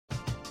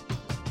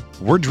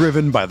We're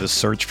driven by the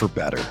search for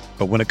better.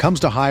 But when it comes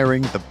to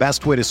hiring, the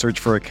best way to search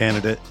for a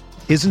candidate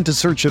isn't to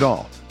search at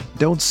all.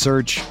 Don't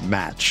search,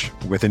 match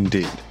with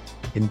Indeed.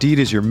 Indeed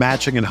is your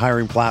matching and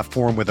hiring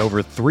platform with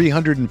over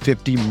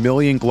 350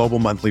 million global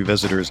monthly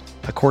visitors,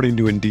 according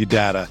to Indeed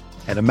data,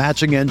 and a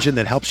matching engine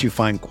that helps you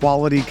find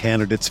quality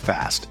candidates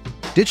fast.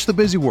 Ditch the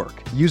busy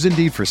work. Use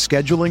Indeed for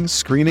scheduling,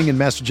 screening, and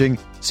messaging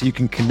so you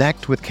can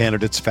connect with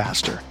candidates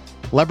faster.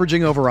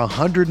 Leveraging over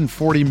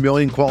 140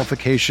 million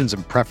qualifications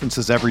and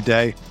preferences every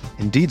day,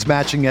 Indeed's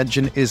matching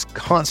engine is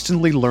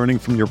constantly learning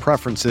from your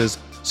preferences,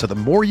 so the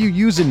more you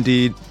use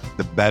Indeed,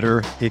 the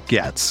better it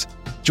gets.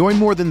 Join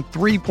more than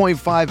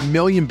 3.5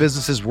 million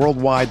businesses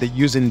worldwide that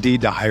use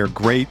Indeed to hire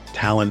great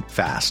talent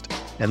fast.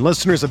 And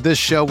listeners of this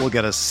show will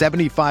get a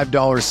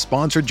 $75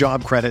 sponsored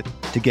job credit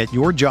to get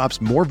your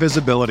jobs more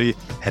visibility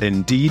at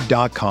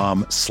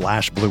Indeed.com/Blue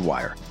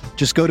Wire.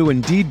 Just go to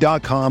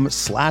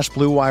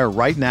Indeed.com/Blue Wire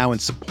right now and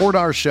support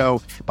our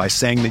show by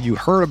saying that you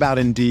heard about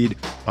Indeed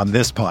on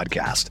this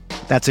podcast.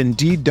 That's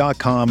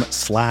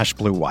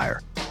Indeed.com/Blue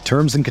Wire.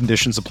 Terms and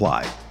conditions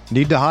apply.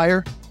 Need to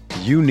hire?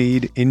 You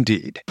need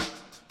Indeed.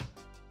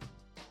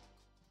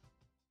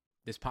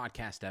 This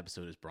podcast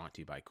episode is brought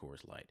to you by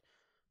Coors Light.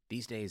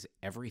 These days,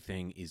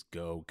 everything is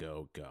go,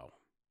 go, go.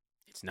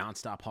 It's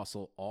nonstop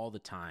hustle all the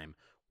time.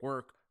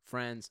 Work,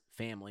 friends,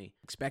 family,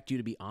 expect you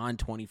to be on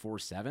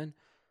 24/7.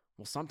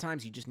 Well,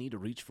 sometimes you just need to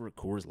reach for a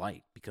Coors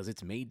Light because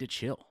it's made to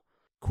chill.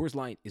 Coors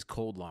Light is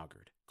cold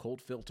lagered,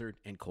 cold filtered,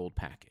 and cold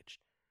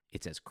packaged.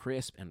 It's as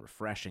crisp and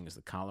refreshing as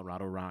the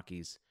Colorado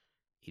Rockies.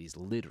 It is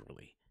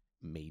literally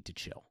made to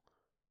chill.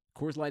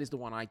 Coors Light is the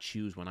one I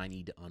choose when I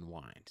need to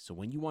unwind. So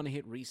when you want to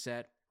hit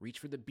reset, reach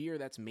for the beer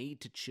that's made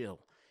to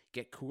chill.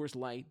 Get Coors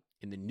Light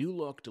in the new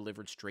look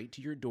delivered straight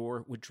to your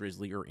door with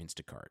Drizzly or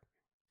Instacart.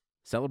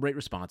 Celebrate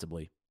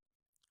responsibly.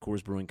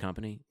 Coors Brewing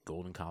Company,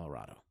 Golden,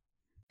 Colorado.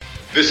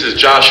 This is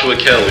Joshua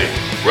Kelly,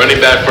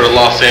 running back for the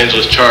Los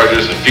Angeles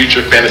Chargers and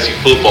future fantasy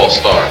football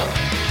star.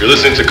 You're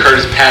listening to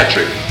Curtis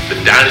Patrick, the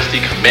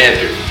Dynasty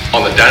Commander,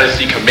 on the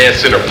Dynasty Command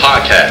Center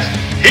podcast.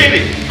 Hit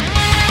it!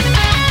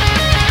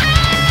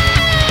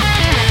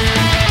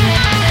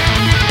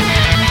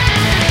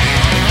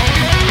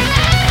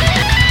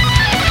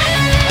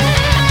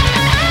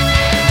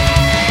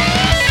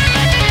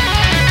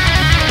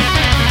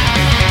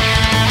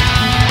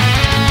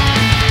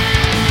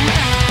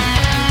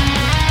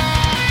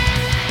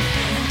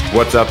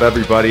 What's up,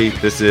 everybody?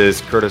 This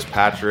is Curtis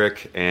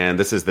Patrick, and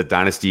this is the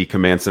Dynasty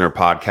Command Center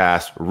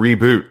podcast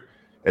reboot.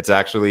 It's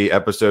actually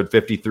episode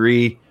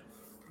 53,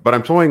 but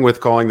I'm toying with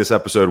calling this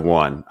episode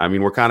 1. I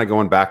mean, we're kind of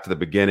going back to the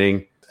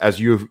beginning.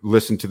 As you've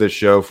listened to this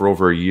show for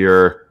over a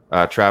year,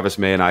 Travis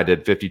May and I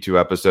did 52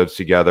 episodes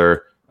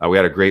together. We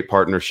had a great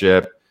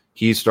partnership.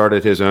 He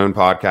started his own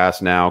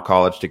podcast now,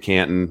 College to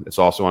Canton. It's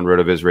also on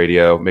RotoViz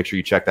Radio. Make sure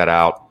you check that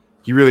out.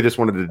 He really just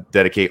wanted to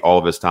dedicate all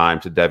of his time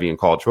to Devy and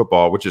college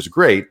football, which is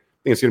great.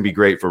 I think it's going to be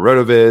great for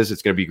RotoViz.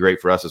 It's going to be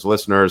great for us as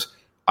listeners.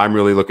 I'm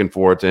really looking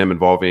forward to him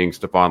involving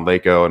Stefan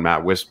Lako and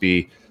Matt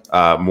Wispy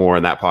more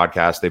in that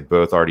podcast. They've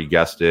both already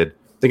guested.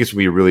 I think it's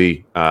going to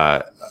be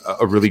a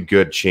really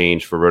good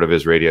change for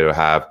RotoViz Radio to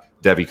have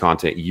Devy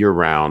content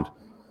year-round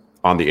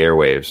on the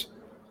airwaves.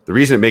 The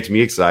reason it makes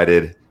me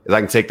excited is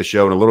I can take the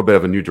show in a little bit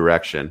of a new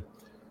direction.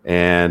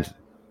 And,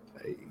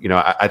 you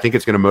know, I think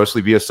it's going to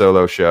mostly be a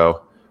solo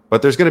show.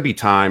 But there's going to be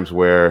times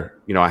where,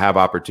 you know, I have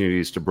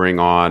opportunities to bring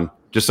on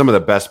just some of the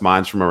best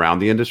minds from around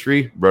the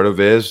industry,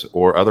 RotoViz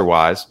or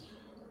otherwise,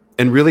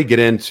 and really get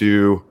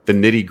into the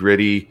nitty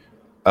gritty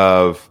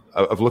of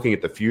looking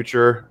at the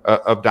future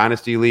of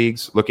dynasty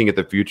leagues, looking at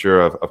the future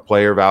of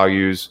player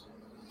values,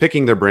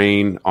 picking their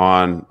brain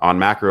on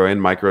macro and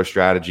micro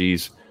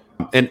strategies,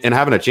 and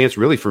having a chance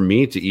really for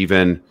me to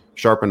even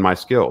sharpen my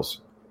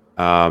skills.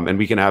 And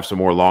we can have some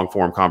more long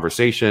form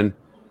conversation,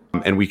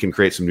 and we can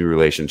create some new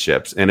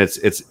relationships. And it's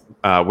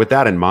with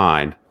that in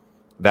mind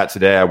that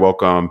today I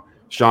welcome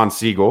Shawn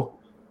Siegele,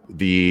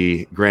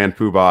 the grand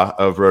poobah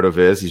of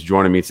RotoViz. He's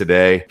joining me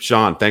today.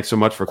 Shawn, thanks so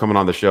much for coming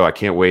on the show. I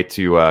can't wait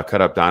to cut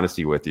up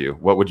Dynasty with you.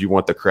 What would you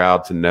want the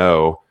crowd to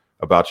know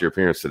about your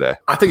appearance today?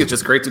 I think it's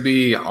just great to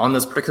be on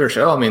this particular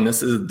show. I mean,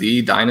 this is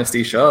the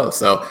Dynasty show.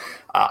 So,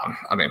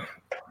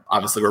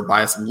 obviously we're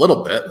biased a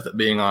little bit with it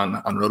being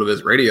on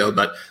RotoViz Radio,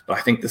 but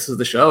I think this is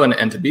the show.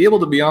 And to be able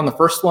to be on the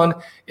first one,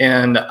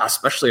 and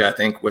especially I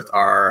think with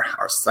our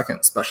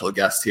second special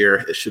guest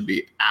here, it should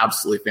be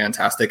absolutely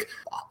fantastic.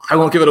 I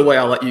won't give it away.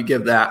 I'll let you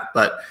give that.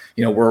 But,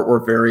 you know,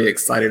 we're very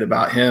excited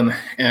about him.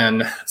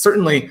 And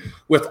certainly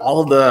with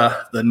all of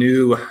the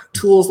new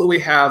tools that we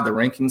have, the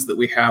rankings that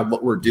we have,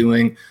 what we're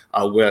doing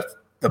with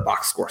the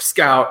Box Score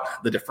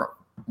Scout, the different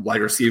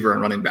wide receiver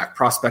and running back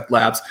prospect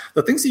labs,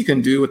 the things you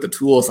can do with the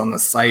tools on the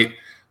site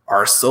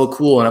are so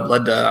cool and have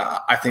led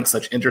to, I think,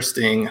 such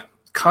interesting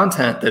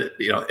content that,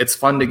 you know, it's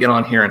fun to get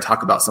on here and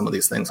talk about some of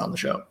these things on the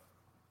show.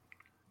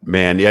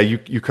 Man, yeah,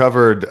 you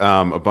covered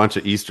a bunch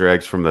of Easter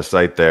eggs from the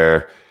site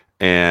there.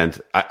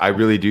 And I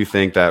really do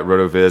think that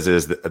RotoViz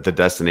is the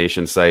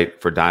destination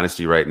site for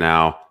Dynasty right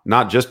now,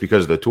 not just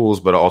because of the tools,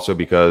 but also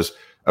because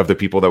of the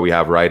people that we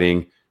have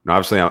writing.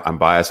 obviously I'm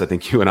biased. I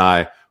think you and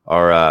I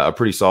are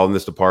pretty solid in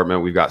this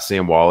department. We've got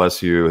Sam Wallace,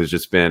 who has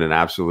just been an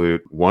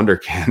absolute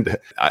wonderkind.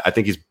 I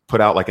think he's put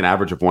out like an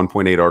average of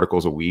 1.8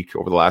 articles a week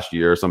over the last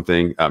year or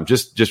something.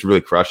 Just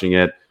really crushing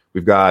it.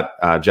 We've got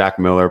Jack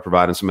Miller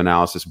providing some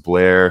analysis,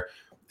 Blair,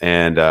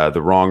 and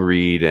The Wrong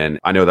Read. And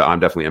I know that I'm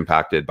definitely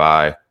impacted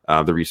by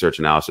the research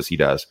analysis he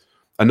does.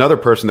 Another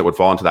person that would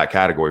fall into that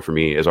category for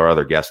me is our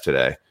other guest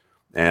today.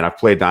 And I've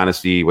played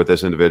Dynasty with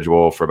this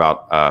individual for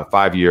about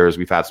 5 years.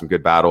 We've had some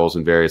good battles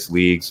in various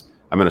leagues.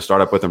 I'm going to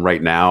start up with him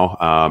right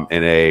now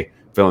in a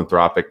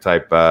philanthropic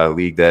type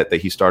league that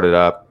he started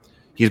up.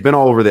 He's been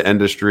all over the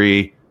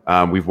industry.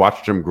 We've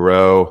watched him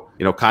grow,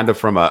 kind of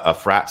from a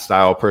frat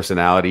style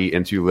personality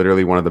into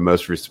literally one of the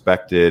most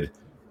respected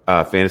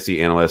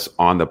fantasy analysts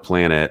on the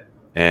planet.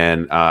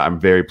 And I'm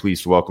very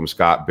pleased to welcome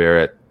Scott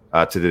Barrett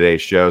to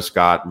today's show.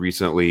 Scott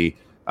recently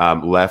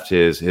left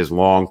his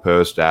long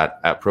post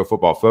at Pro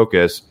Football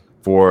Focus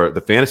for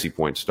the Fantasy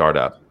Point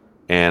startup.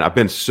 And I've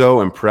been so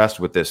impressed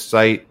with this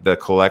site, the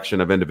collection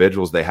of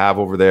individuals they have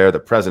over there, the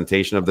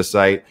presentation of the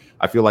site.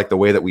 I feel like the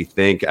way that we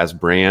think as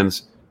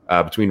brands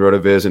between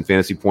RotoViz and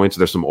Fantasy Points,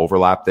 there's some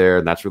overlap there,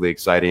 and that's really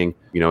exciting.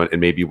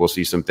 And maybe we'll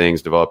see some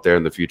things develop there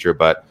in the future.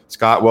 But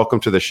Scott, welcome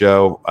to the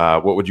show.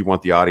 What would you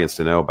want the audience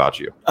to know about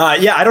you?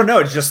 Yeah, I don't know.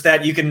 It's just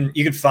that you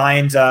can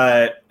find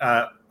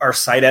our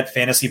site at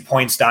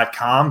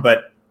fantasypoints.com,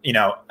 but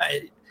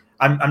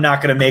I'm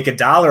not going to make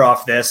 $1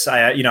 off this.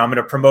 I'm going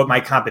to promote my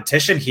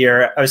competition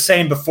here. I was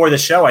saying before the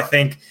show, I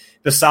think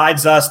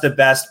besides us, the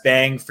best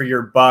bang for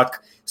your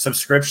buck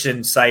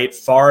subscription site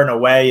far and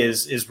away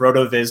is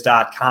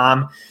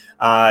rotoviz.com.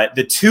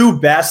 The two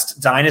best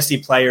Dynasty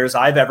players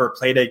I've ever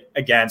played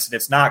against, and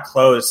it's not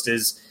close,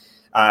 is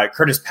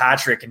Curtis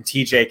Patrick and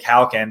TJ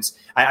Calkins.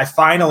 I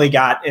finally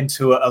got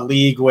into a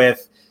league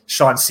with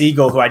Sean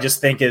Siegel, who I just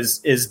think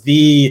is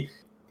the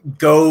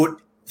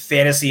GOAT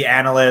fantasy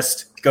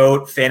analyst,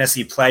 GOAT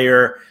fantasy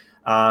player,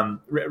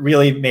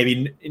 really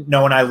maybe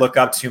no one I look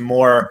up to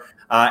more.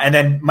 And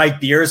then Mike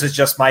Beers is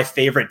just my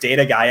favorite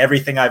data guy.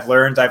 Everything I've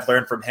learned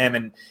from him,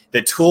 and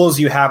the tools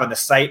you have on the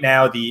site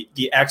now,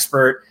 the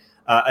expert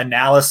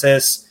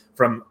analysis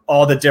from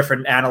all the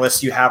different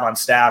analysts you have on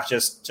staff,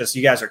 just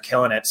you guys are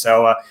killing it.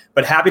 So,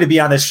 but happy to be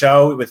on this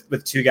show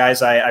with two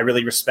guys I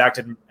really respect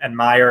and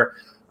admire.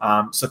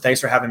 So thanks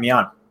for having me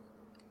on.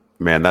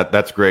 Man,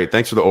 that's great.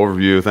 Thanks for the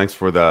overview. Thanks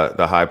for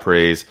the high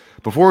praise.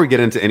 Before we get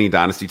into any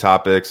Dynasty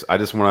topics, I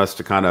just want us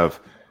to kind of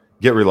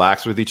get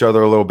relaxed with each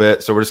other a little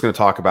bit. So we're just going to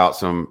talk about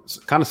some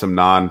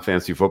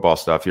non-fantasy football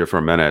stuff here for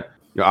a minute.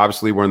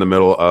 Obviously, we're in the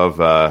middle of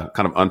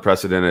kind of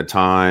unprecedented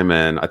time,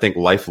 and I think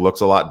life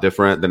looks a lot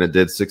different than it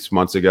did 6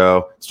 months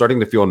ago. It's starting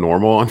to feel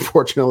normal,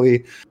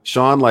 unfortunately.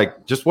 Sean,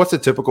 just what's a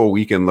typical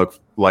weekend look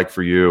like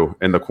for you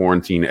in the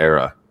quarantine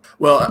era?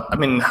 Well, I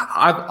mean,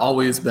 I've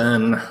always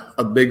been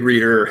a big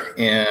reader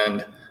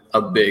and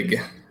a big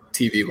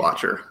TV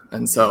watcher.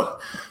 And so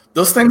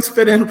those things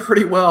fit in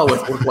pretty well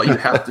with what you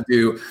have to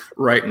do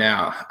right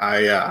now.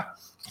 I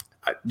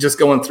just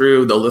going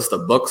through the list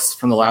of books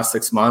from the last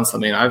 6 months. I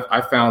mean,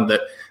 I found that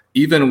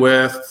even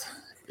with,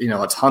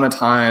 a ton of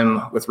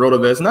time with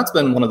RotoViz, and that's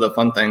been one of the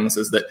fun things,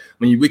 is that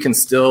we can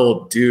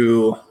still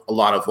do a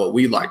lot of what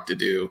we like to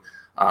do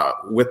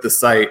with the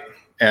site.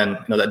 And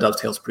that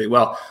dovetails pretty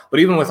well. But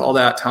even with all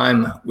that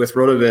time with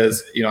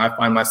RotoViz, I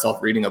find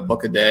myself reading a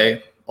book a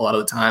day a lot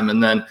of the time,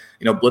 and then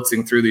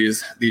blitzing through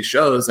these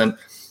shows. And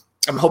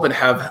I'm hoping to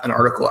have an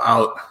article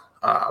out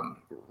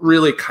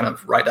really kind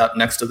of right up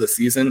next to the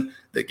season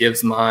that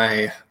gives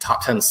my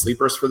top 10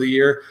 sleepers for the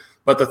year.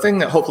 But the thing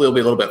that hopefully will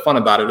be a little bit fun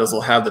about it is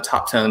we'll have the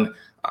top 10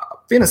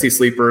 fantasy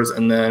sleepers,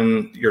 and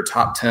then your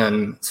top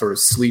 10 sort of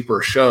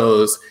sleeper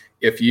shows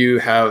if you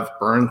have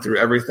burned through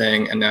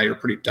everything and now you're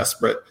pretty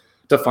desperate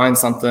to find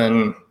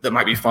something that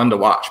might be fun to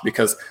watch.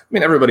 Because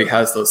everybody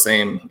has those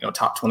same,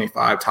 top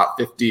 25, top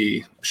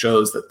 50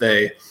 shows that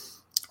they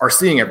are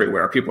seeing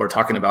everywhere. People are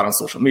talking about on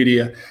social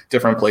media,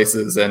 different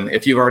places. And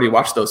if you've already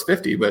watched those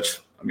 50, which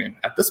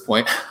at this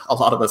point, a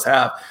lot of us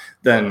have,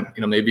 then,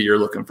 maybe you're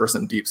looking for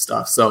some deep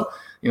stuff. So,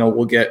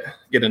 we'll get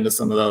into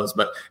some of those,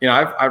 but,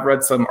 I've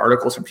read some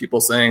articles from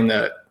people saying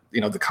that,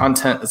 the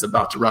content is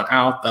about to run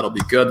out. That'll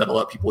be good. That'll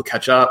let people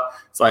catch up.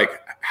 It's like,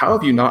 how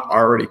have you not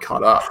already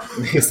caught up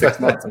in these 6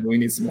 months? We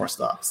need some more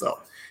stuff. So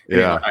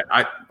yeah,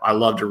 I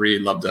love to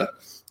read, love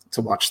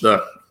to watch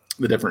the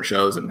different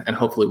shows, and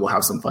hopefully we'll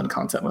have some fun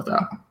content with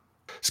that.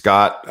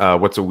 Scott,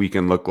 what's a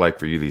weekend look like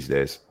for you these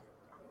days?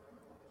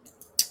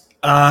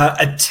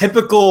 A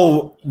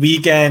typical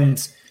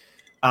weekend,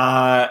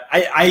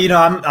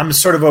 I'm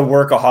sort of a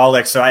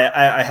workaholic. So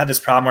I had this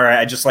problem where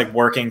I just like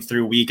working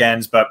through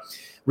weekends, but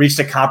reached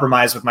a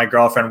compromise with my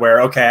girlfriend where,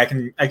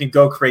 okay, I can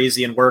go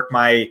crazy and work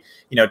my,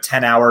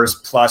 10 hours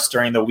plus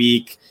during the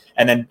week.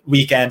 And then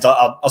weekends,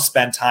 I'll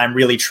spend time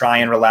really try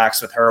and relax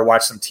with her,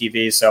 watch some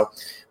TV. So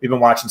we've been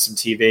watching some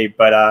TV,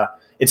 but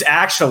it's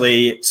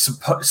actually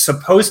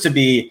supposed to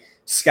be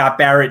Scott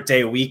Barrett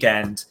Day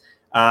weekend.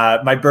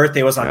 My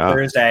birthday was on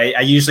Thursday.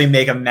 I usually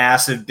make a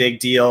massive big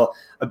deal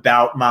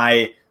about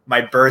my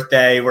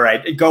birthday where I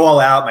go all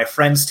out. My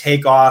friends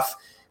take off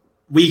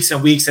weeks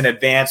and weeks in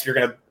advance. We were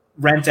going to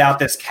rent out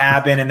this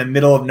cabin in the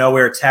middle of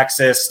nowhere,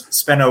 Texas,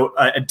 spend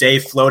a day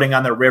floating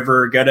on the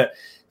river, go to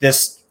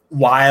this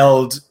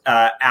wild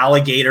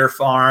alligator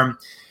farm.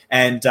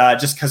 And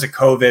just because of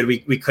COVID,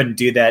 we couldn't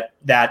do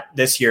that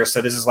this year.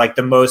 So this is like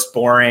the most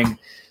boring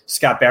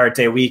Scott Barrett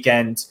Day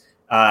weekend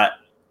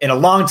in a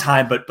long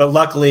time. But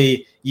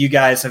luckily, you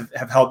guys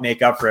have helped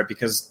make up for it,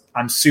 because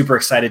I'm super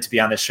excited to be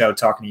on this show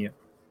talking to you.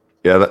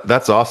 Yeah,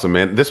 that's awesome,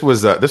 man. This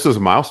was a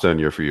milestone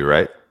year for you,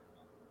 right?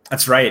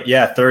 That's right.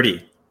 Yeah,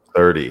 30.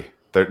 30.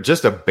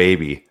 Just a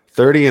baby.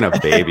 30 and a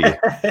baby.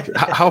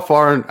 How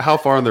far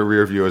in the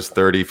rear view is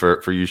 30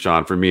 for you,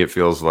 Sean? For me, it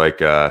feels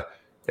like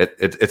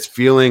it's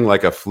feeling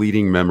like a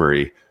fleeting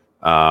memory.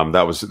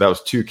 That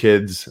was 2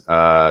 kids,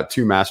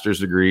 2 master's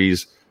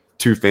degrees,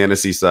 2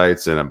 fantasy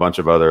sites, and a bunch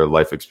of other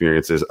life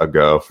experiences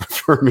ago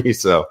for me.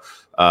 So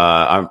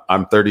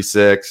I'm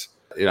 36.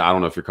 I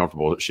don't know if you're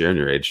comfortable sharing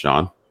your age,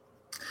 Sean.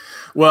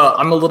 Well,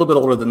 I'm a little bit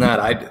older than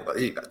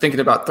that. Thinking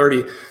about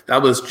 30,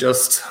 that was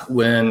just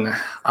when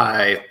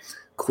I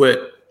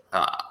quit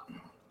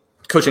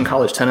coaching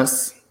college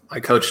tennis. I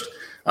coached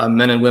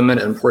men and women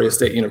at Emporia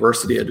State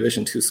University, a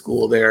Division II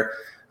school there.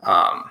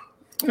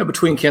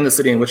 Between Kansas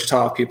City and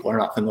Wichita, people are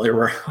not familiar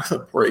with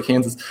Emporia,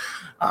 Kansas.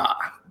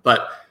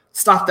 But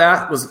stopped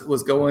that,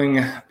 was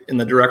going in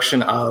the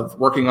direction of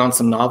working on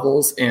some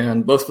novels,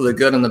 and both for the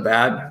good and the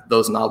bad,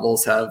 those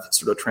novels have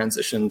sort of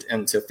transitioned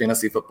into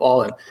fantasy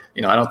football. And,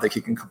 I don't think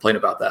you can complain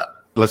about that.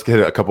 Let's get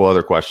a couple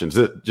other questions.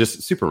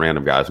 Just super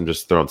random, guys. I'm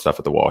just throwing stuff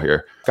at the wall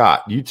here.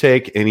 Scott, you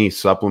take any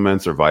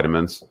supplements or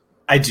vitamins?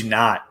 I do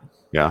not.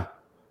 Yeah.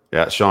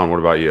 Sean, what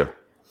about you?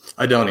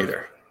 I don't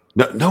either.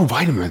 No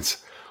vitamins.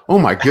 Oh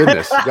my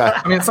goodness.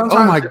 Sometimes.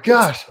 Oh my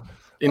gosh.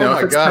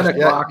 If it's 10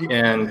 o'clock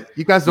and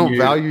you guys don't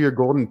value your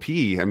golden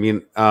pea. I'm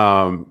in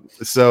my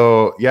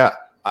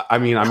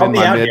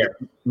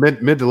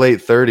mid to late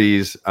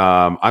 30s.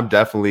 I've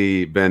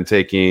definitely been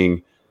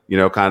taking,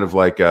 kind of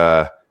like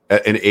an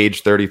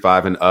age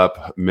 35 and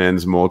up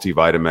men's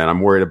multivitamin.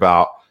 I'm worried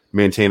about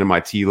maintaining my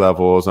T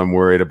levels. I'm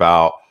worried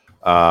about,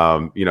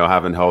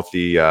 having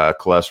healthy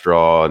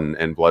cholesterol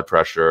and blood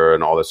pressure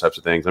and all those types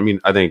of things.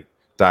 I think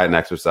diet and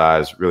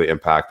exercise really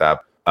impact that.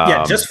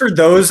 Just for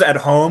those at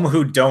home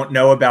who don't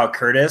know about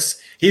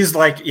Curtis, he's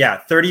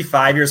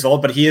 35 years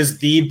old, but he is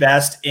the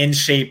best in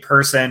shape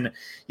person,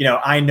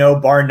 I know,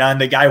 bar none.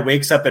 The guy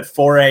wakes up at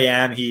 4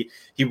 a.m. He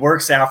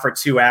works out for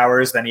 2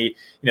 hours. Then he,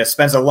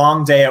 spends a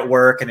long day at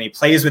work, and he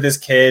plays with his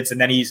kids.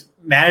 And then he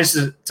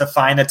manages to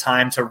find the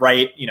time to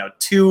write,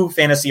 2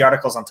 fantasy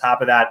articles on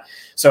top of that.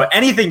 So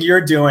anything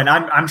you're doing,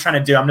 I'm trying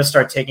to do. I'm going to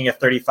start taking a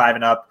 35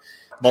 and up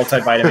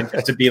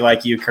multivitamin to be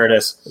like you,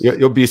 Curtis.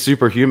 You'll be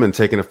superhuman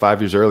taking it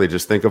 5 years early.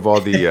 Just think of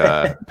all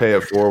the pay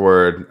it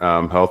forward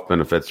health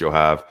benefits you'll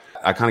have.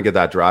 I kind of get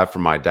that drive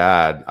from my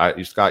dad.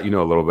 Scott,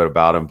 a little bit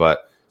about him,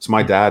 but so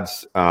my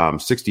dad's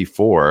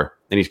 64,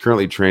 and he's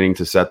currently training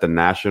to set the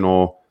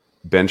national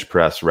bench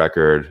press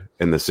record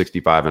in the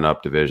 65 and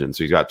up division.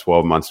 So he's got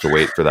 12 months to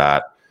wait for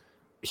that.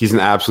 He's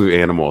an absolute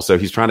animal. So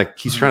he's trying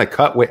to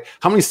cut weight.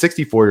 How many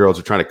 64-year-olds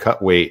are trying to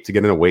cut weight to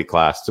get in a weight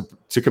class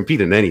to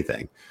compete in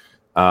anything?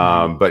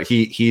 But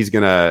he's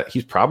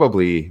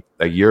probably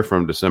a year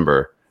from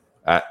December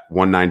at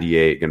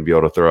 198 going to be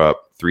able to throw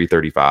up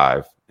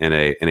 335 in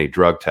a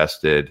drug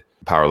tested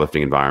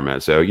powerlifting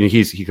environment. So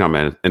he's kind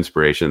of an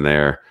inspiration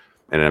there,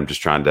 and I'm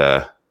just trying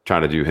to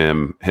do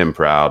him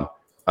proud.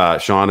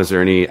 Sean, is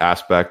there any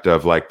aspect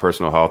of like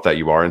personal health that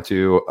you are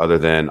into, other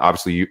than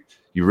obviously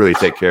you really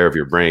take care of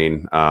your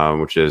brain,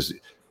 which is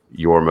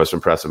your most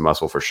impressive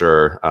muscle for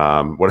sure.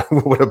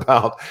 What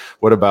about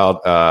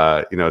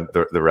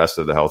the rest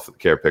of the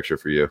healthcare picture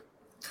for you?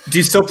 Do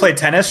you still play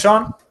tennis,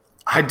 Sean?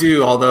 I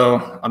do, although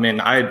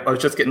I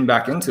was just getting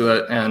back into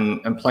it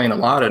and playing a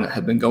lot, and it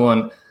had been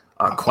going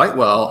quite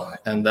well.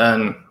 And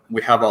then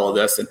we have all of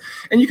this,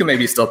 and you can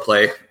maybe still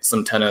play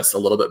some tennis a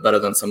little bit better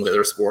than some of the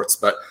other sports,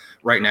 but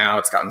right now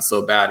it's gotten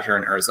so bad here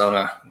in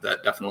Arizona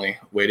that definitely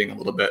waiting a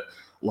little bit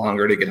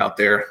longer to get out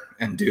there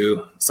and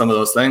do some of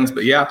those things.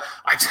 But yeah,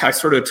 I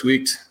sort of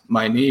tweaked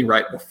my knee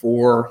right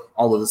before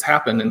all of this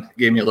happened, and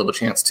gave me a little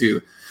chance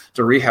to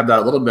rehab that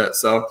a little bit.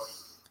 So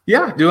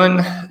yeah, doing,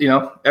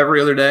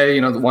 every other day,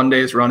 the one day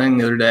is running,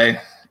 the other day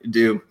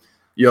do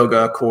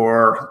yoga,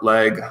 core,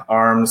 leg,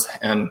 arms,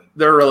 and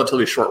they're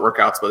relatively short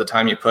workouts. By the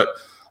time you put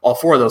all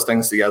 4 of those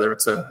things together,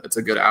 it's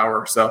a good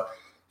hour. So,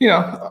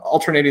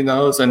 alternating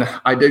those. And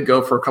I did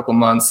go for a couple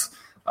months.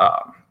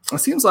 It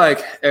seems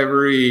like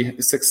every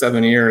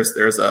 6-7 years,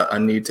 there's a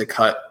need to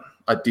cut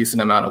a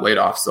decent amount of weight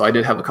off. So I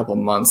did have a couple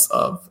months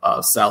of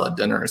salad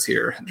dinners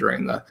here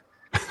during the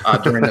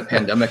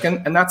pandemic,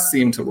 and that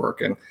seemed to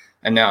work.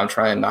 And now I'm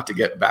trying not to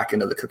get back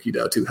into the cookie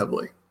dough too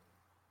heavily.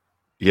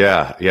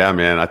 Yeah,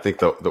 man. I think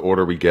the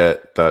older we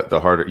get, the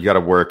harder you got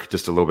to work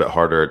just a little bit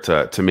harder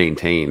to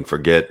maintain.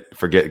 Forget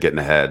getting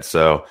ahead.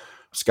 So,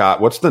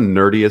 Scott, what's the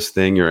nerdiest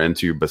thing you're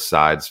into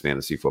besides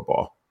fantasy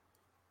football?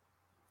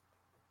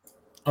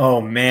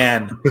 Oh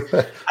man,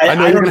 I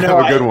know you're gonna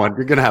have a good one.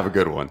 You're gonna have a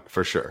good one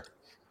for sure.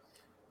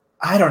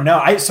 I don't know.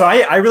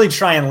 I really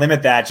try and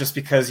limit that just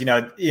because,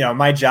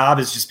 my job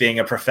is just being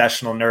a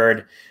professional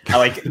nerd.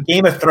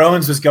 Game of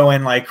Thrones was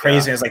going like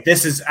crazy. Yeah. It's like,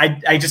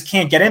 I just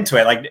can't get into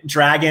it. Like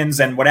dragons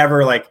and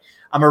whatever, like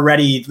I'm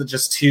already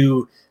just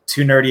too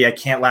nerdy. I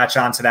can't latch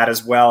onto that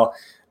as well.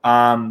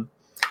 I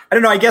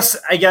don't know. I guess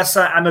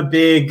I'm a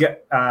big,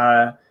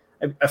 a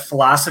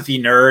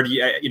philosophy nerd,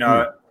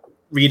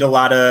 read a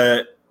lot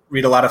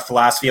of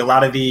philosophy, a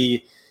lot of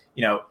the,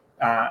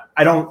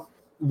 I don't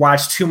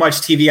watch too much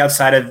TV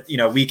outside of,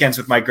 weekends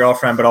with my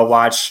girlfriend, but I'll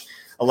watch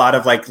a lot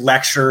of like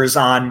lectures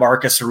on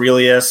Marcus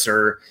Aurelius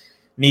or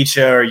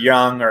Nietzsche or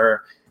Jung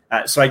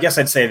so I guess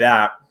I'd say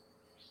that.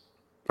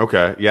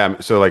 Okay. Yeah.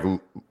 So like,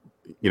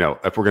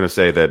 if we're going to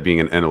say that being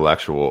an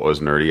intellectual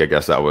is nerdy, I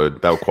guess that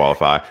would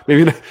qualify.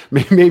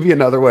 Maybe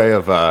another way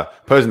of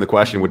posing the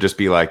question would just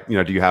be like,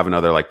 do you have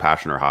another like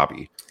passion or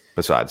hobby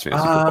besides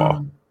fantasy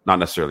football? Not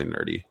necessarily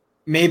nerdy.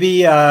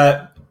 Maybe,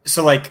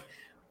 so like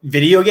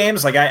video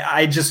games, like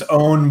I just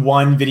own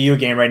one video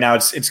game right now.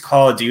 It's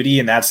Call of Duty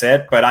and that's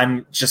it, but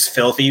I'm just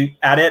filthy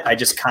at it. I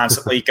just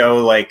constantly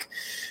go like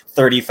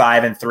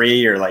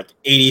 35-3 or like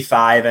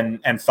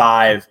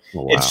 85-5.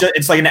 Oh, wow.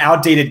 It's like an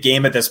outdated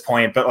game at this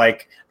point, but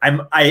like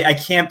I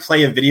can't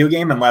play a video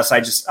game unless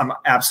I'm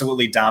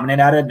absolutely dominant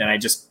at it and I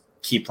just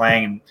keep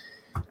playing. And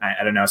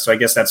I don't know. So I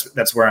guess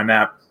that's where I'm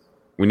at.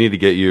 We need to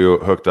get you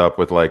hooked up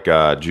with like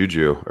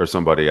Juju or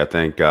somebody. I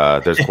think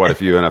there's quite a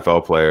few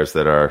NFL players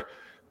that are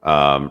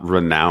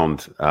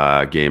renowned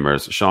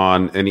gamers.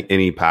 Sean,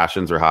 any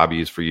passions or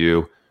hobbies for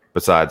you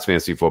besides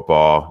fantasy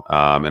football?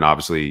 And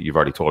obviously you've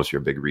already told us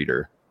you're a big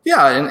reader.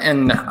 Yeah,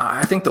 and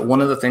I think that one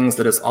of the things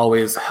that has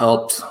always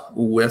helped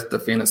with the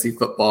fantasy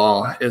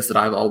football is that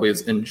I've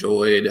always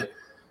enjoyed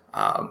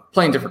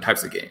playing different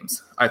types of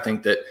games. I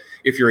think that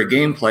if you're a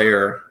game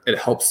player, it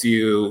helps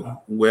you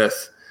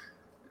with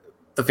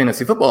the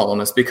fantasy football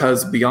elements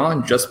because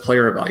beyond just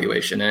player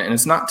evaluation, and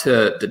it's not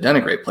to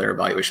denigrate player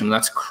evaluation,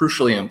 that's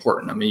crucially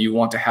important. I mean, you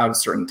want to have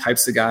certain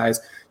types of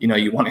guys,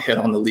 you want to hit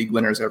on the league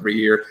winners every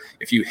year.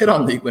 If you hit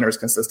on league winners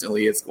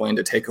consistently, it's going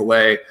to take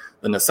away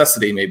the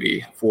necessity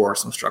maybe for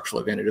some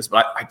structural advantages.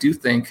 But I do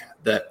think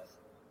that,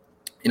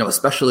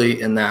 especially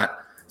in that,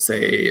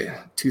 say,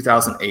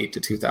 2008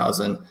 to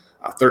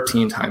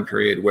 2013 time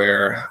period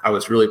where I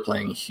was really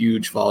playing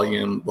huge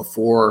volume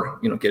before,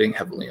 getting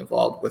heavily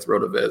involved with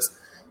RotoViz,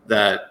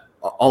 that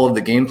all of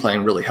the game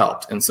playing really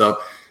helped. And so,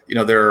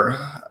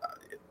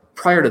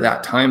 prior to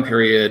that time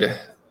period,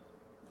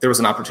 there was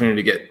an opportunity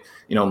to get,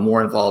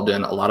 more involved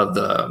in a lot of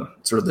the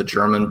sort of the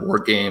German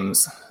board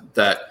games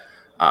that,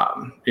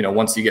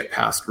 once you get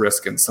past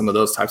Risk and some of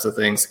those types of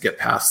things, get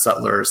past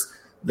Settlers,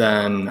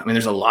 then,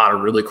 there's a lot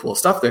of really cool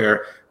stuff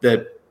there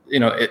that,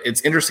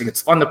 it's interesting.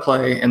 It's fun to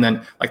play. And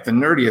then like the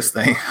nerdiest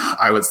thing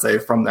I would say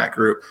from that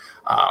group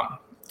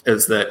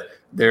is that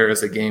there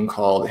is a game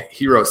called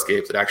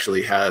HeroScape that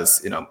actually has,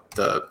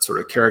 the sort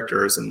of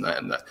characters and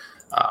the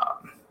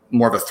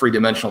more of a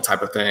three-dimensional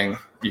type of thing.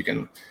 You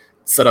can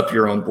set up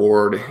your own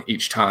board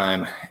each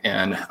time.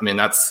 And it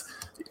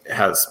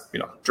has,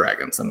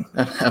 dragons and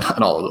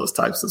all of those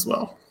types as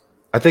well.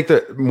 I think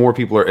that more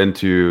people are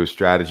into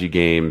strategy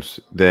games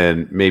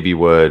than maybe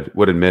would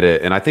admit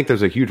it. And I think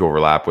there's a huge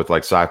overlap with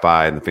like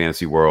sci-fi and the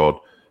fantasy world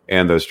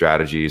and those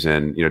strategies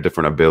and,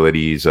 different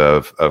abilities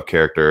of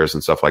characters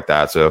and stuff like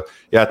that. So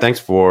yeah, thanks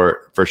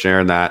for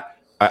sharing that.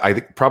 I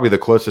think probably the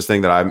closest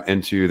thing that I'm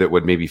into that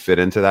would maybe fit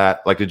into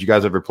that. Like, did you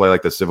guys ever play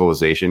like the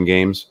Civilization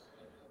games?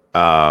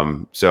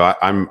 So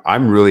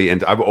I'm really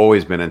into, I've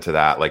always been into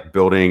that, like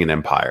building an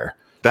empire.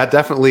 That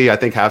definitely, I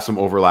think, has some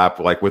overlap,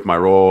 like with my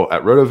role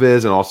at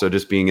RotoViz and also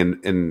just being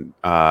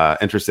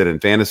interested in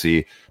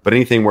fantasy. But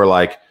anything where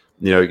like,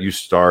 you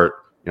start,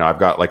 I've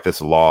got like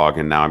this log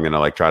and now I'm going to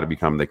like try to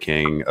become the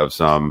king of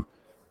some,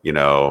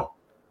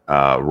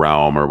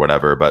 realm or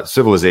whatever. But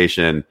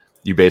Civilization,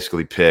 you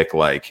basically pick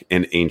like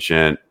an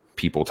ancient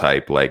people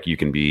type, like you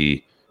can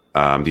be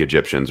the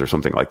Egyptians or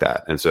something like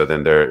that. And so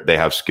then they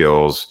have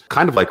skills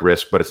kind of like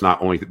Risk, but it's not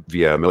only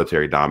via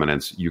military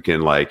dominance. You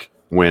can like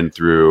win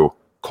through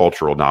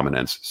cultural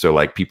dominance. So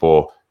like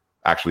people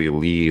actually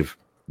leave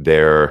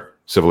their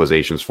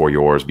civilizations for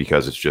yours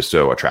because it's just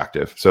so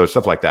attractive. So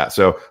stuff like that.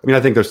 So,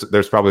 I think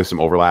there's probably some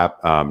overlap.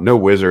 No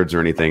wizards or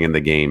anything in the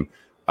game,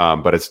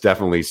 but it's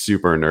definitely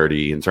super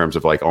nerdy in terms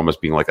of like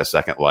almost being like a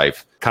second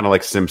life, kind of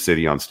like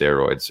SimCity on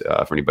steroids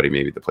for anybody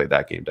maybe that played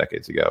that game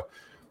decades ago.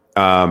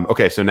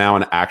 Okay, so now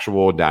an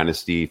actual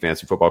Dynasty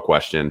fantasy football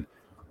question,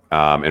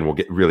 and we'll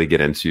really get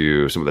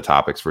into some of the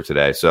topics for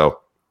today. So,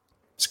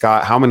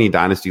 Scott, how many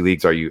Dynasty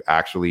leagues are you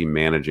actually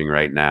managing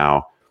right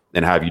now,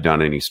 and have you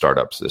done any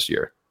startups this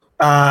year?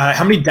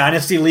 How many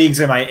Dynasty leagues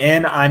am I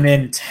in? I'm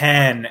in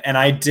 10, and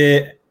I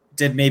did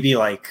maybe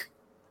like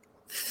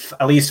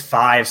at least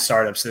 5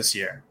 startups this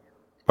year.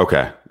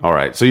 Okay, all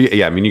right. So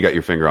yeah, you got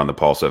your finger on the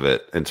pulse of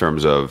it in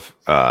terms of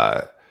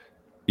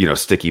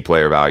sticky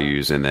player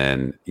values, and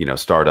then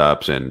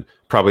startups, and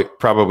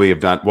probably have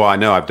done. Well, I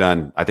know I've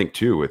done. I think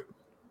 2 with.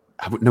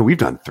 No, we've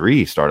done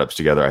 3 startups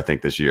together. I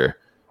think this year.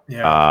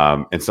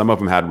 Yeah. And some of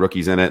them had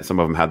rookies in it. Some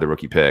of them had the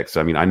rookie picks.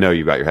 I mean, I know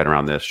you got your head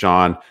around this.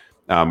 Sean,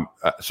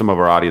 some of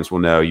our audience will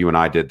know you and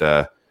I did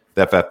the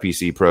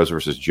FFPC Pros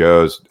versus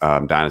Joe's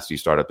Dynasty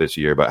startup this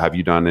year, but have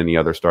you done any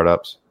other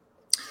startups?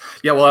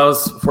 Yeah, well, I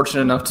was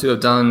fortunate enough to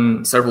have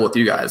done several with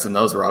you guys, and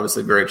those were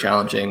obviously very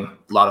challenging,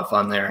 a lot of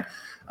fun there.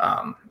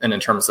 And in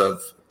terms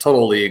of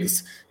total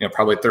leagues,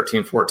 probably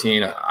 13,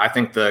 14, I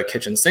think the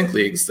kitchen sink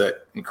leagues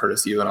that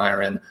Curtis, you and I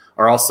are in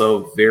are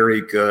also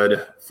very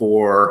good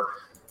for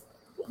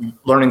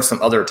learning some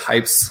other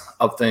types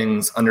of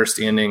things,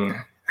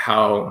 understanding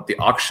how the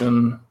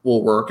auction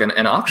will work.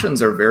 And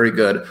auctions are very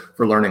good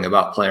for learning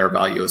about player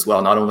value as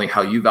well. Not only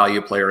how you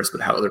value players,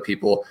 but how other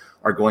people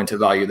are going to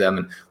value them.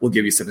 And we'll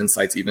give you some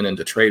insights even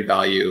into trade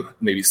value,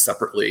 maybe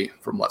separately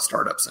from what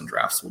startups and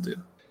drafts will do.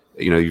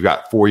 You've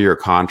got 4-year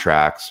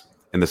contracts,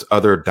 and this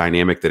other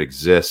dynamic that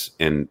exists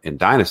in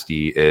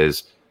Dynasty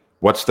is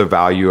what's the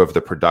value of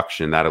the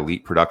production, that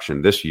elite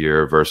production this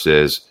year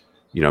versus,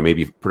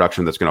 maybe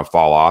production that's going to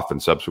fall off in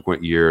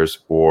subsequent years,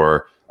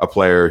 or a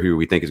player who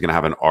we think is going to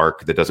have an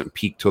arc that doesn't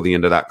peak till the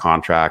end of that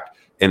contract.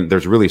 And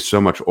there's really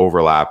so much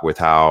overlap with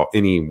how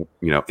any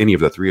of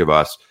the three of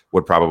us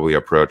would probably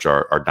approach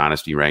our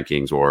dynasty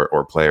rankings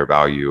or player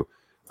value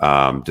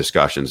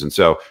discussions. And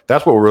so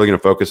that's what we're really going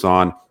to focus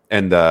on.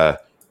 And the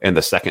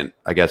second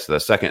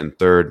and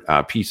third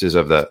pieces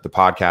of the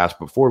podcast,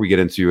 before we get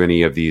into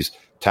any of these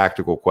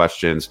tactical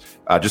questions,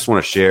 I just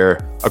want to share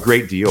a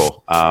great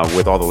deal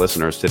with all the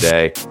listeners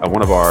today.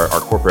 One of our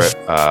corporate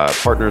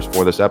partners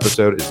for this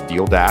episode is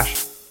Deal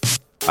Dash.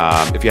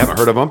 If you haven't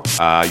heard of them,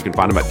 you can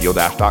find them at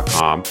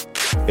dealdash.com.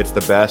 It's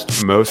the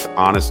best, most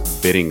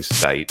honest bidding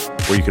site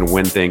where you can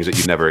win things that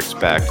you'd never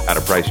expect at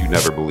a price you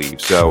never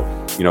believe. So,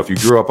 if you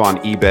grew up on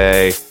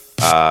eBay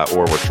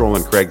or were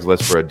trolling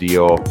Craigslist for a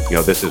deal,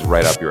 this is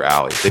right up your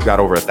alley. They've got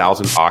over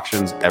 1,000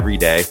 auctions every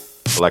day.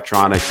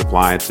 Electronics,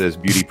 appliances,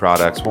 beauty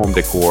products, home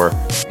decor.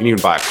 You can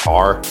even buy a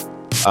car.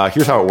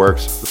 Here's how it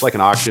works. It's like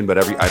an auction, but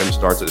every item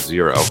starts at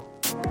 0.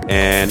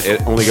 And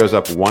it only goes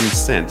up 1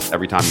 cent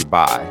every time you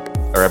buy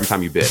or every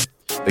time you bid.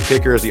 The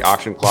kicker is the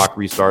auction clock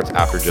restarts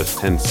after just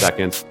 10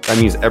 seconds. That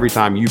means every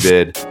time you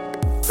bid,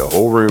 the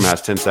whole room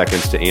has 10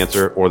 seconds to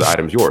answer or the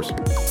item's yours.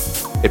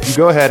 If you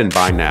go ahead and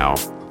buy now,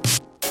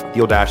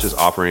 Deal Dash is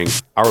offering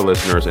our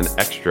listeners an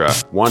extra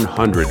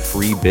 100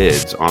 free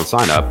bids on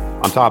sign up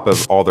on top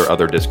of all their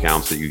other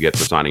discounts that you get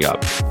for signing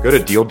up. Go to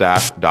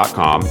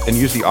dealdash.com and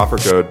use the offer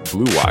code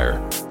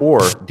BlueWire or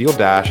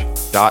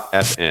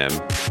dealdash.fm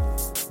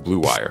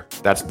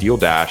BlueWire. That's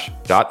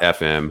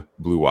dealdash.fm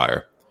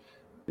BlueWire.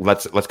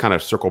 Let's kind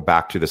of circle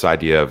back to this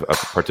idea of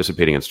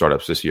participating in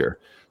startups this year.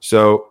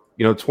 So,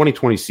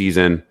 2020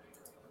 season,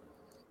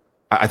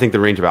 I think the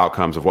range of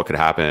outcomes of what could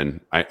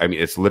happen, I mean,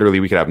 it's literally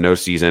we could have no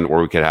season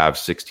or we could have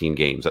 16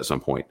 games at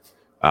some point.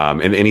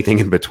 And anything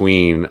in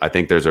between, I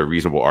think there's a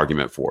reasonable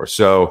argument for.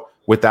 So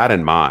with that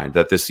in mind,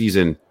 that this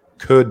season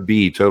could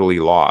be totally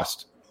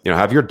lost,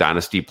 have your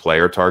dynasty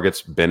player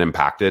targets been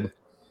impacted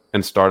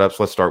in startups?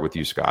 Let's start with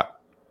you, Scott.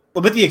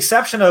 Well, with the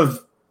exception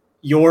of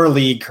your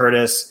league,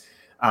 Curtis,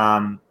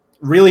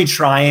 really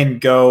try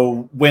and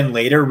go win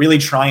later, really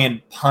try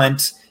and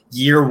punt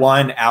year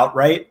one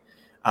outright.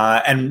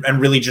 And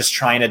really just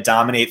trying to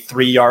dominate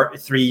 3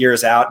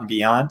 years out and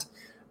beyond.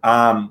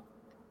 But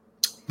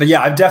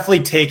yeah, I've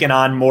definitely taken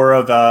on more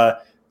of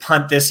a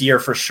punt this year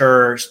for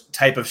sure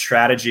type of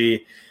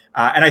strategy.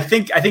 And I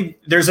think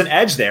there's an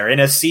edge there in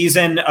a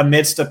season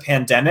amidst a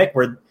pandemic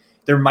where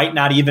there might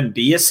not even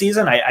be a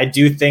season. I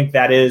do think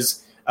that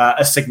is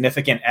a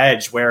significant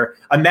edge where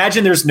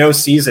imagine there's no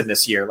season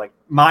this year. Like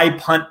my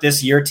punt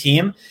this year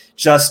team,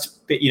 just,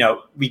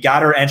 we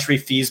got our entry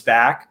fees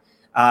back.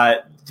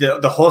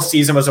 The whole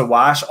season was a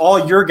wash.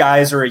 All your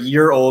guys are a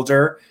year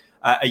older,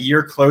 a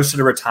year closer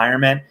to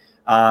retirement.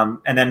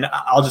 And then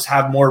I'll just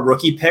have more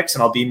rookie picks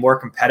and I'll be more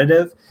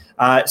competitive.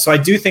 So I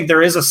do think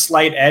there is a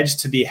slight edge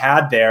to be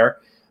had there.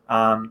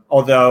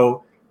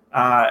 Although,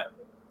 I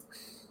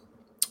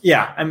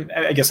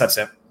guess that's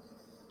it.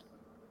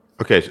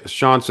 Okay,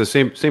 Sean, so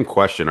same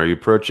question. Are you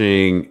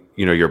approaching,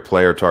 your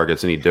player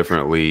targets any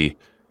differently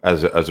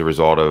as a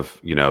result of,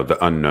 the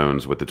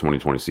unknowns with the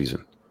 2020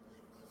 season?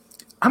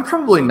 I'm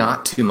probably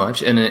not too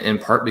much, in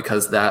part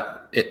because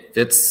that it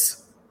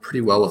fits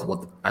pretty well with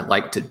what I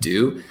like to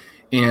do,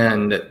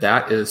 and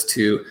that is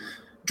to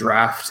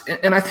draft.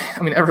 And I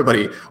mean,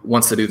 everybody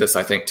wants to do this,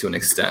 I think, to an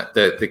extent.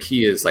 The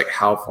key is like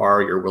how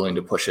far you're willing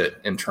to push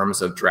it in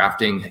terms of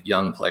drafting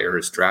young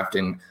players,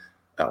 drafting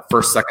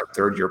first, second,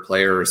 third year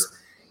players,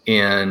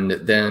 and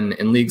then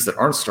in leagues that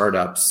aren't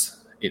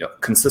startups,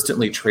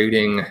 consistently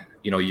trading,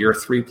 year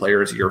 3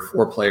 players, year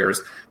 4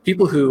 players,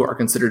 people who are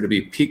considered to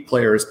be peak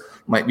players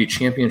might be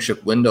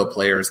championship window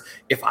players.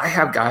 If I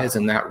have guys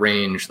in that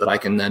range that I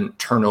can then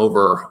turn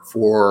over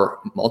for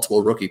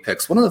multiple rookie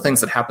picks, one of the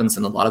things that happens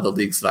in a lot of the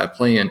leagues that I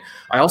play in,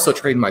 I also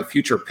trade my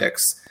future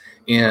picks.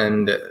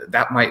 And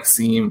that might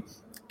seem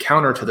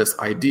counter to this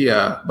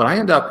idea, but I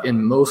end up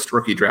in most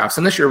rookie drafts,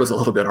 and this year was a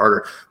little bit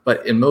harder,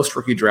 but in most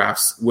rookie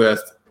drafts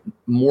with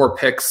more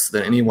picks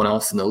than anyone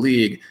else in the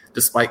league,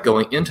 despite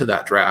going into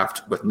that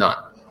draft with none.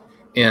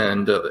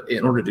 And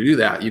in order to do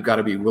that, you've got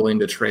to be willing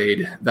to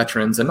trade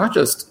veterans, and not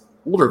just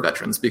older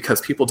veterans, because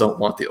people don't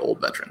want the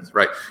old veterans,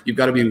 right? You've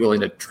got to be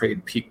willing to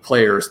trade peak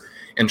players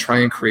and try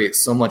and create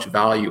so much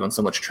value and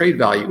so much trade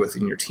value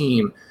within your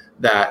team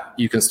that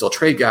you can still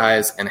trade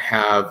guys and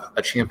have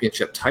a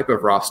championship type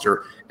of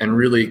roster and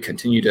really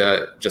continue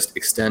to just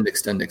extend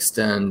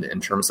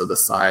in terms of the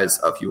size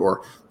of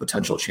your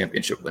potential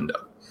championship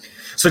window.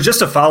 So just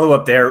to follow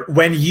up there,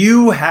 when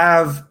you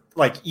have,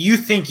 like, you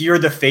think you're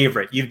the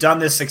favorite, you've done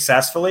this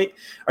successfully,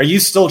 are you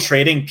still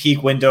trading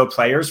peak window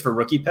players for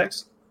rookie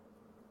picks?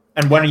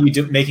 And when are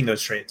you making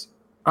those trades?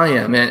 I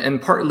am,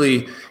 and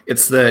partly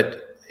it's that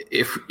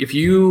if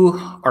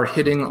you are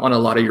hitting on a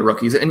lot of your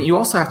rookies, and you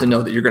also have to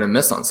know that you're going to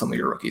miss on some of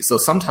your rookies. So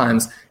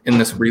sometimes in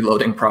this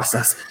reloading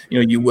process,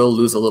 you will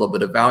lose a little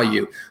bit of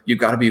value. You've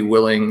got to be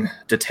willing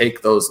to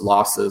take those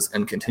losses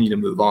and continue to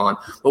move on.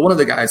 But one of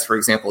the guys, for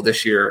example,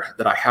 this year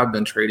that I have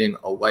been trading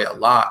away a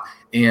lot,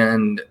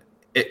 and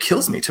it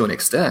kills me to an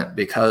extent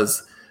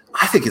because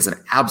I think he's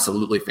an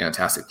absolutely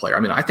fantastic player. I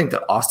mean, I think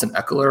that Austin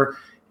Ekeler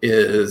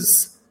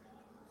is,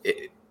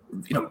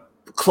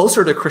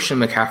 closer to Christian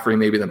McCaffrey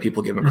maybe than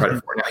people give him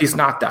credit for. Now, he's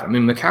not that. I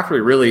mean,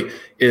 McCaffrey really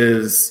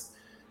is.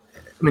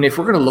 I mean, if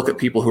we're going to look at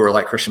people who are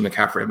like Christian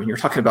McCaffrey, I mean, you're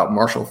talking about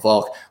Marshall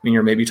Faulk. I mean,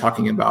 you're maybe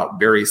talking about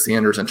Barry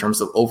Sanders in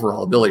terms of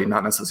overall ability,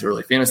 not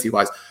necessarily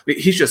fantasy-wise.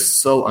 He's just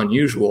so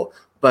unusual.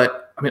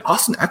 But, I mean,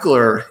 Austin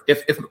Ekeler,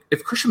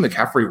 if Christian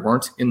McCaffrey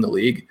weren't in the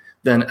league,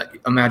 then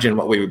imagine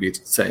what we would be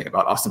saying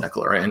about Austin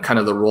Ekeler and kind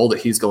of the role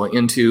that he's going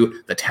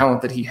into, the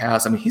talent that he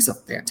has. I mean, he's a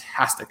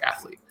fantastic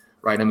athlete,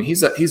 right? I mean,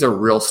 he's a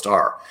real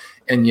star.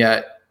 And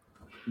yet,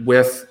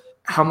 with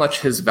how much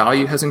his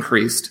value has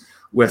increased,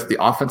 with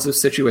the offensive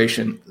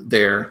situation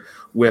there,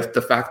 with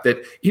the fact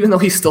that even though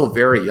he's still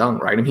very young,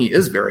 right? I mean, he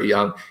is very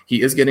young.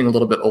 He is getting a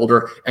little bit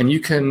older, and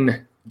you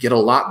can get a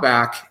lot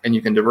back and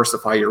you can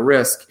diversify your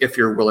risk if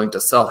you're willing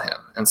to sell him.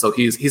 And so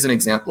he's an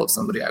example of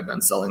somebody I've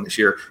been selling this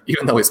year,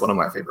 even though he's one of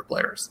my favorite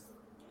players.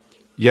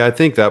 Yeah, I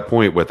think that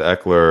point with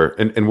Ekeler,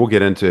 and we'll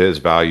get into his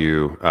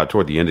value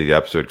toward the end of the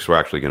episode because we're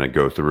actually going to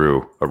go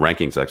through a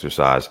rankings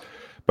exercise.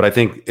 But I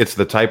think it's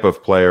the type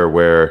of player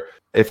where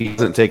if he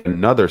doesn't take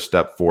another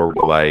step forward,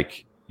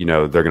 like,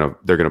 they're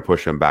gonna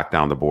push him back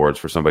down the boards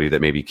for somebody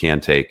that maybe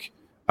can take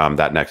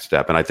that next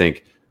step. And I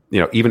think,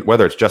 even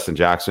whether it's Justin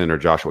Jackson or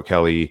Joshua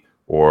Kelly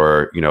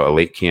or, a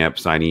late camp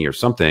signee or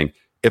something,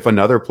 if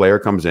another player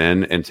comes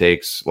in and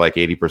takes like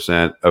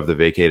 80% of the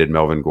vacated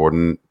Melvin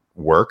Gordon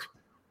work,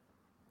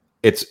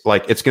 it's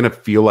going to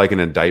feel like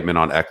an indictment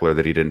on Ekeler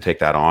that he didn't take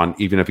that on,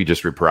 even if he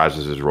just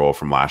reprises his role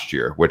from last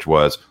year, which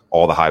was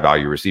all the high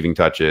value receiving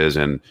touches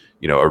and,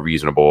 a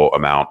reasonable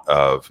amount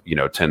of,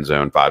 10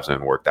 zone, 5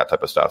 zone work, that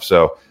type of stuff.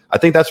 So I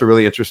think that's a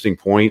really interesting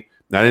point.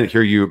 I didn't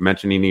hear you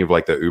mention any of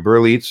like the uber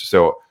elites.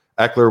 So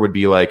Ekeler would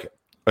be like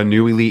a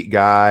new elite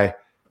guy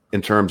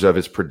in terms of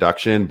his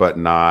production, but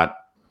not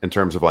in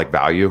terms of like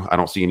value. I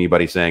don't see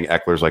anybody saying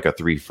Eckler's like a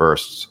 3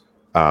 firsts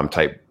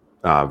type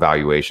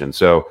valuation.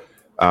 So,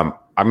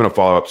 I'm going to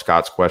follow up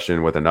Scott's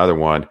question with another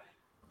one.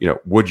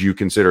 Would you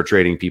consider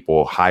trading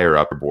people higher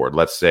up the board?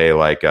 Let's say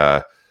like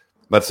an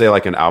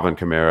Alvin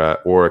Kamara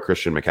or a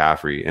Christian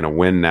McCaffrey in a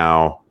win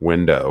now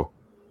window.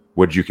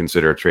 Would you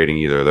consider trading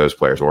either of those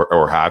players,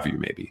 or have you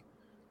maybe?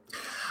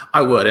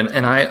 I would,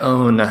 and I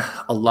own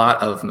a lot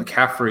of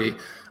McCaffrey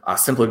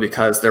simply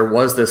because there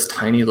was this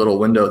tiny little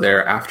window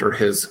there after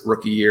his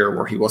rookie year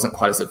where he wasn't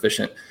quite as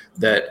efficient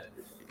that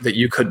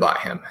you could buy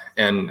him.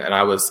 And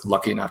I was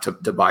lucky enough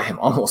to buy him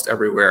almost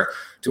everywhere,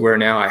 to where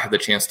now I have the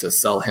chance to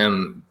sell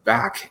him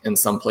back in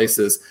some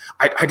places.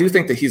 I do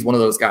think that he's one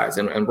of those guys.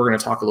 And we're going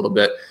to talk a little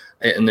bit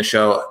in the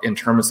show in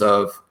terms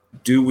of,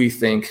 do we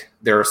think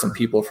there are some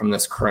people from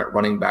this current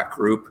running back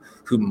group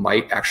who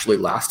might actually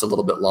last a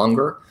little bit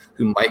longer,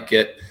 who might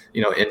get,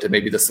 into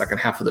maybe the second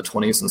half of the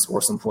 20s and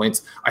score some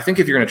points? I think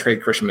if you're going to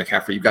trade Christian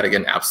McCaffrey, you've got to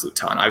get an absolute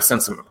ton. I've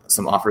sent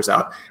some offers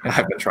out, and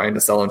I've been trying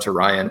to sell him to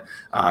Ryan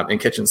in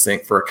Kitchen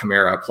Sink for a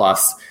Kamara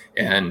plus,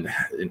 and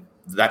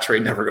that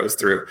trade never goes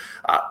through.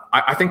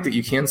 I think that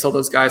you can sell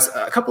those guys.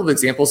 A couple of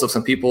examples of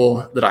some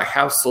people that I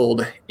have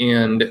sold,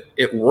 and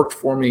it worked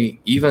for me,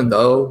 even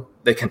though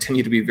they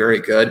continue to be very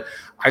good.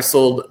 I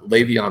sold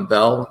Le'Veon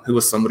Bell, who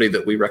was somebody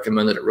that we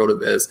recommended at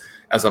RotoViz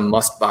as a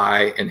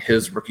must-buy in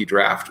his rookie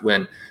draft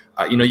when,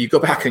 you go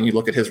back and you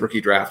look at his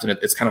rookie draft, and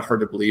it's kind of hard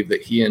to believe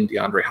that he and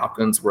DeAndre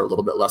Hopkins were a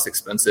little bit less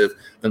expensive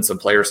than some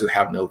players who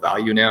have no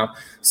value now.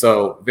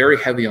 So very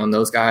heavy on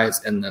those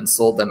guys, and then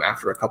sold them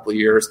after a couple of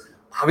years.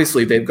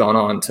 Obviously, they've gone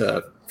on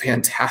to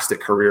fantastic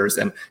careers,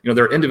 and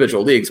there are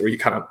individual leagues where you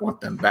kind of want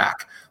them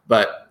back.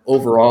 But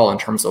overall, in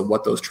terms of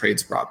what those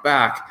trades brought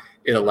back,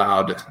 it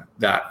allowed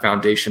that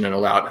foundation and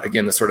allowed,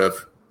 again, the sort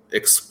of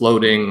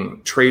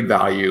exploding trade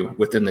value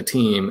within the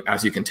team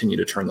as you continue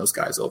to turn those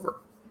guys over.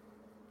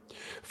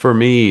 For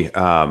me,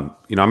 I'm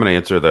going to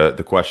answer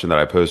the question that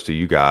I posed to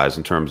you guys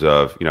in terms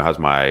of, has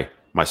my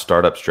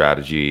startup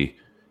strategy,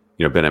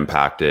 been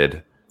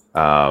impacted?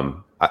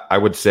 I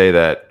would say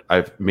that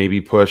I've maybe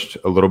pushed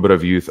a little bit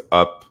of youth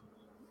up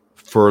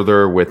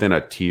further within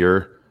a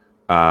tier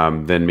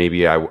than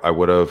maybe I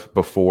would have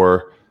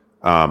before.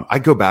 I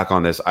go back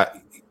on this.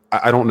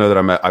 I don't know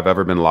that I've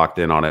ever been locked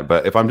in on it,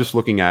 but if I'm just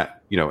looking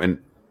at,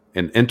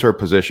 an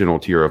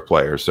interpositional tier of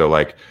players, so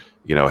like,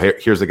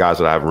 here's the guys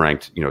that I've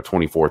ranked,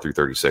 24 through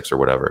 36 or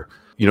whatever.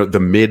 The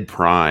mid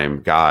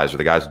prime guys, or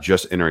the guys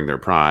just entering their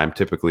prime,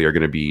 typically are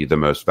going to be the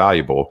most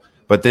valuable.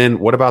 But then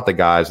what about the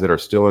guys that are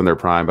still in their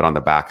prime, but on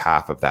the back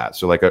half of that?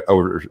 So like a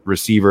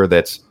receiver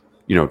that's,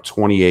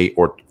 28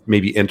 or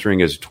maybe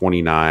entering as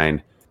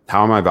 29.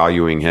 How am I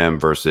valuing him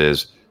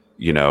versus,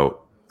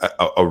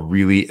 a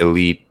really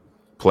elite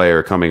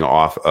player coming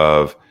off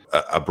of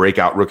a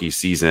breakout rookie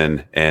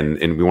season, and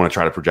we want to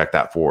try to project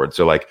that forward.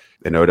 So like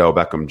an Odell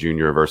Beckham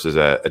Jr. versus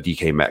a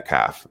DK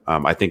Metcalf.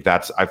 I think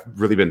I've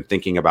really been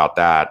thinking about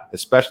that,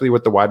 especially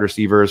with the wide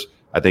receivers.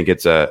 I think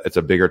it's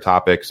a bigger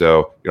topic.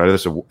 So,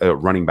 this is a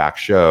running back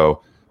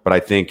show, but I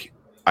think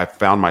I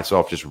found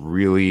myself just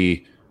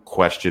really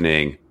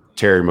questioning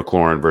Terry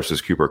McLaurin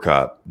versus Cooper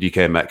Kupp,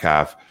 DK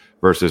Metcalf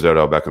versus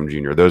Odell Beckham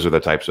Jr. Those are the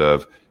types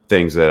of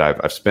things that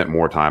I've spent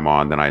more time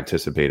on than I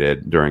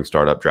anticipated during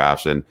startup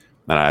drafts. And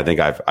I think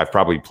I've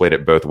probably played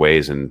it both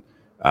ways, and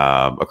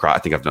across, I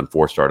think I've done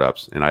 4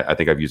 startups, and I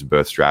think I've used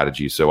both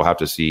strategies. So we'll have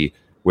to see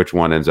which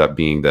one ends up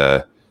being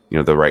the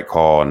right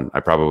call, and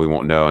I probably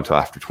won't know until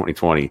after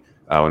 2020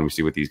 when we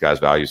see what these guys'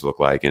 values look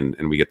like and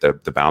we get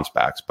the bounce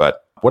backs.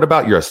 But what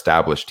about your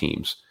established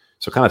teams?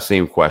 So kind of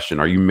same question: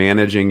 are you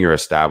managing your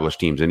established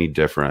teams any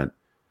different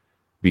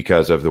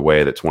because of the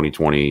way that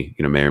 2020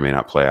 may or may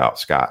not play out,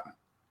 Scott?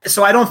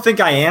 So I don't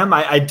think I am.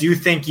 I do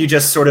think you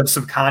just sort of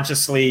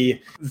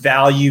subconsciously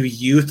value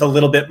youth a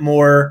little bit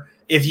more.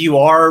 If you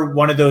are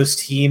one of those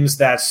teams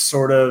that's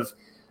sort of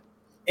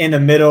in the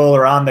middle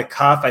or on the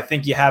cuff, I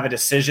think you have a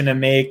decision to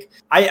make.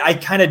 I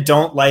kind of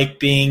don't like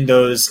being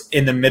those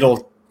in the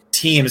middle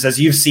teams. As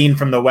you've seen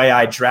from the way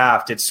I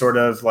draft, it's sort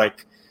of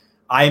like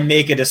I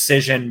make a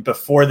decision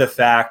before the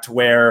fact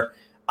where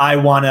I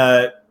want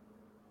to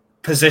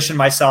position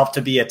myself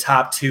to be a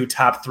top 2,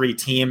 top 3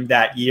 team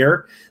that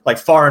year, like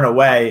far and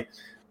away,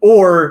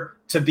 or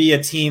to be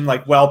a team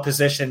like well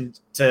positioned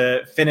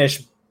to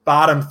finish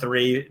bottom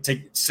 3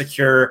 to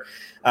secure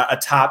a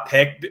top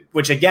pick,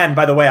 which again,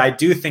 by the way, I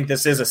do think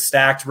this is a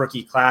stacked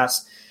rookie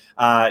class.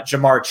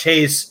 Jamar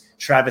Chase,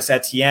 Travis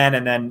Etienne,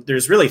 and then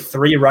there's really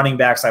 3 running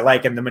backs I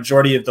like, and the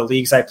majority of the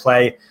leagues I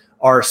play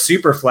are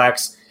super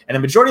flex, and the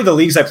majority of the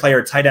leagues I play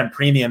are tight end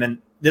premium, and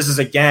this is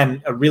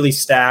again a really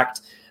stacked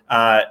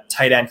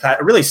tight end class,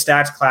 a really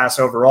stacked class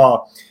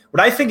overall.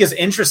 What I think is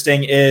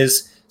interesting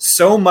is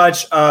so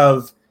much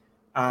of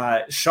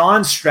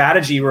Sean's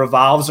strategy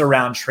revolves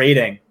around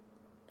trading.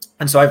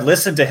 And so I've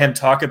listened to him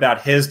talk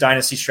about his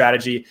dynasty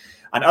strategy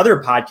on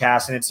other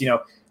podcasts, and it's,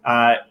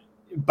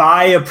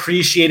 buy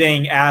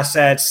appreciating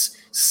assets,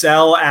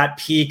 sell at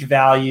peak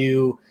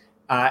value,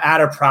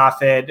 at a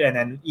profit, and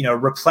then,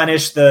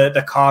 replenish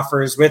the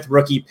coffers with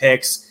rookie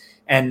picks,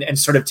 and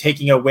sort of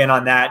taking a win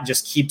on that and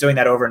just keep doing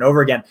that over and over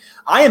again.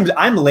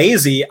 I'm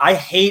lazy. I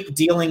hate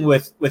dealing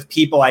with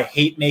people. I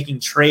hate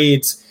making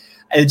trades.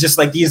 It's just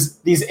like these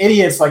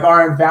idiots like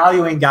aren't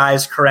valuing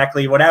guys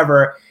correctly,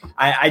 whatever.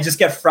 I just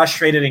get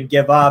frustrated and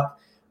give up.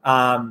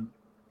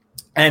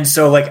 And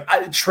so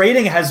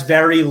trading has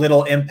very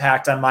little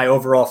impact on my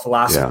overall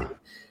philosophy.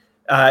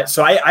 Yeah.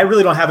 So I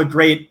really don't have a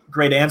great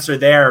answer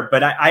there,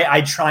 but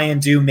I try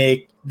and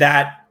make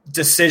that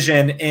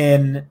decision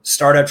in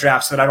startup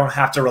drafts so that I don't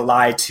have to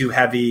rely too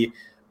heavy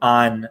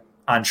on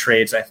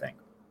trades, I think.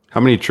 How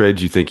many trades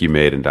do you think you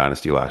made in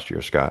Dynasty last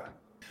year, Scott?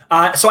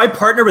 So I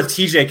partner with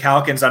TJ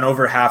Calkins on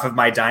over half of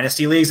my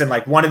dynasty leagues. And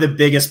one of the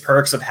biggest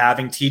perks of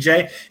having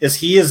TJ is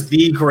he is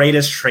the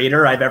greatest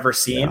trader I've ever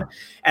seen. Yeah.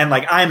 And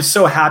I'm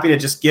so happy to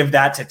just give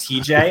that to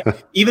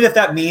TJ, even if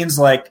that means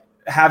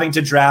having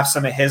to draft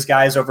some of his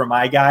guys over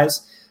my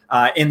guys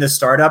in the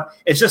startup.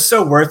 It's just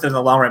so worth it in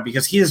the long run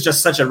because he is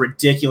just such a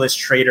ridiculous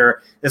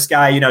trader. This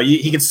guy,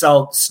 he could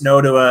sell snow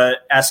to a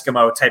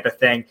Eskimo type of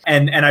thing.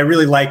 And I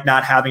really like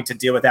not having to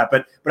deal with that.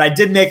 But I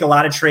did make a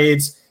lot of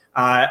trades.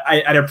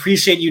 I'd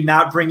appreciate you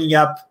not bringing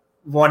up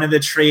one of the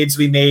trades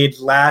we made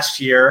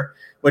last year,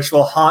 which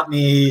will haunt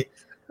me.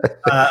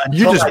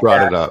 You just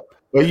brought it up.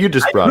 Well, you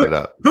just brought it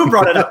up. Who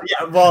brought it up?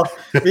 Yeah, well,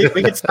 we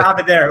can stop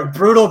it there.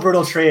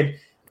 Brutal trade.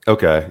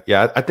 Okay.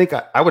 Yeah, I think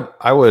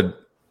I would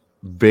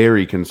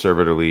very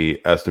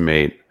conservatively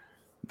estimate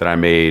that I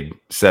made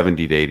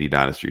 70 to 80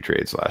 dynasty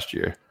trades last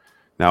year.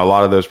 Now, a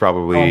lot of those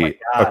probably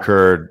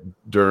occurred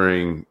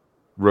during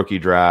rookie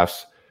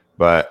drafts.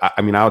 But I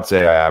would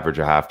say I average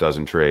a half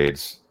dozen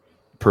trades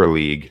per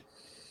league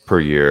per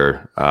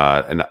year.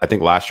 And I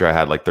think last year I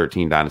had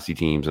 13 dynasty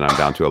teams and I'm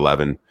down to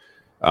 11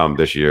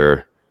 this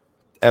year.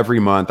 Every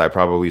month I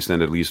probably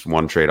send at least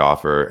one trade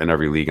offer in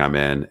every league I'm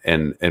in.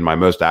 And in my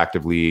most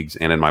active leagues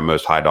and in my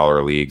most high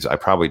dollar leagues, I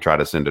probably try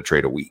to send a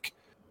trade a week.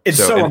 It's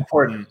so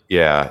important.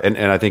 Yeah. And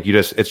I think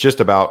it's just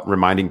about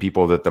reminding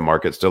people that the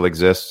market still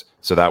exists.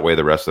 So that way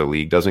the rest of the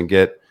league doesn't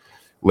get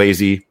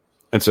lazy.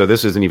 And so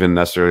this isn't even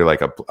necessarily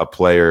a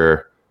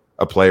player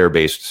a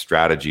player-based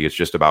strategy. It's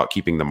just about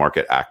keeping the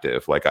market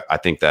active. Like I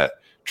think that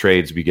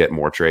trades beget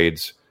more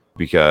trades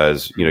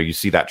because, you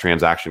see that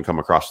transaction come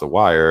across the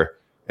wire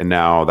and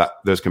now that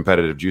those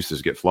competitive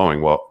juices get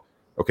flowing. Well,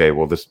 okay,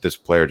 this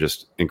player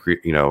just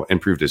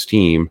improved his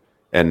team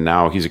and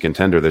now he's a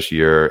contender this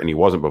year and he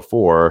wasn't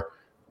before,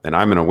 and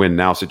I'm in a win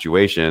now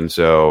situation.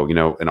 So,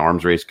 an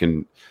arms race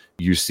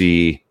you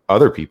see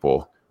other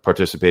people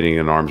participating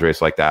in an arms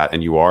race like that,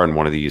 and you are in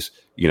one of these,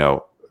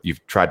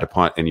 you've tried to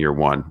punt in year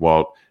one.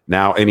 Well,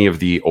 now any of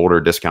the older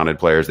discounted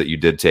players that you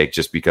did take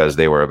just because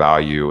they were a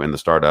value in the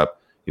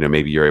startup,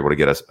 maybe you're able to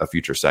get a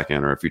future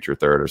second or a future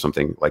third or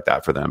something like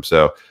that for them.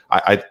 So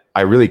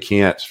I really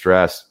can't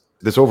stress,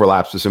 this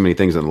overlaps with so many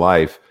things in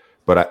life,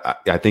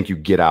 but I think you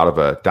get out of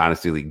a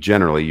dynasty league,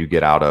 generally you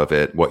get out of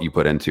it what you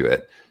put into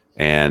it.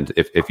 And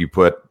if you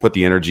put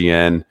the energy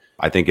in,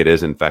 I think it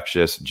is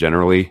infectious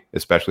generally,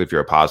 especially if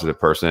you're a positive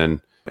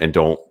person and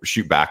don't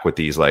shoot back with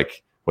these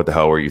like, what the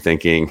hell were you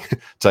thinking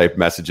type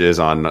messages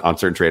on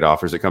certain trade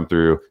offers that come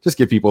through. Just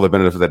give people the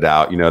benefit of the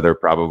doubt. They're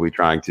probably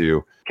trying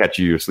to catch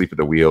you asleep at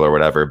the wheel or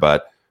whatever,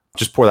 but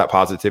just pour that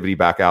positivity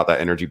back out,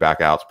 that energy back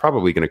out. It's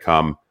probably going to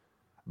come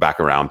back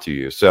around to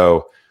you.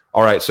 So,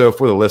 all right. So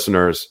for the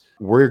listeners,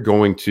 we're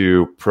going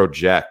to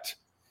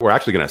we're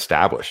actually going to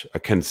establish a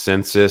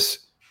consensus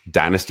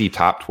dynasty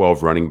top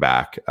 12 running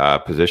back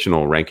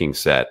positional ranking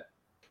set.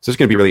 So it's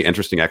going to be a really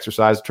interesting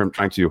exercise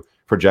trying to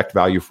project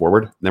value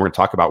forward. And then we're going to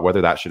talk about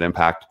whether that should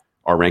impact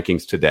our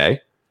rankings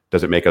today.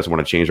 Does it make us want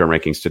to change our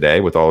rankings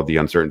today with all of the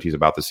uncertainties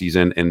about the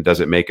season? And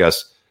does it make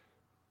us,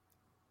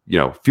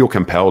 feel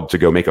compelled to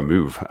go make a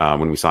move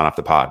when we sign off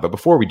the pod? But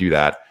before we do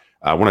that,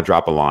 I want to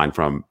drop a line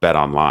from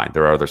BetOnline.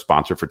 They're our other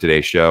sponsor for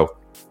today's show.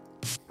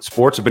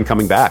 Sports have been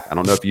coming back. I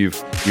don't know if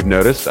you've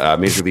noticed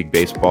Major League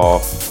Baseball.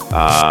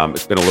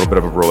 It's been a little bit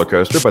of a roller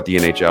coaster, but the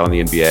NHL and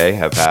the NBA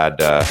have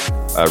had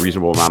a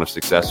reasonable amount of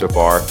success so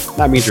far.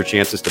 That means your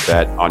chances to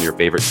bet on your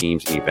favorite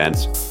teams and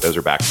events, those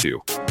are back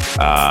too.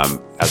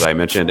 As I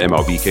mentioned,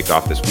 MLB kicked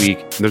off this week.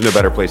 And there's no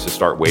better place to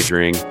start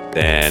wagering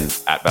than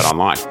at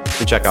BetOnline. You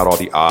can check out all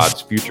the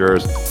odds,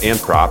 futures, and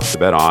props to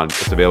bet on.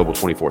 It's available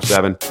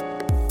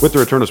 24/7. With the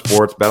return of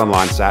sports,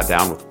 BetOnline sat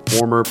down with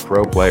former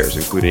pro players,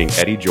 including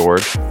Eddie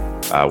George,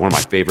 one of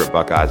my favorite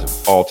Buckeyes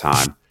of all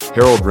time,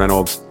 Harold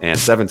Reynolds, and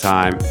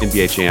 7-time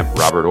NBA champ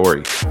Robert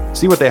Horry.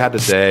 See what they had to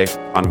say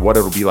on what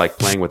it'll be like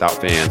playing without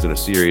fans in a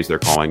series they're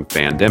calling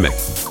Fandemic.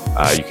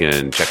 You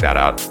can check that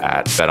out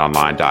at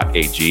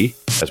betonline.ag,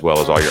 as well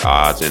as all your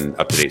odds and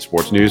up-to-date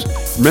sports news.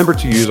 Remember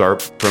to use our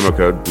promo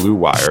code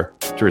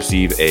BLUEWIRE to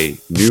receive a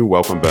new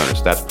welcome bonus.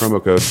 That's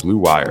promo code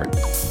BLUEWIRE.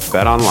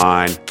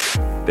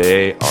 BetOnline,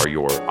 they are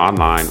your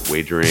online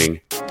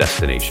wagering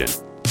destination.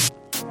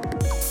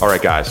 All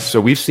right, guys.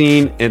 So we've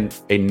seen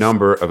a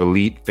number of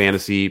elite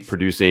fantasy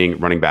producing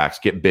running backs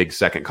get big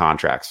second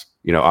contracts.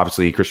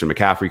 Obviously Christian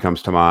McCaffrey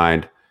comes to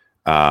mind.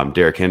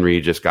 Derrick Henry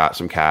just got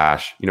some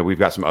cash. We've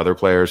got some other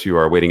players who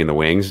are waiting in the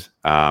wings.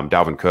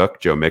 Dalvin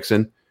Cook, Joe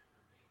Mixon.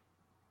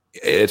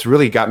 It's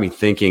really got me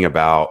thinking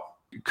about,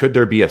 could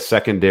there be a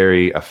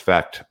secondary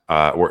effect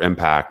or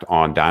impact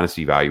on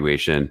dynasty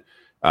valuation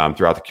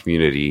throughout the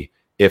community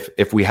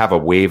if we have a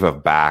wave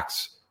of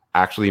backs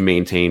actually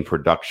maintain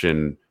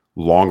production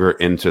longer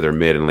into their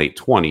mid and late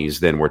 20s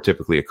than we're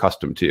typically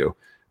accustomed to?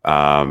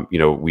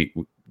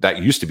 That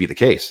used to be the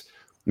case.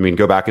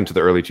 Go back into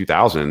the early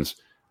 2000s.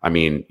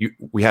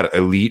 We had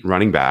elite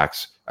running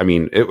backs.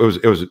 It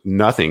was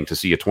nothing to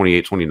see a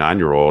 28,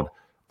 29-year-old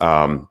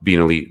be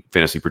an elite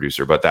fantasy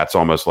producer, but that's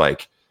almost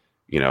like,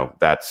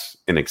 that's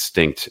an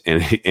extinct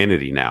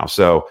entity now.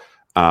 So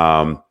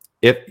do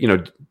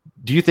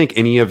you think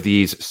any of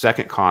these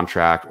second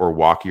contract or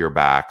walk-year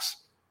backs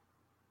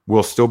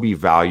will still be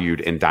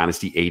valued in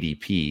Dynasty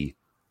ADP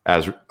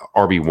as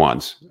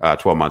RB1s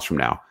 12 months from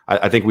now?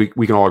 I think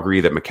we can all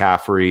agree that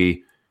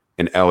McCaffrey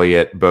and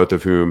Elliott, both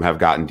of whom have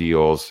gotten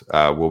deals,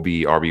 will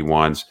be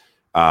RB1s.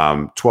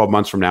 12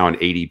 months from now in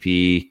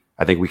ADP,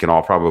 I think we can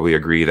all probably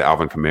agree that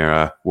Alvin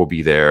Kamara will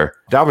be there.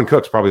 Dalvin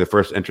Cook's probably the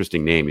first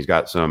interesting name. He's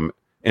got some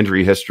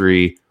injury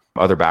history.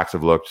 Other backs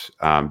have looked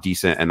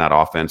decent in that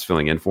offense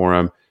filling in for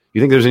him.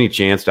 You think there's any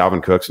chance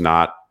Dalvin Cook's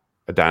not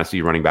a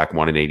Dynasty running back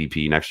one in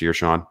ADP next year,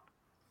 Sean?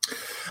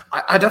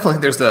 I definitely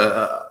think there's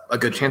a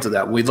good chance of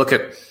that. We look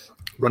at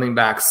running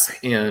backs,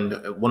 and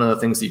one of the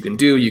things that you can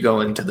do, you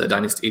go into the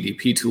Dynasty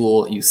ADP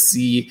tool, you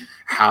see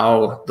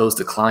how those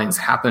declines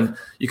happen.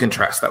 You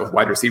contrast that with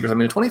wide receivers. A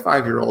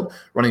 25-year-old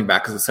running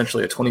back is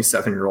essentially a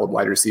 27-year-old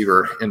wide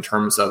receiver in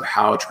terms of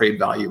how trade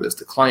value is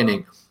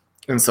declining.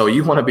 And so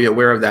you want to be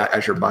aware of that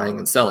as you're buying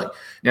and selling.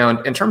 Now,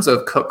 in terms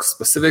of Cook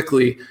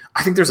specifically,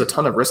 I think there's a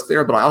ton of risk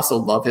there, but I also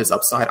love his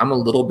upside. I'm a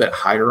little bit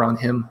higher on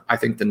him, I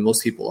think, than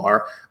most people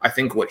are. I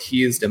think what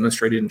he has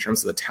demonstrated in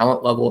terms of the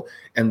talent level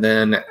and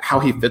then how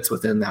he fits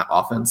within that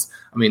offense.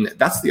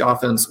 That's the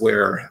offense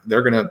where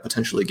they're going to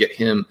potentially get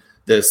him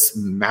this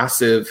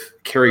massive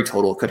carry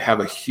total, could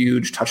have a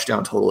huge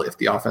touchdown total if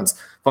the offense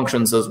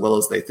functions as well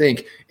as they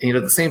think. And yet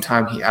at the same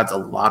time, he adds a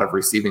lot of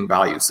receiving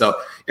value. So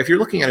if you're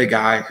looking at a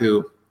guy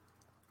who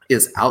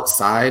is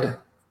outside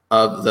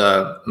of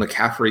the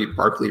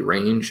McCaffrey-Barkley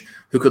range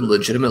who could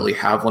legitimately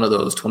have one of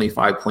those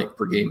 25-point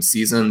per game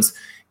seasons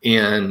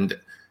and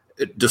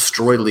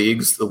destroy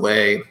leagues the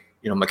way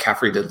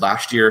McCaffrey did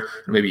last year,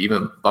 or maybe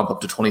even bump up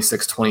to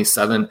 26,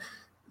 27,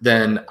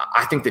 then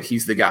I think that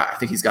he's the guy. I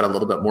think he's got a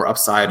little bit more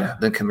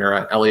upside than Kamara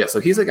and Elliott. So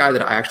he's a guy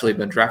that I actually have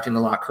been drafting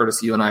a lot.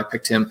 Curtis, you and I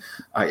picked him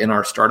in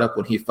our startup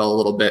when he fell a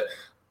little bit,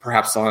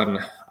 perhaps on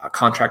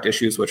contract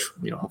issues, which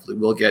hopefully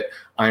will get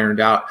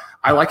ironed out.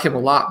 I like him a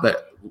lot,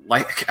 but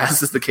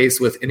as is the case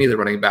with any of the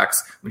running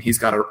backs, he's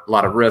got a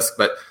lot of risk.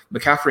 But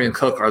McCaffrey and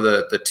Cook are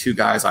the two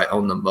guys I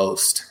own the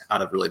most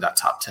out of really that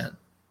top 10.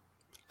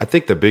 I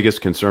think the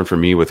biggest concern for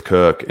me with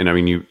Cook, and I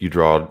mean, you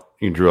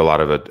drew a lot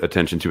of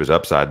attention to his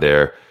upside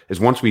there, is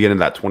once we get into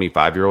that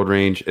 25-year-old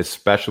range,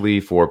 especially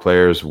for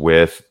players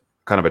with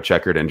kind of a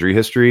checkered injury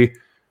history.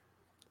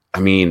 I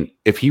mean,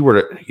 if he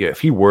were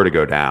to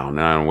go down,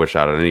 and I don't wish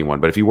that on anyone,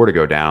 but if he were to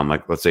go down,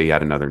 like let's say he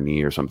had another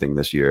knee or something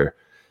this year,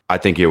 I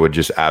think it would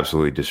just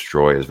absolutely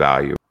destroy his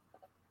value.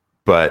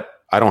 But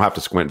I don't have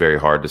to squint very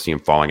hard to see him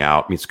falling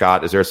out. I mean,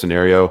 Scott, is there a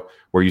scenario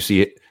where you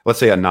see, let's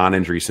say a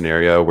non-injury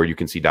scenario where you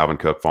can see Dalvin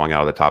Cook falling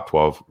out of the top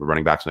 12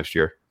 running backs next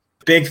year?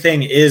 Big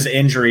thing is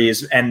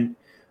injuries,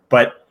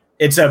 but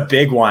it's a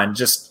big one.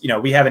 Just,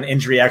 we have an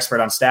injury expert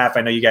on staff.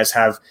 I know you guys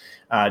have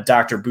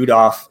Dr.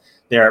 Budoff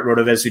there at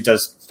RotoViz who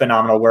does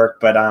phenomenal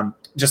work, but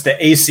just the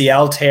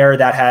ACL tear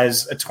that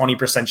has a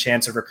 20%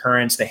 chance of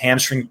recurrence, the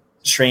hamstring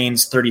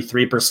strains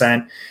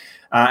 33%,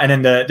 and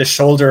then the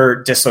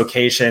shoulder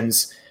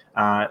dislocations,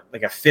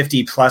 like a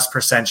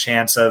 50+%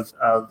 chance of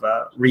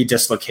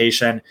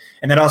redislocation.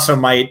 And that also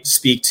might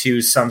speak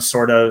to some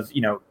sort of,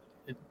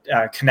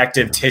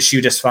 connective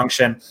tissue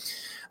dysfunction.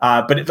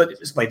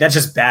 But that's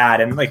just bad.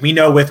 And we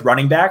know with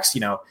running backs,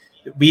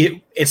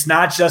 it's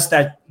not just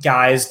that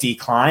guys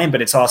decline,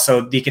 but it's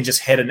also they can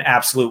just hit an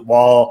absolute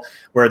wall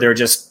where they're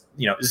just,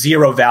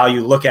 zero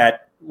value. Look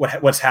at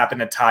what's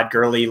happened to Todd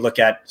Gurley. Look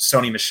at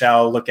Sony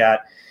Michel. Look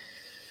at,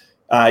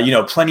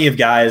 plenty of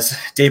guys,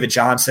 David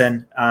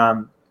Johnson.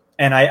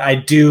 And I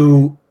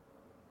do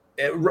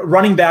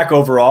running back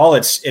overall.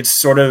 It's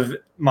sort of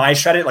my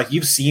strategy. Like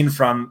you've seen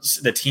from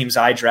the teams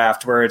I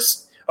draft where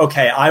it's,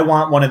 okay, I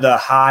want one of the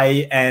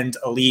high end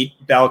elite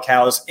bell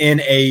cows in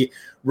a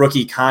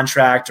rookie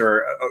contract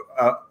or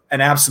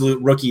an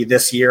absolute rookie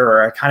this year,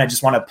 or I kind of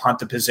just want to punt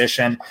the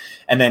position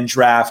and then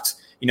draft,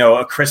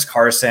 a Chris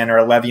Carson or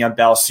a Le'Veon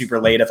Bell super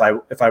late if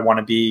I want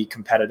to be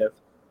competitive.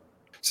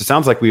 So it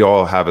sounds like we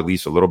all have at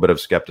least a little bit of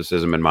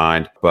skepticism in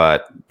mind,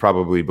 but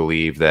probably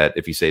believe that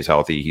if he stays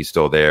healthy, he's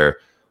still there.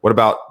 What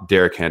about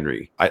Derrick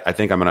Henry? I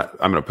think I'm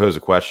gonna pose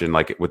a question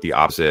like with the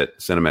opposite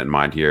sentiment in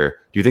mind here.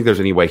 Do you think there's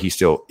any way he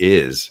still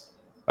is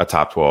a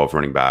top 12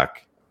 running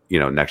back,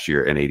 next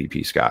year in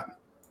ADP, Scott?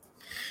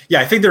 Yeah,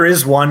 I think there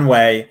is one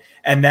way,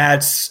 and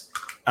that's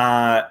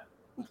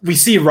we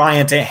see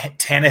Ryan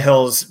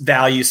Tannehill's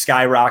value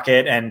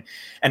skyrocket and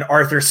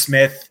Arthur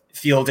Smith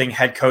fielding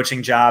head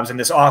coaching jobs, and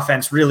this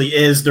offense really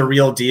is the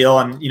real deal.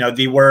 And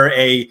they were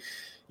a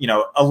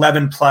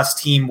 11+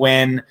 team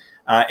win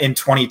in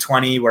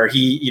 2020 where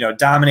he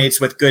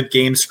dominates with good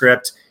game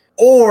script,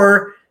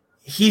 or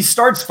he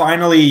starts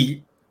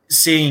finally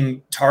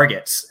seeing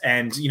targets.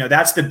 And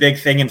that's the big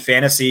thing in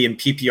fantasy and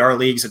PPR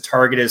leagues. A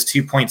target is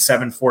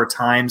 2.74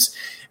 times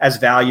as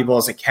valuable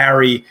as a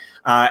carry.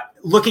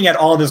 Looking at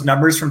all of those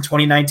numbers from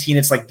 2019,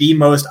 it's like the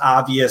most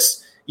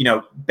obvious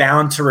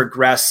bound to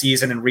regress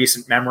season in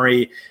recent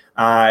memory.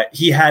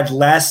 He had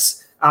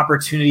less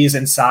opportunities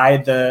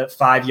inside the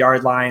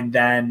 5-yard line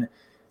than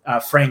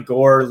Frank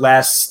Gore,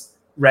 less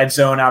red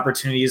zone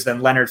opportunities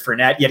than Leonard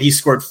Fournette, yet he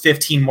scored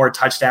 15 more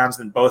touchdowns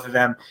than both of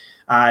them.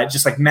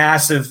 Just like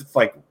massive,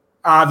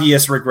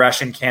 obvious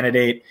regression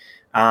candidate.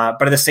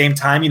 But at the same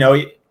time,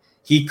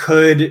 he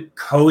could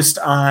coast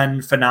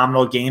on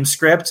phenomenal game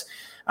script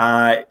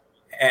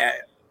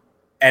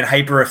and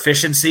hyper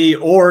efficiency,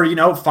 or,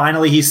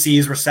 finally he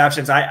sees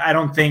receptions. I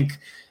don't think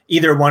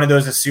either one of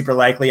those is super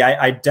likely.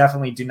 I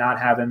definitely do not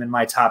have him in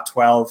my top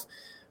 12.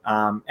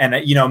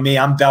 And me,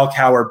 I'm bell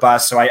cow or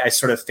bust. So I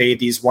sort of fade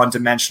these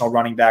one-dimensional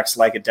running backs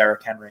like a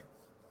Derrick Henry.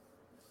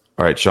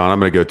 All right, Sean, I'm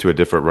going to go to a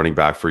different running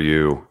back for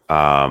you.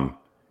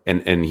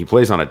 And he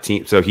plays on a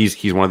team. So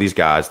he's one of these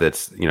guys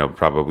that's,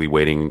 probably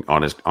waiting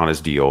on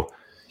his deal.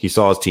 He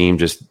saw his team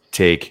just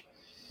take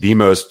the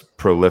most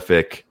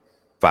prolific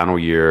final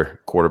year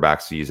quarterback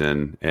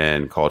season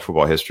in college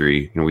football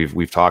history.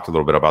 We've talked a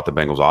little bit about the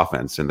Bengals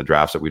offense and the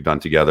drafts that we've done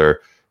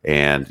together,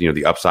 and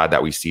the upside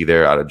that we see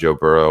there out of Joe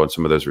Burrow and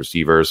some of those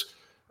receivers.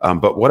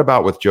 But what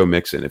about with Joe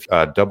Mixon? If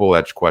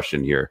double-edged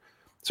question here.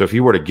 So if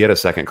he were to get a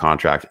second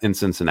contract in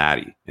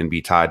Cincinnati and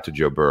be tied to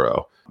Joe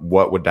Burrow,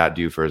 what would that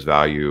do for his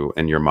value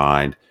in your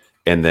mind?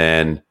 And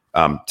then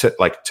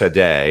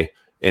today,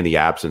 in the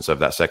absence of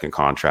that second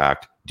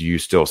contract, do you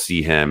still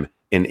see him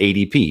in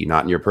ADP,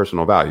 not in your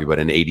personal value, but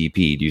in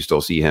ADP? Do you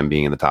still see him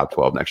being in the top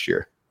 12 next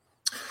year?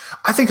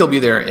 I think he'll be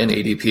there in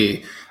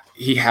ADP.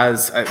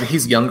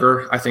 He's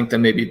younger, I think,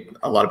 than maybe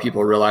a lot of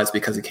people realize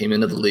because he came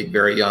into the league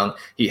very young.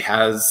 He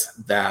has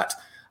that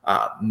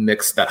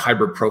mix, that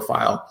hybrid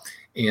profile.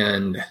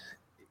 And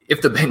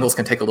if the Bengals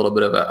can take a little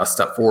bit of a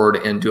step forward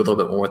and do a little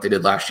bit more what they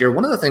did last year,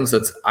 one of the things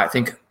that's, I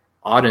think,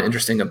 odd and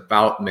interesting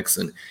about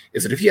Mixon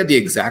is that if he had the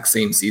exact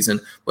same season,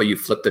 but you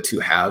flip the two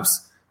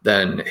halves,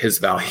 then his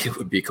value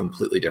would be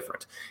completely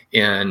different.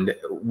 And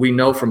we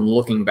know from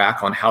looking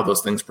back on how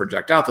those things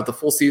project out that the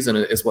full season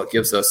is what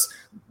gives us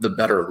the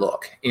better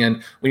look.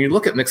 And when you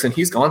look at Mixon,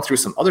 he's gone through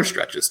some other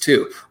stretches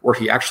too, where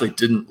he actually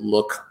didn't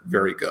look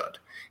very good.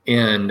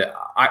 And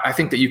I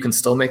think that you can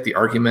still make the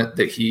argument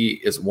that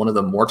he is one of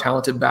the more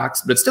talented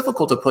backs, but it's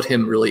difficult to put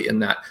him really in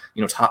that,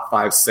 top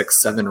 5,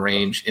 6, 7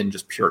 range in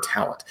just pure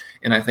talent.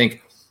 And I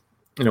think,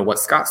 what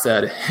Scott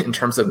said in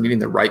terms of needing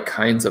the right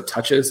kinds of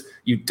touches,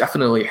 you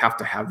definitely have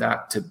to have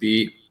that to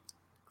be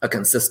a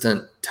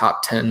consistent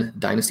top 10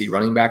 dynasty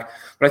running back.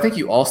 But I think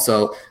you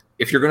also,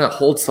 if you're going to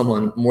hold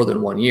someone more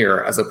than 1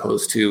 year, as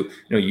opposed to,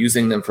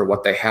 using them for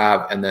what they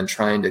have and then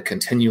trying to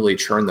continually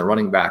churn the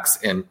running backs,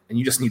 and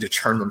you just need to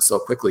churn them so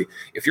quickly.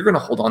 If you're going to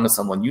hold on to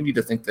someone, you need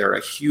to think they're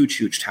a huge,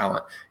 huge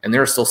talent. And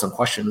there are still some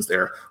questions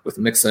there with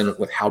Mixon,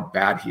 with how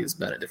bad he has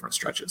been at different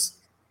stretches.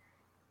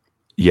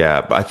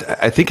 Yeah, but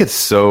I think it's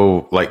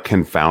so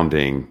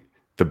confounding,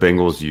 the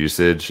Bengals'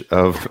 usage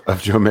of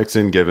Joe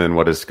Mixon, given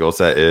what his skill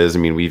set is. I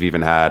mean, we've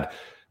even had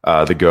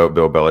the GOAT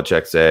Bill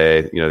Belichick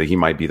say, that he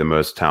might be the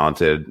most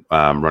talented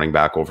running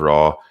back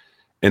overall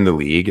in the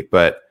league.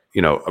 But,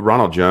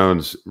 Ronald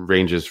Jones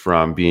ranges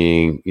from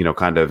being,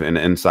 kind of an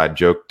inside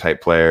joke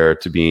type player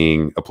to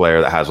being a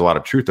player that has a lot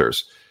of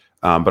truthers.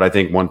 But I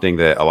think one thing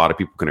that a lot of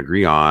people can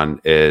agree on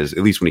is,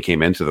 at least when he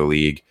came into the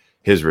league,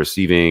 his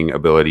receiving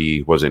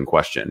ability was in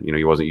question.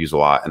 He wasn't used a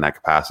lot in that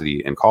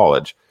capacity in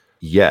college.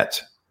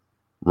 Yet,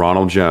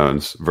 Ronald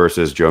Jones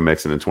versus Joe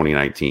Mixon in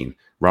 2019.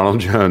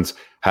 Ronald Jones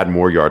had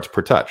more yards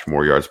per touch,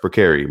 more yards per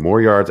carry, more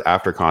yards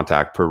after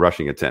contact per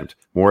rushing attempt,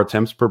 more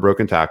attempts per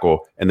broken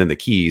tackle, and then the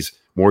keys,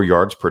 more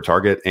yards per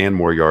target and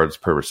more yards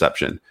per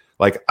reception.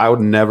 I would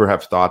never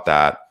have thought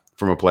that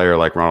from a player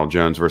like Ronald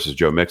Jones versus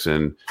Joe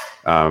Mixon,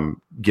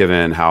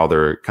 given how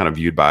they're kind of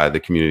viewed by the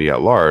community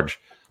at large.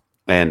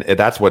 And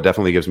that's what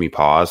definitely gives me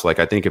pause.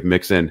 I think if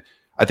Mixon,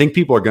 I think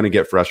people are going to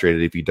get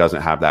frustrated if he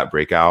doesn't have that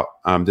breakout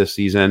this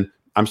season.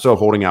 I'm still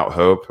holding out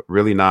hope,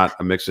 really not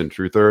a Mixon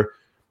truther,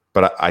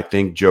 but I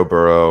think Joe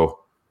Burrow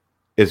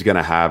is going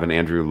to have an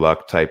Andrew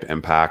Luck type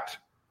impact,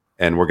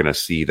 and we're going to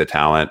see the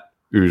talent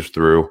ooze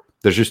through.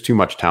 There's just too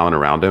much talent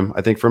around him,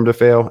 I think, for him to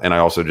fail. And I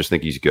also just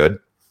think he's good.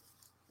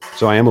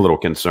 So I am a little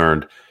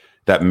concerned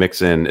that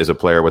Mixon is a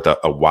player with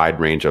a wide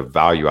range of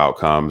value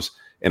outcomes.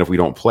 And if we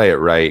don't play it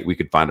right, we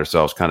could find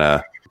ourselves kind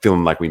of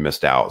feeling like we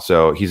missed out.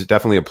 So he's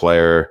definitely a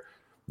player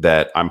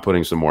that I'm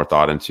putting some more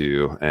thought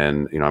into.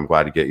 And, I'm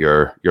glad to get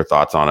your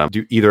thoughts on him.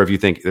 Do either of you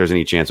think there's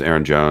any chance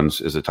Aaron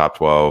Jones is a top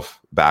 12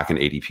 back in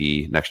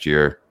ADP next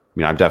year? I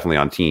mean, I'm definitely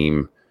on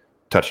team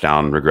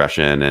touchdown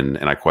regression, and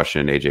I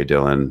question A.J.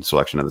 Dillon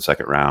selection in the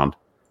second round.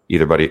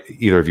 Either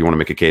of you want to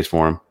make a case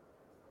for him?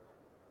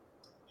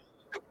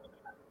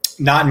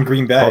 Not in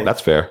Green Bay. Oh,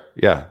 that's fair.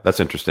 Yeah, that's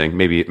interesting.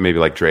 Maybe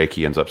like Drake,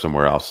 he ends up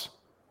somewhere else.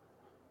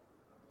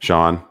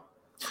 Sean?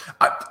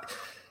 I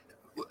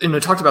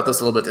talked about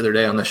this a little bit the other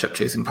day on the Ship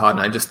Chasing Pod,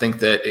 and I just think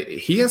that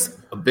he has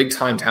a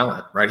big-time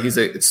talent, right? He's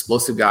an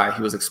explosive guy.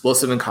 He was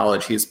explosive in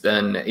college. He's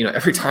been,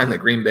 every time that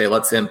Green Bay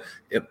lets him,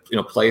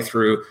 play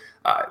through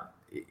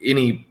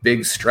any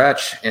big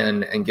stretch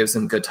and gives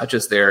him good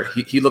touches there,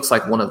 he looks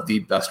like one of the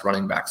best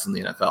running backs in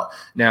the NFL.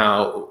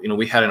 Now,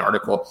 we had an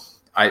article.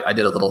 I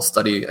did a little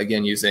study,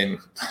 again, using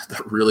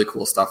the really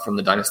cool stuff from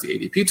the Dynasty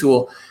ADP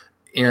tool,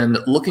 and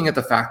looking at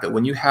the fact that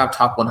when you have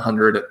top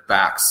 100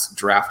 backs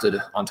drafted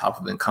on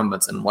top of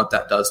incumbents and what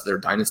that does to their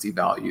dynasty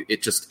value,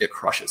 it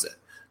crushes it,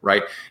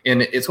 right?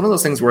 And it's one of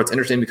those things where it's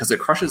interesting because it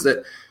crushes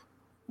it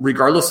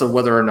regardless of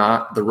whether or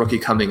not the rookie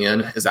coming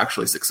in is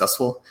actually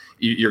successful.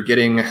 You're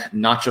getting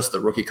not just the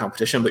rookie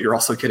competition, but you're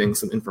also getting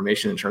some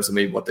information in terms of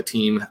maybe what the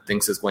team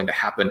thinks is going to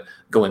happen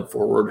going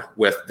forward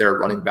with their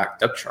running back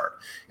depth chart.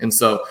 And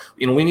so,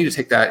 we need to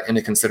take that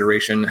into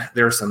consideration.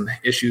 There are some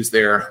issues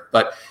there,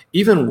 but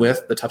even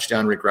with the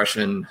touchdown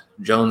regression,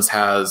 Jones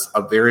has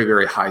a very,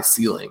 very high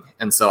ceiling.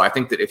 And so I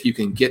think that if you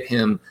can get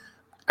him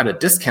at a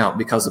discount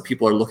because the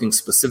people are looking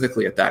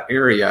specifically at that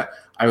area,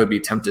 I would be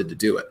tempted to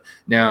do it.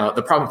 Now,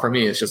 the problem for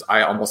me is just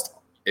I almost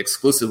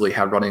exclusively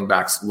have running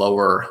backs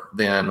lower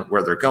than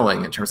where they're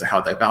going in terms of how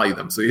they value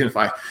them. So even if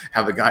I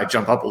have a guy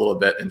jump up a little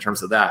bit in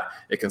terms of that,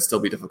 it can still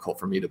be difficult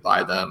for me to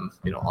buy them,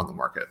 on the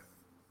market.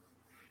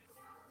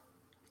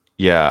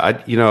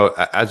 Yeah,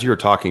 as you were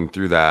talking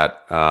through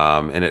that,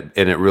 and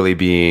it really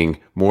being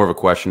more of a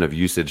question of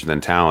usage than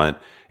talent,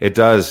 it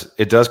does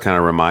kind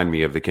of remind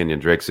me of the Kenyon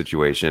Drake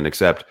situation,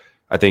 except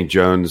I think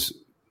Jones's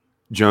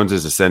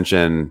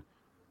ascension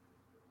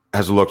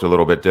has looked a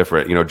little bit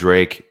different.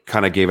 Drake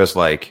kind of gave us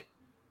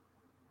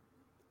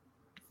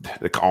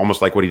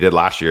almost like what he did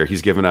last year.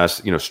 He's given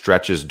us,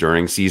 stretches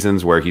during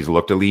seasons where he's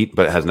looked elite,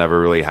 but has never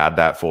really had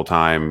that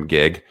full-time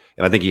gig.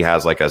 And I think he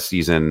has a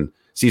season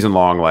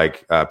long,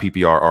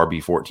 PPR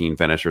RB14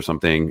 finish or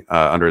something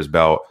under his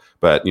belt.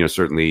 But,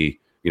 certainly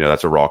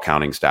that's a raw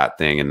counting stat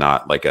thing and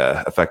not like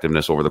a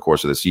effectiveness over the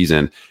course of the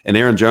season. And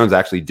Aaron Jones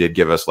actually did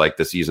give us like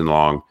the season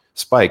long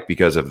spike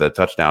because of the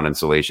touchdown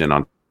insulation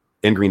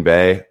in Green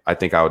Bay. I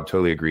think I would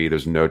totally agree.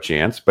 There's no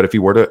chance. But if he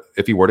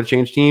were to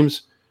change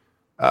teams,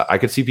 I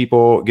could see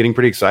people getting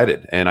pretty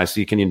excited. And I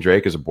see Kenyon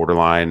Drake as a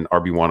borderline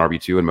RB1,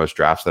 RB2 in most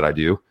drafts that I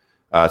do,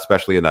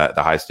 especially in the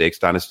high stakes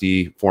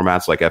dynasty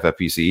formats like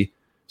FFPC.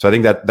 So I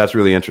think that's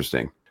really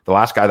interesting. The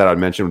last guy that I'd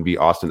mention would be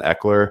Austin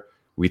Eckler.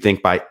 We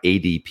think by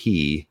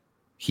ADP,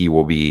 he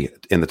will be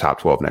in the top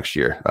 12 next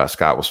year.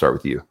 Scott, we'll start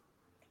with you.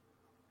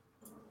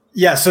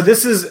 Yeah, so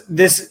this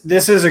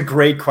is a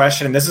great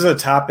question. And this is a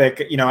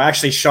topic,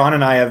 actually Sean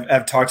and I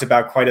have talked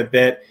about quite a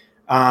bit.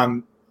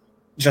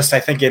 Just I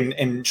think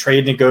in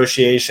trade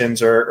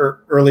negotiations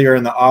or earlier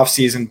in the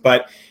offseason.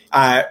 But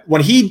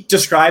when he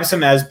describes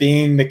him as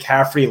being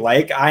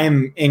McCaffrey-like, I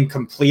am in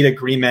complete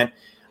agreement.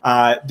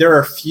 There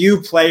are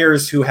few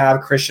players who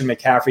have Christian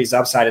McCaffrey's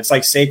upside. It's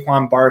like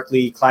Saquon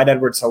Barkley, Clyde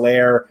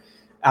Edwards-Helaire,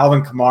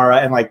 Alvin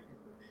Kamara, and like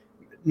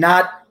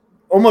not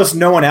almost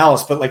no one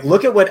else. But like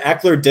look at what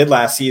Eckler did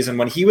last season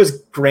when he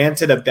was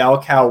granted a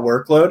bell cow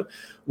workload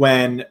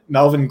when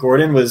Melvin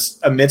Gordon was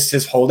amidst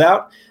his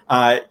holdout.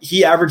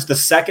 He averaged the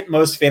second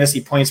most fantasy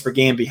points per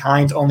game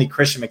behind only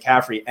Christian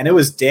McCaffrey, and it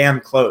was damn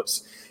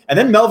close. And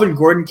then Melvin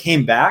Gordon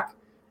came back,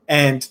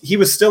 and he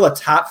was still a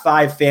top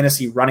 5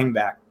 fantasy running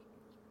back.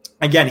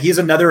 Again, he's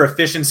another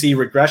efficiency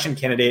regression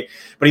candidate,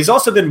 but he's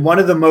also been one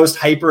of the most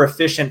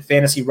hyper-efficient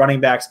fantasy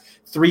running backs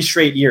 3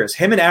 straight years.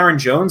 Him and Aaron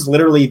Jones,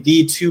 literally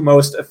the 2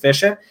 most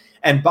efficient,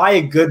 and by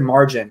a good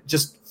margin.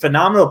 Just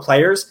phenomenal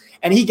players,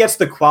 and he gets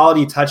the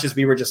quality touches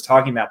we were just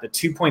talking about, the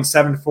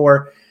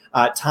 2.74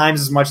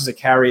 times as much as a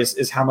carry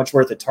is how much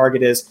worth a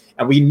target is.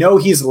 And we know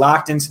he's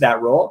locked into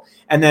that role.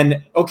 And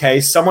then,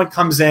 okay, someone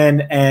comes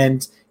in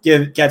and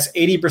gets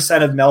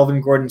 80% of Melvin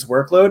Gordon's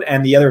workload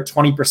and the other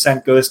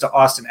 20% goes to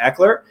Austin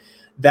Eckler.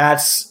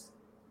 That's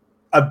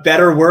a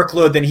better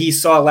workload than he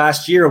saw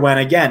last year when,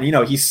 again,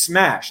 he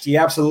smashed. He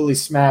absolutely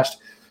smashed.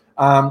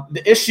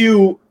 The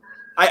issue,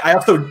 I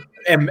also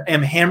am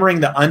hammering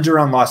the under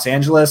on Los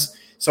Angeles.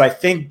 So I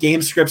think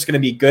game script's going to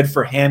be good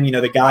for him,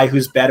 the guy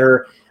who's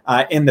better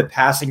in the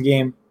passing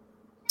game.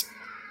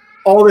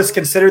 All this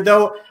considered,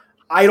 though,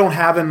 I don't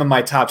have him in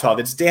my top 12.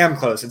 It's damn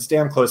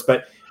close.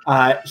 But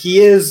he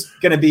is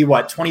going to be,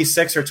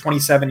 26 or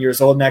 27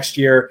 years old next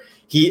year.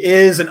 He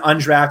is an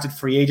undrafted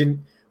free agent.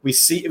 We've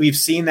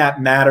seen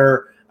that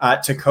matter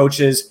to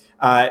coaches.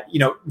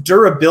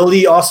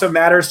 Durability also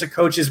matters to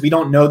coaches. We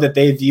don't know that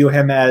they view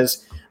him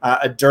as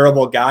a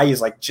durable guy.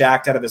 He's like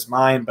jacked out of his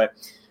mind, but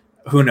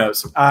who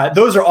knows?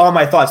 Those are all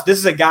my thoughts. This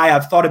is a guy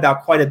I've thought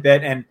about quite a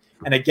bit. And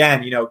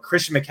again,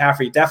 Christian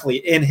McCaffrey definitely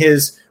in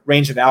his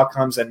range of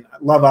outcomes and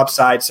love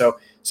upside. So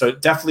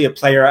definitely a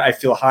player I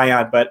feel high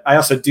on, but I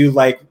also do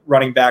like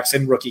running backs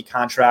in rookie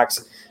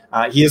contracts.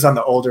 He is on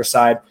the older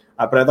side,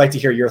 but I'd like to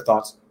hear your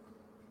thoughts.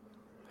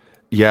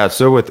 Yeah.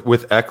 So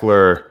with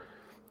Eckler,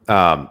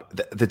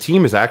 the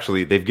team is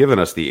actually, they've given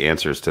us the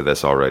answers to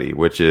this already,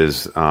 which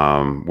is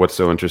what's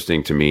so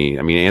interesting to me.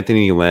 I mean,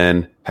 Anthony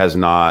Lynn has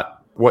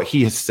not, what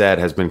he has said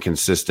has been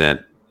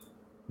consistent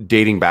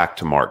dating back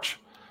to March.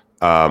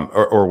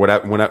 Or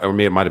it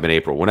might have been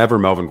April, whenever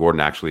Melvin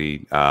Gordon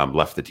actually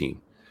left the team.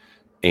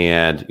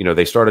 And,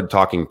 they started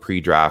talking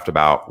pre-draft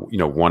about,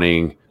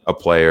 wanting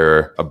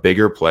a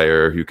bigger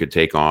player who could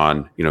take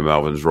on,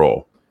 Melvin's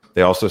role.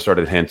 They also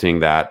started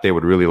hinting that they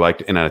would really like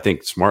to, and I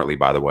think smartly,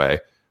 by the way,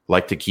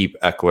 like to keep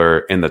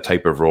Eckler in the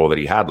type of role that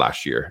he had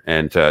last year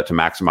and to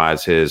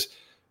maximize his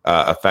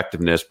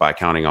effectiveness by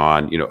counting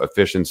on,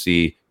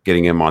 efficiency,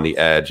 getting him on the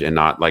edge and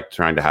not like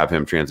trying to have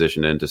him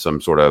transition into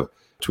some sort of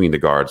between the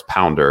guards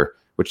pounder,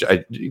 which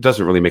it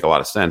doesn't really make a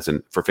lot of sense.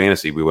 And for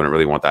fantasy, we wouldn't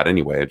really want that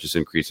anyway. It just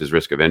increases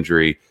risk of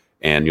injury.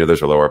 And,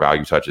 there's a lower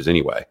value touches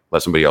anyway.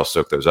 Let somebody else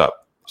soak those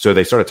up. So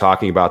they started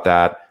talking about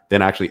that.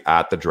 Then actually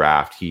at the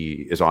draft,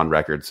 he is on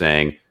record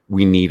saying,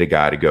 we need a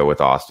guy to go with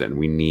Austin.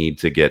 We need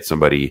to get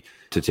somebody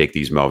to take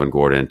these Melvin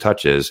Gordon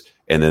touches.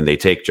 And then they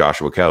take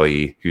Joshua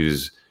Kelly,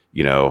 who's,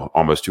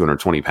 almost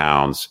 220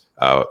 pounds,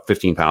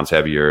 15 pounds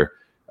heavier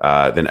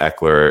than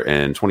Eckler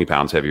and 20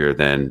 pounds heavier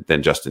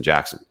than Justin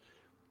Jackson.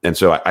 And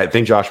so I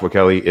think Joshua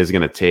Kelly is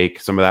going to take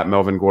some of that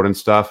Melvin Gordon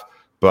stuff,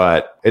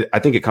 but I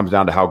think it comes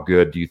down to how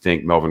good do you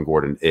think Melvin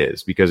Gordon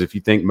is? Because if you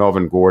think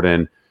Melvin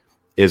Gordon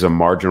is a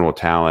marginal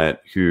talent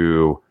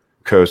who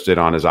coasted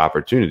on his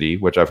opportunity,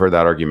 which I've heard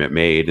that argument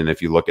made, and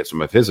if you look at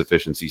some of his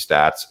efficiency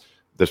stats,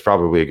 there's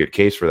probably a good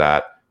case for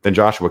that, then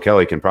Joshua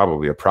Kelly can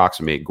probably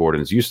approximate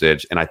Gordon's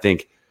usage. And I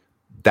think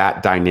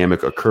that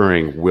dynamic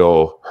occurring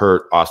will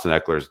hurt Austin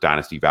Eckler's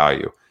dynasty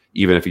value,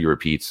 even if he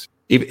repeats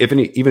even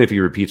if he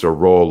repeats a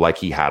role like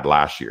he had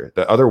last year.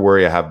 The other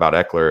worry I have about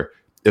Eckler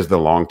is the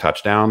long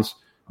touchdowns.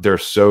 They're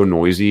so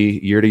noisy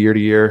year to year to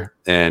year.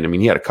 And I mean,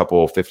 he had a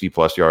couple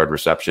 50-plus yard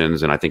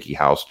receptions, and I think he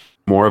housed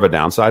more of a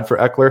downside for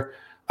Eckler.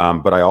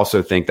 But I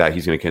also think that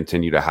he's going to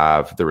continue to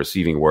have the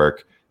receiving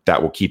work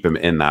that will keep him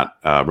in that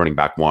running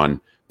back one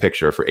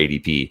picture for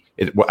ADP.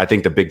 I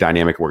think the big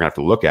dynamic we're going to have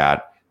to look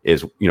at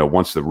is,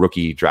 once the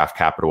rookie draft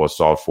capital is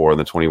solved for in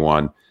the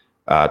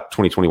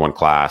 2021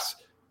 class,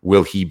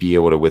 will he be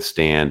able to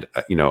withstand,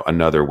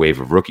 another wave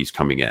of rookies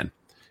coming in?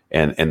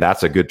 And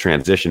that's a good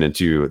transition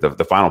into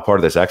the final part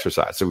of this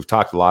exercise. So we've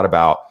talked a lot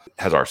about,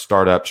 has our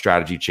startup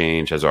strategy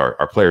changed? Has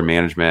our player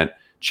management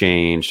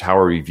changed? How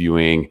are we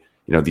viewing,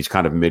 these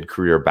kind of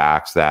mid-career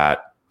backs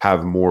that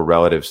have more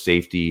relative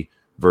safety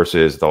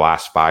versus the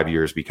last 5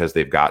 years because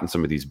they've gotten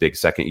some of these big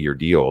second-year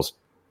deals?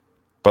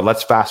 But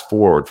let's fast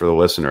forward for the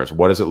listeners.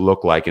 What does it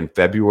look like in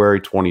February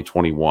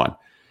 2021?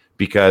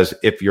 Because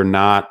if you're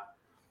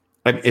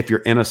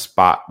in a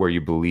spot where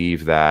you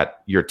believe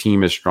that your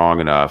team is strong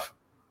enough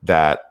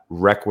that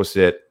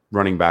requisite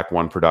running back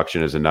one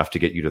production is enough to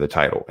get you to the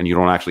title, and you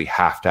don't actually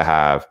have to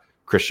have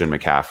Christian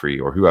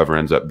McCaffrey or whoever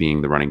ends up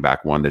being the running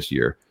back one this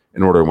year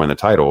in order to win the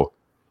title,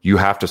 you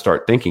have to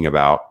start thinking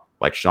about,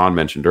 like Sean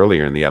mentioned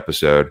earlier in the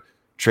episode,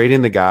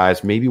 trading the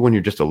guys maybe when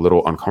you're just a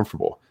little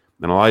uncomfortable.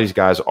 And a lot of these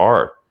guys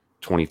are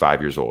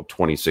 25 years old,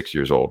 26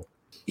 years old.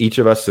 Each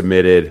of us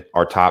submitted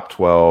our top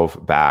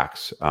 12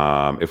 backs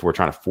if we're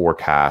trying to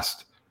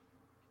forecast,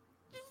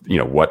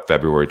 what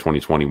February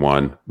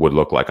 2021 would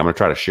look like. I'm going to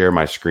try to share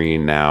my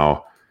screen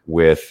now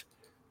with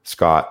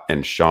Scott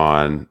and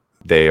Sean.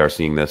 They are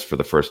seeing this for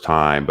the first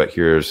time, but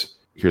here's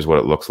what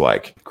it looks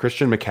like.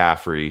 Christian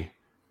McCaffrey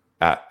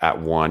at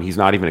 1. He's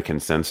not even a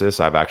consensus.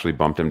 I've actually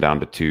bumped him down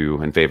to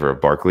 2 in favor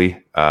of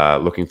Barkley.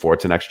 Looking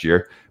forward to next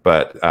year.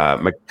 But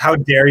how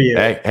dare you?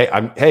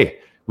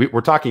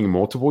 We're talking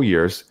multiple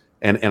years.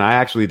 And I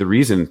actually, the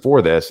reason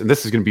for this, and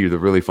this is going to be the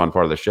really fun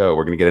part of the show,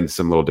 we're going to get into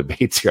some little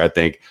debates here, I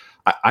think.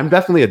 I'm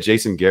definitely a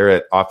Jason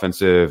Garrett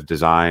offensive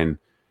design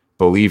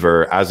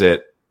believer as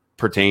it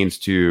pertains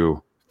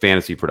to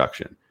fantasy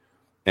production.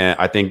 And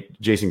I think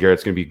Jason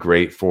Garrett's going to be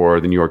great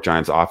for the New York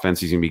Giants offense.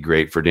 He's going to be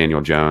great for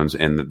Daniel Jones.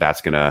 And that's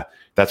going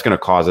to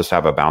cause us to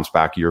have a bounce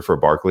back year for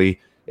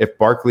Barkley. If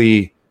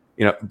Barkley's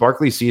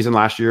season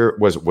last year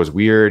was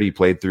weird. He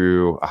played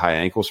through a high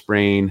ankle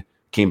sprain,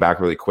 came back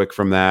really quick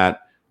from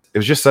that. It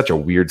was just such a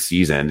weird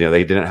season.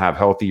 They didn't have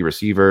healthy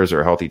receivers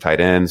or healthy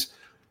tight ends.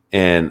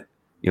 And,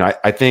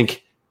 I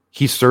think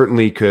he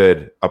certainly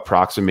could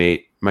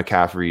approximate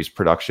McCaffrey's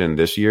production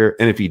this year.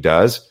 And if he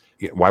does,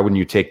 why wouldn't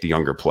you take the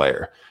younger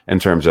player in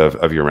terms of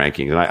your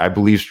rankings? And I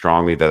believe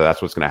strongly that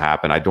that's what's going to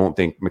happen. I don't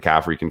think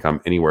McCaffrey can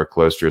come anywhere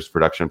close to his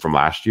production from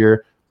last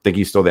year. I think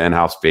he's still the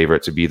in-house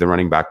favorite to be the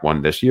running back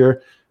one this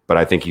year, but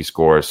I think he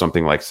scores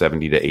something like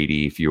 70 to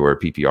 80 fewer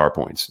PPR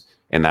points.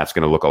 And that's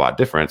going to look a lot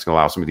different. It's going to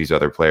allow some of these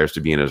other players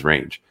to be in his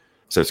range.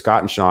 So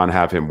Scott and Sean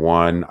have him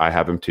 1. I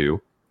have him 2.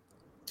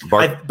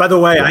 By the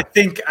way, yeah.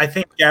 I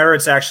think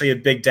Garrett's actually a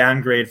big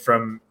downgrade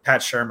from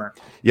Pat Shurmur.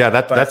 Yeah,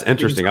 that's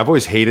interesting. I've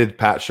always hated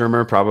Pat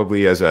Shurmur,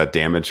 probably as a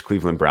damaged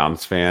Cleveland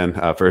Browns fan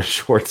for a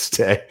short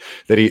stay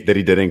that he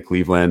did in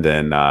Cleveland.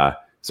 And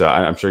so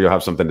I'm sure you'll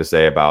have something to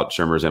say about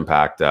Shurmur's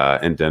impact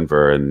in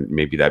Denver, and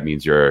maybe that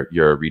means you're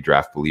a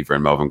redraft believer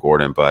in Melvin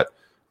Gordon. But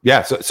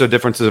yeah, so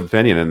differences of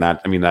opinion, and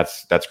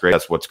that's great.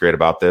 That's what's great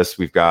about this.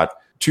 We've got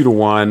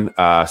 2-1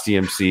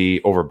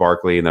 CMC over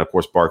Barkley, and then of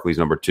course Barkley's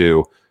number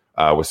 2.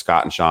 With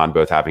Scott and Sean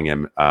both having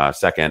him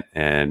second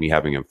and me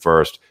having him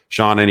first.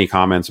 Sean, any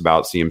comments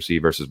about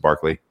CMC versus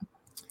Barkley?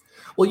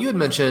 Well, you had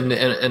mentioned,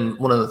 and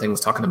one of the things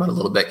talking about a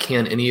little bit,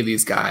 can any of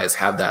these guys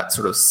have that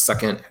sort of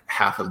second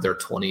half of their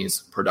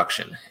 20s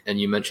production? And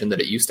you mentioned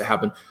that it used to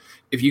happen.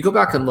 If you go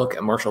back and look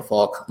at Marshall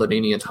Faulk,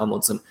 LaDainian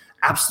Tomlinson,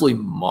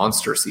 absolutely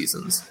monster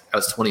seasons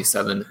as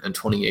 27 and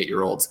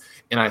 28-year-olds.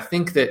 And I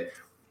think that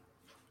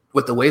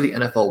with the way the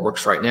NFL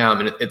works right now,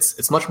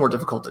 it's much more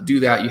difficult to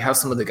do that. You have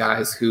some of the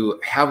guys who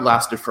have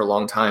lasted for a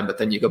long time, but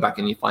then you go back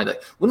and you find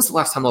that when's the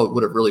last time I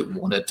would have really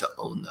wanted to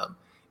own them?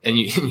 And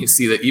you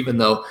see that even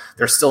though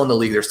they're still in the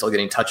league, they're still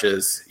getting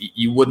touches,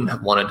 you wouldn't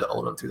have wanted to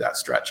own them through that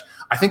stretch.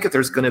 I think if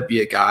there's going to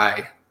be a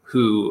guy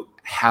who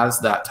has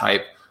that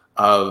type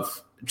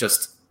of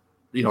just,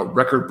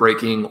 record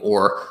breaking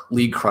or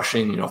league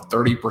crushing,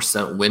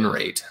 30% win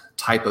rate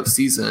type of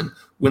season,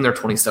 when they're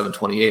 27,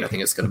 28, I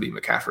think it's going to be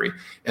McCaffrey.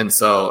 And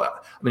so,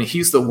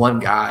 he's the one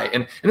guy.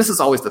 And this is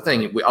always the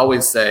thing. We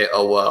always say,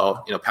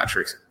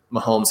 Patrick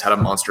Mahomes had a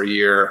monster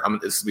year.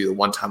 This will be the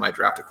one time I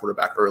draft a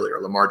quarterback early. Or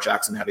Lamar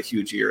Jackson had a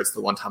huge year. It's the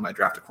one time I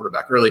draft a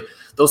quarterback early.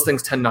 Those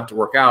things tend not to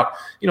work out.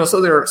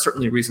 So there are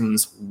certainly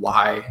reasons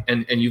why,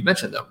 and you've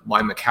mentioned them,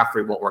 why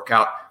McCaffrey won't work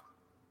out.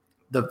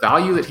 The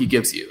value that he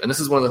gives you, and this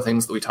is one of the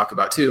things that we talk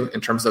about too,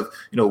 in terms of,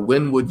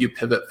 when would you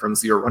pivot from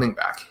zero running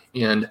back?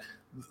 And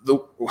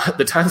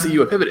the times that you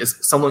would pivot is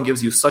someone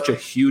gives you such a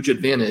huge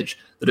advantage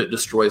that it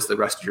destroys the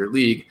rest of your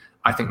league.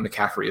 I think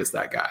McCaffrey is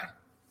that guy.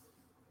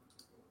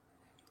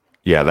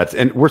 Yeah,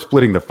 and we're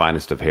splitting the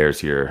finest of hairs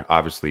here,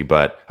 obviously,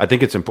 but I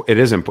think it's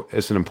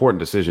an important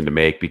decision to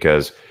make,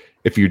 because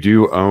if you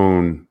do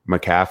own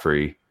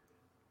McCaffrey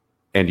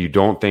and you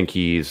don't think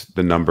he's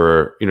the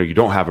number, you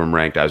don't have him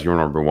ranked as your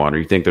number 1, or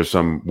you think there's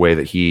some way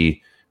that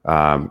he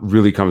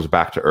really comes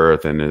back to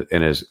earth and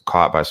is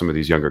caught by some of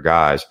these younger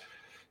guys,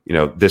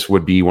 this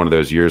would be one of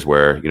those years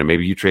where,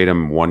 maybe you trade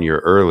him 1 year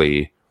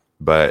early,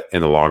 but in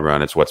the long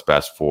run, it's what's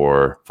best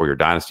for your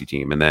dynasty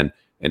team. And then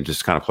and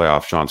just kind of play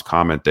off Sean's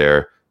comment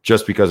there,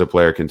 just because a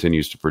player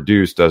continues to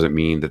produce doesn't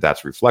mean that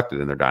that's reflected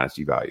in their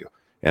dynasty value.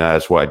 And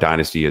that's why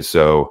dynasty is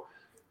so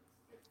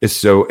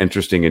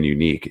interesting and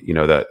unique. You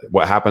know, that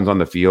what happens on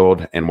the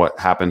field and what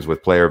happens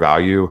with player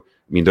value,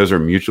 I mean, those are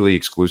mutually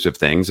exclusive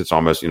things. It's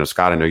almost, you know,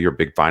 Scott, I know you're a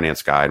big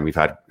finance guy, and we've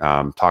had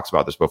talks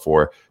about this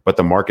before, but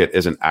the market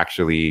isn't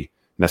actually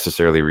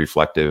necessarily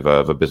reflective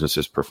of a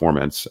business's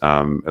performance.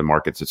 The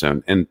market's its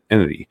own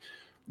entity.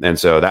 And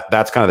so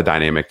that's kind of the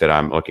dynamic that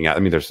I'm looking at. I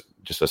mean, there's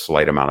just a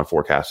slight amount of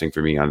forecasting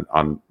for me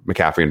on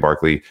McCaffrey and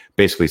Barkley,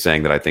 basically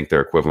saying that I think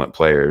they're equivalent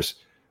players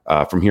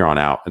from here on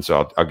out. And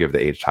so I'll give the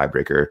age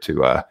tiebreaker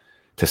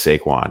to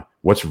Saquon.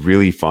 What's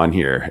really fun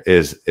here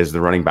is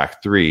the running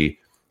back 3.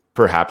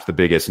 Perhaps the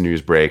biggest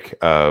news break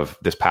of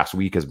this past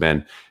week has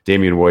been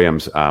Damian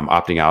Williams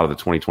opting out of the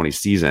 2020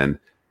 season.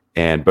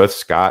 And both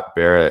Scott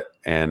Barrett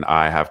and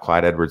I have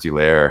Clyde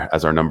Edwards-Helaire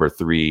as our number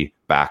 3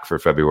 back for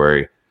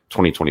February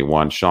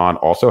 2021. Sean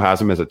also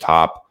has him as a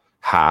top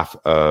half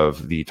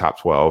of the top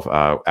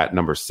 12 at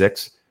number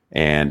 6.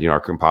 And, you know, our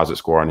composite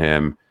score on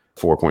him,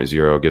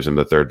 4.0, gives him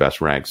the 3rd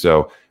best rank.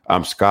 So,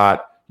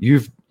 Scott,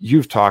 you've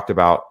talked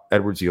about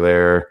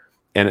Edwards-Helaire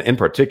and in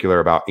particular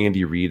about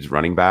Andy Reid's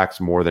running backs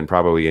more than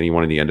probably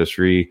anyone in the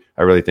industry.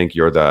 I really think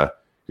you're the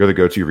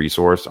go-to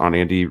resource on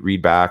Andy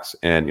Reid backs.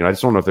 And, you know, I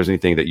just don't know if there's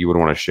anything that you would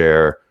want to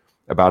share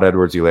about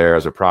Edwards-Helaire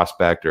as a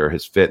prospect or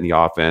his fit in the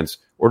offense,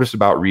 or just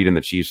about Reid and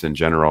the Chiefs in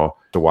general,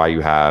 to why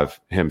you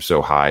have him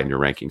so high in your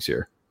rankings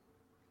here.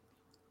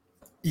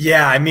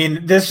 Yeah, I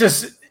mean,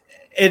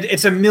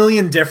 it's a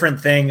million different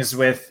things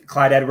with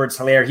Clyde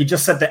Edwards-Helaire. He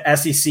just set the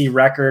SEC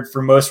record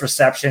for most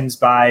receptions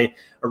by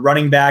a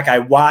running back. I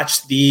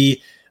watched the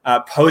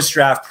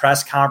post-draft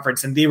press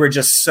conference, and they were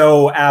just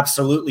so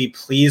absolutely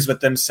pleased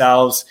with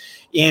themselves.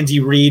 Andy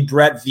Reid,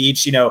 Brett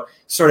Veach, you know,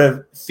 sort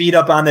of feet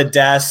up on the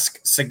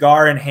desk,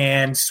 cigar in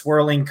hand,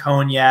 swirling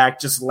cognac,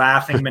 just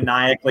laughing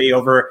maniacally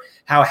over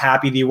how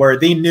happy they were.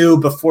 They knew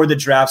before the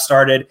draft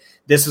started,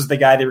 this was the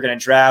guy they were going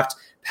to draft.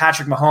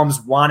 Patrick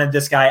Mahomes wanted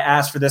this guy,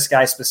 asked for this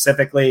guy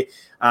specifically.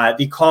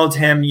 They called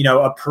him, you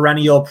know, a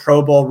perennial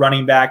Pro Bowl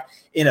running back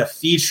in a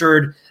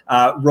featured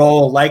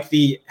role like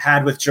they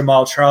had with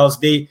Jamal Charles.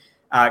 They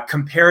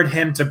compared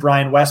him to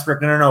Brian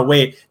Westbrook. No,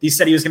 wait. They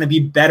said he was going to be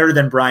better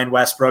than Brian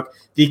Westbrook.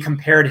 They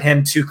compared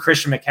him to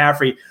Christian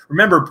McCaffrey.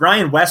 Remember,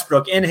 Brian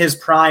Westbrook in his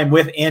prime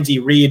with Andy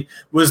Reid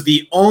was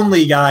the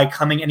only guy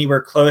coming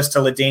anywhere close to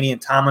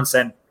LaDainian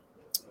Tomlinson,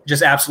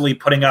 just absolutely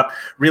putting up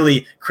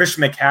really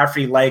Christian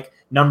McCaffrey-like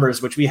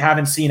numbers, which we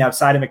haven't seen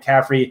outside of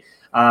McCaffrey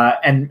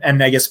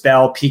and I guess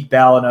peak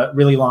Bell in a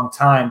really long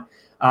time.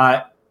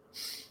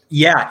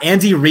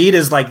 Andy Reid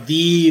is like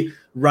the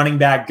running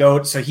back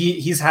GOAT. So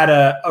he's had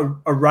a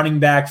running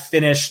back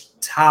finish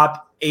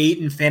top 8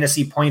 in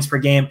fantasy points per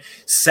game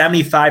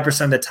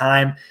 75% of the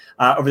time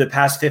over the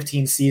past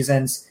 15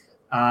 seasons.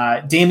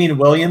 Damian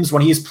Williams,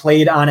 when he's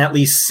played on at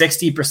least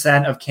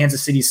 60% of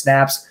Kansas City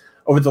snaps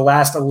over the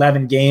last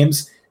 11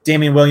 games,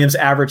 Damian Williams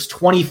averaged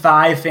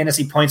 25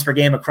 fantasy points per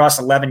game across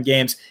 11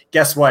 games.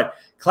 Guess what?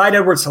 Clyde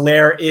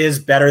Edwards-Helaire is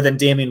better than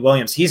Damian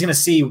Williams. He's going to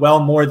see well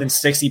more than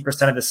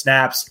 60% of the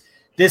snaps.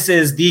 This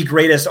is the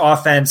greatest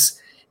offense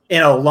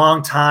in a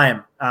long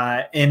time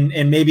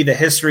in maybe the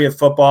history of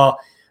football,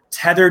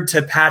 tethered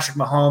to Patrick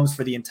Mahomes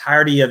for the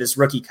entirety of his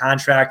rookie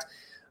contract,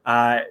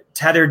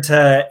 tethered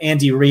to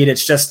Andy Reid.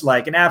 It's just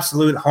like an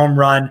absolute home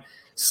run,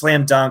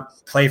 slam dunk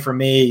play for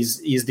me.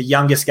 He's the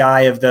youngest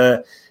guy of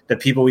the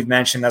people we've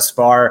mentioned thus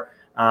far.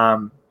 I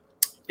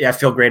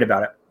feel great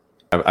about it.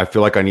 I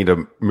feel like I need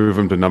to move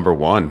him to number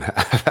 1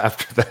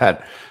 after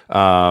that,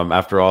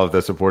 after all of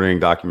the supporting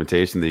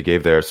documentation that you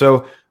gave there.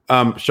 So,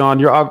 Sean,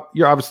 you're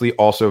obviously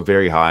also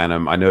very high on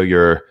him. I know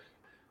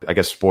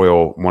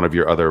spoil one of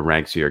your other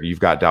ranks here. You've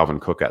got Dalvin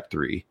Cook at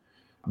 3.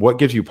 What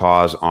gives you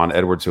pause on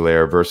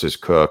Edwards-Helaire versus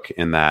Cook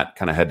in that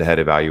kind of head-to-head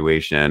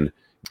evaluation?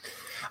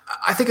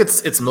 I think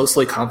it's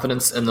mostly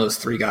confidence in those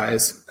 3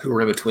 guys who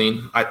are in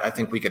between. I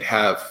think we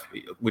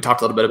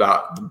talked a little bit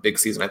about the big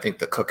season. I think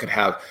that Cook could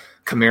have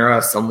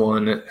Kamara,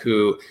 someone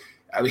who,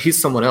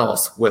 he's someone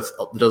else with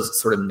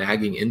those sort of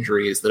nagging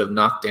injuries that have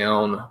knocked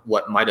down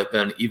what might have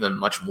been even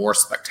much more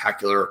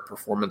spectacular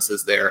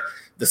performances there.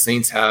 The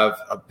Saints have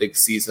a big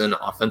season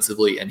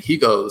offensively, and he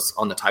goes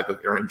on the type of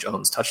Aaron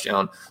Jones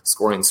touchdown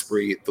scoring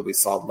spree that we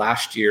saw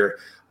last year.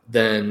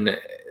 Then,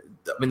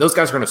 I mean, those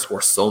guys are going to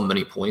score so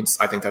many points.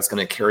 I think that's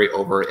going to carry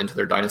over into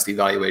their dynasty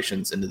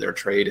valuations, into their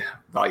trade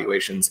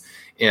valuations.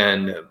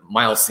 And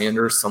Miles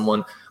Sanders,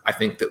 someone I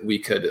think that we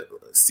could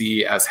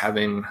see as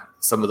having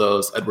some of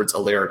those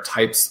Edwards-Helaire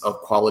types of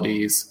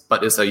qualities,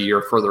 but is a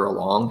year further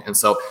along. And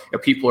so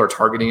if people are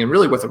targeting, and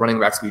really with the running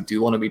backs, we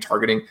do want to be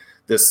targeting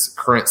this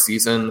current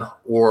season,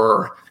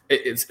 or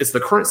it's the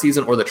current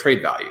season or the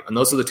trade value. And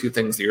those are the 2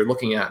 things that you're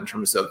looking at in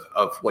terms of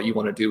what you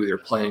want to do, either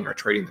playing or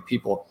trading the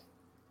people.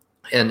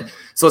 And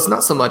so it's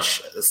not so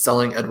much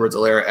selling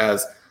Edwards-Helaire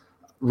as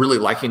really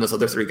liking those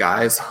other 3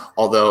 guys.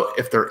 Although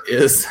if there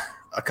is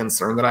a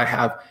concern that I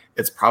have,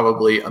 it's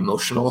probably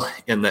emotional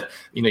in that,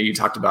 you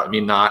talked about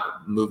me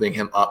not moving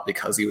him up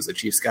because he was a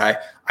Chiefs guy.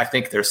 I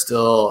think there's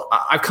still,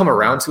 I've come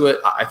around to it.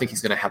 I think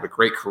he's going to have a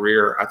great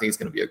career. I think he's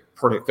going to be a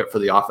perfect fit for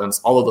the offense.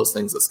 All of those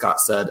things that Scott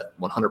said,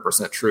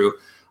 100% true.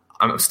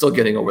 I'm still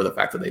getting over the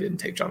fact that they didn't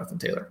take Jonathan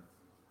Taylor.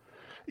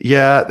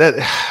 Yeah,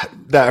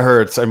 that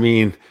hurts. I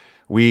mean,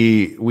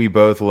 we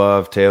both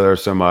love Taylor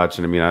so much.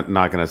 And I mean, I'm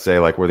not going to say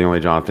like we're the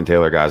only Jonathan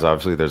Taylor guys.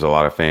 Obviously, there's a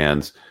lot of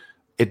fans.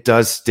 It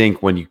does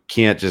stink when you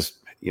can't just,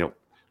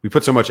 we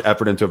put so much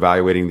effort into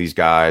evaluating these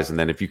guys. And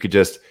then if you could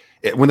just,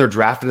 when they're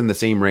drafted in the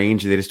same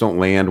range, they just don't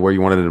land where you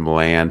wanted them to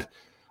land.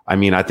 I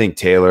mean, I think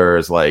Taylor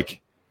is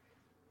like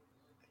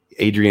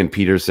Adrian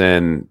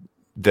Peterson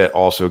that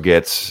also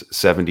gets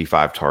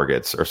 75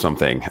 targets or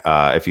something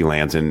if he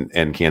lands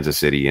in Kansas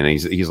City. And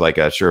he's like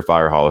a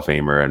surefire Hall of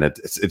Famer. And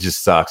it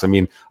just sucks. I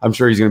mean, I'm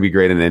sure he's going to be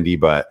great in Indy,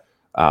 but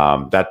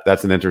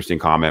that's an interesting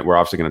comment. We're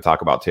obviously going to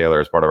talk about Taylor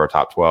as part of our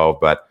top 12,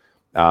 but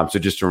so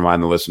just to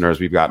remind the listeners,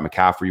 we've got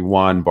McCaffrey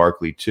 1,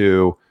 Barkley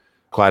 2,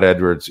 Clyde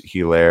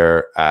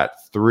Edwards-Helaire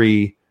at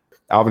 3,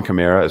 Alvin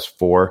Kamara is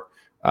 4.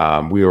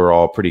 We were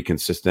all pretty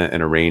consistent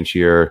in a range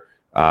here,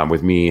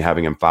 with me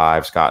having him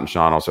 5, Scott and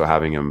Sean also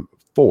having him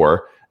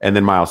 4, and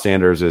then Miles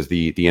Sanders is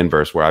the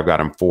inverse, where I've got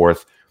him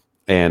 4th,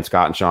 and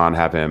Scott and Sean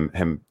have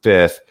him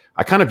 5th.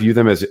 I kind of view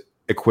them as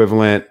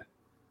equivalent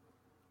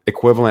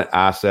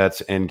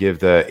assets, and give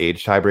the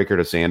age tiebreaker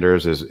to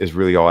Sanders is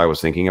really all I was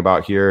thinking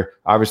about here.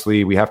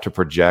 Obviously, we have to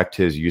project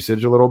his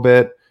usage a little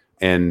bit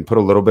and put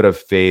a little bit of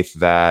faith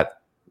that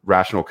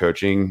rational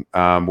coaching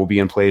will be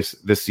in place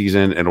this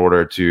season in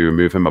order to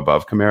move him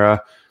above Kamara.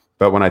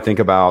 But when I think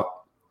about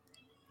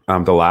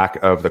the lack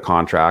of the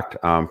contract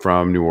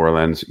from New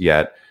Orleans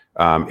yet,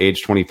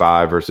 age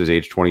 25 versus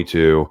age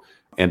 22,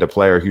 and a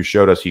player who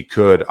showed us he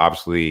could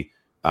obviously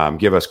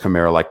give us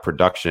Kamara-like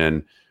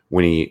production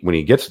when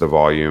he gets the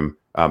volume,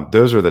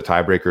 those are the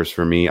tiebreakers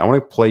for me. I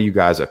want to play you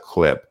guys a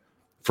clip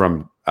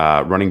from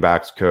running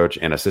backs coach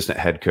and assistant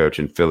head coach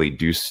in Philly,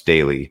 Deuce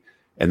Staley,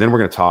 and then we're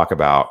going to talk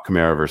about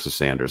Kamara versus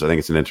Sanders. I think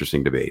it's an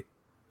interesting debate.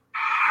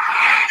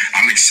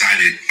 I'm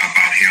excited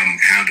about him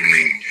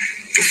handling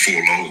the full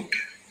load.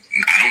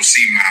 I don't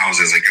see Miles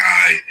as a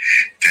guy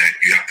that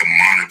you have to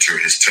monitor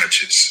his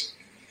touches.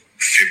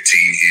 15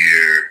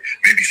 here,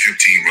 maybe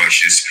 15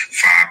 rushes,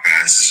 5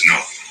 passes. No.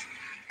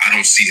 I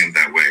don't see him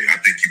that way. I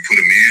think you put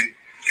him in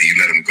and you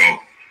let him go.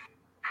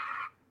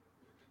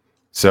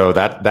 So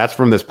that's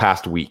from this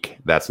past week.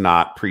 That's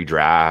not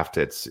pre-draft.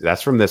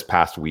 That's from this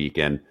past week.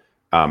 And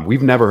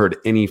we've never heard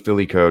any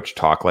Philly coach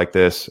talk like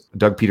this.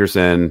 Doug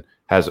Peterson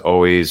has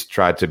always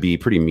tried to be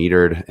pretty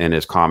metered in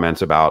his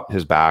comments about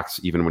his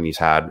backs, even when he's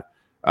had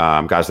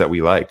guys that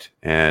we liked.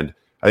 And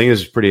I think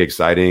this is pretty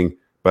exciting,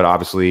 but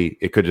obviously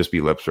it could just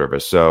be lip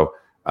service. So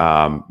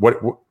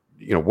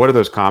what do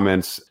those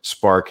comments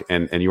spark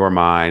in your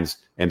minds,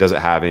 and does it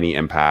have any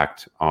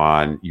impact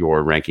on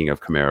your ranking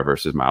of Kamara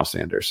versus Miles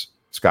Sanders?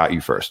 Scott,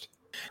 you first.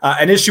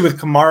 An issue with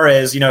Kamara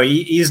is,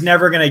 he's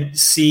never going to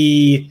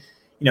see,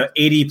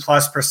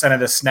 80+% of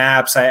the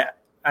snaps.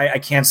 I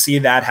can't see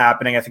that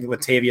happening. I think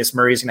Latavius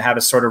Murray is going to have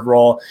a sort of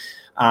role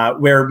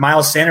where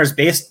Miles Sanders,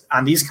 based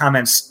on these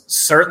comments,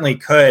 certainly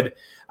could.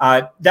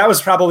 That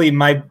was probably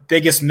my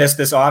biggest miss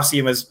this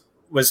offseason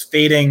was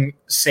fading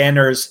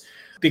Sanders,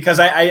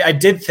 because I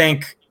did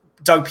think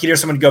Doug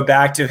Peterson would go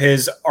back to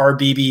his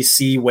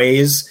RBBC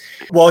ways.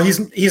 Well,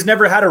 he's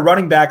never had a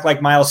running back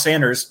like Miles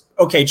Sanders.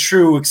 Okay,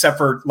 true, except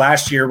for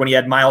last year when he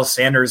had Miles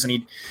Sanders and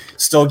he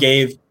still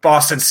gave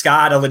Boston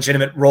Scott a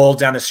legitimate role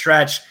down the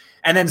stretch.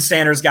 And then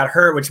Sanders got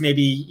hurt, which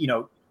maybe,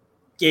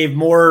 gave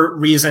more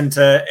reason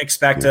to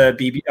expect a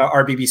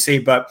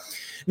RBBC. But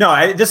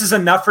no, this is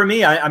enough for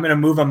me. I'm going to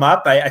move him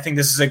up. I think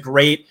this is a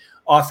great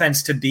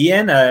offense to be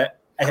in. I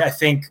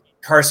think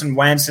Carson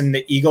Wentz and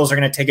the Eagles are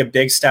going to take a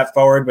big step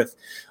forward with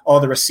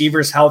all the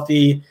receivers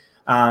healthy.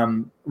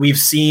 We've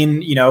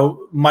seen,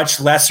 much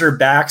lesser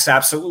backs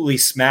absolutely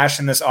smash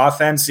in this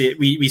offense.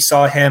 We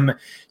saw him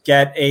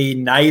get a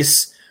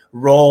nice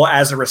role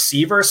as a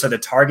receiver, so the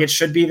target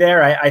should be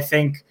there. I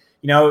think,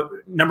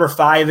 number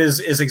 5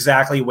 is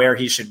exactly where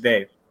he should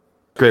be.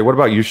 Great. What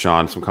about you,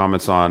 Sean? Some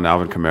comments on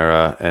Alvin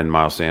Kamara and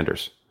Miles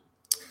Sanders?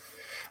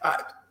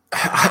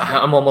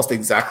 I'm almost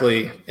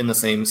exactly in the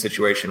same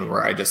situation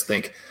where I just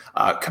think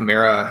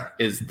Kamara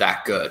is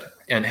that good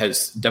and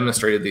has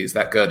demonstrated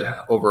that good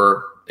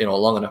over a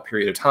long enough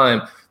period of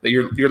time that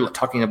you're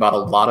talking about a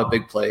lot of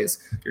big plays.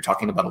 You're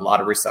talking about a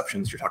lot of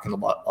receptions. You're talking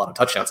about a lot of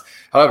touchdowns.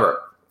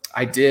 However,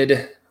 I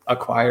did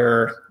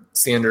acquire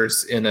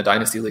Sanders in a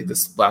dynasty league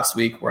this last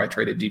week where I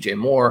traded DJ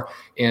Moore,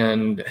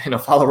 and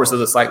followers of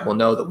the site will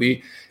know that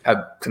we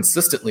have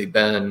consistently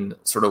been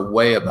sort of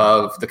way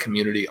above the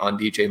community on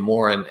DJ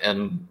Moore,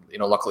 and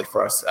luckily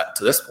for us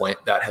to this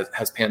point that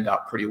has panned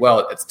out pretty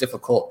well. It's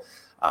difficult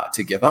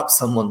to give up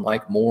someone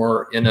like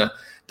Moore in a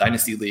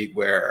dynasty league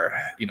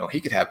where he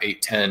could have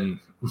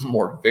 8-10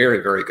 more very,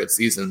 very good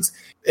seasons.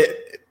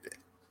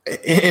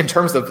 In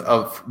terms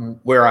of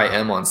where I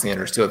am on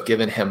Sanders, to have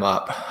given him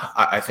up,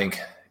 I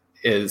think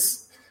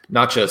is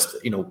not just,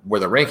 where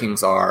the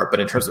rankings are, but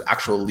in terms of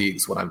actual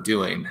leagues, what I'm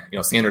doing.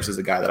 Sanders is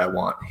a guy that I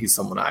want. He's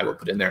someone I would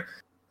put in there.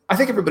 I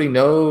think everybody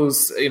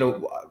knows,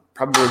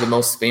 probably the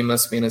most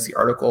famous fantasy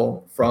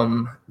article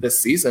from this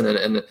season.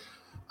 And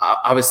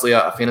obviously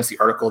a fantasy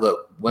article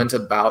that went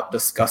about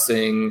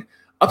discussing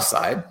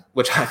upside,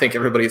 which I think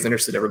everybody's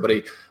interested.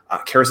 Everybody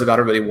cares about,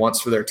 everybody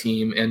wants for their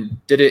team,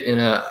 and did it in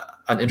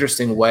an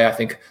interesting way. I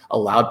think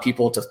allowed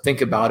people to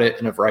think about it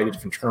in a variety of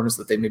different terms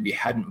that they maybe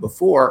hadn't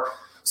before.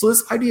 So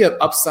this idea of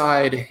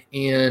upside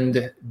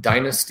and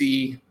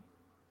dynasty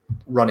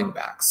running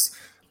backs.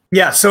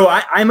 Yeah, so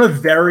I'm a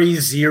very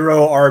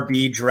zero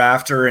RB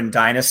drafter in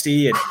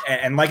dynasty.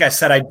 And like I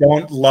said, I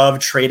don't love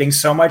trading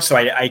so much. So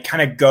I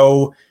kind of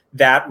go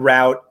that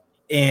route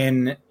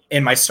in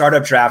my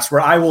startup drafts,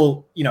 where I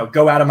will,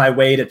 go out of my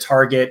way to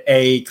target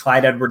a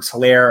Clyde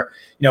Edwards-Helaire,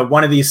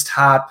 one of these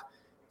top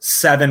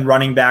 7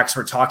 running backs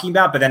we're talking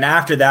about. But then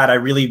after that, I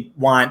really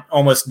want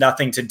almost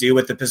nothing to do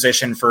with the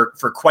position for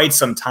quite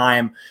some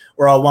time,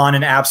 or I'll want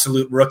an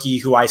absolute rookie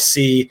who I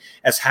see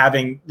as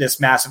having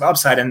this massive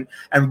upside.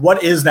 And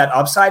what is that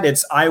upside?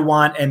 I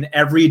want an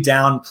every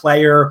down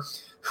player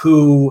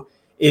who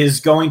is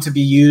going to be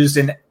used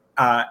in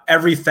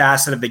every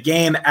facet of the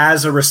game,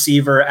 as a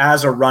receiver,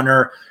 as a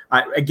runner.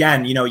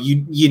 Again,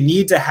 you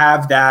need to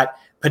have that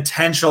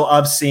potential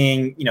of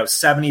seeing,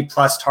 70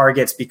 plus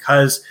targets,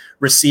 because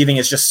receiving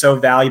is just so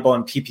valuable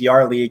in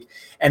PPR league.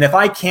 And if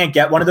I can't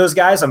get one of those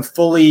guys, I'm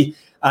fully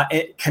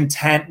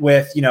content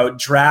with,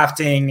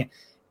 drafting,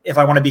 if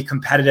I want to be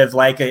competitive,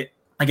 like a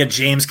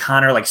James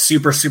Conner, like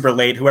super, super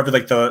late, whoever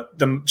like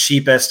the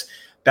cheapest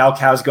bell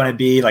cow is going to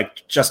be,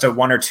 like just a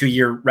 1 or 2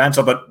 year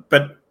rental.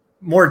 But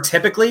more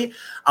typically,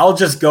 I'll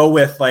just go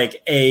with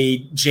like a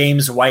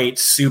James White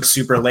super,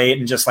 super late,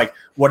 and just like,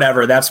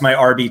 whatever, that's my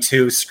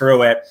RB2,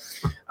 screw it.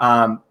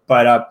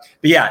 But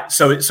yeah,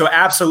 so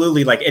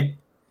absolutely, like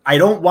I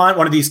don't want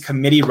one of these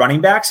committee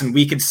running backs, and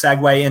we could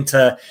segue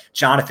into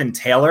Jonathan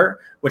Taylor,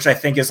 which I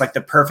think is like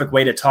the perfect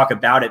way to talk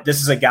about it.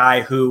 This is a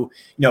guy who,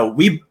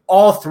 we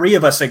all 3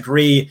 of us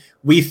agree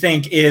we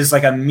think is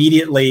like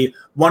immediately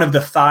one of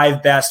the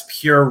 5 best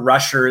pure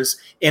rushers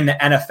in the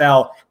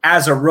NFL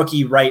as a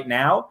rookie right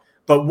now.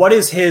 But what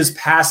is his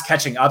pass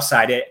catching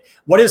upside?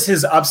 What is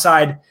his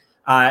upside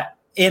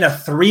in a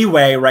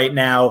 3-way right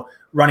now,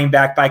 running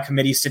back by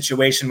committee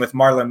situation with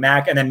Marlon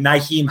Mack, and then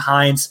Nyheim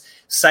Hines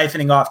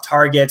siphoning off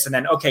targets. And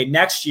then, okay,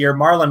 next year,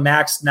 Marlon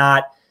Mack's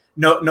no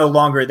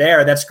longer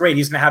there. That's great.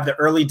 He's going to have the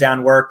early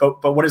down work.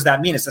 But what does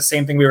that mean? It's the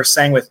same thing we were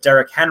saying with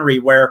Derrick Henry,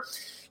 where,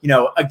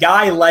 a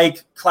guy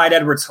like Clyde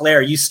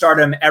Edwards-Helaire, you start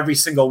him every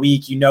single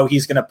week,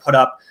 he's going to put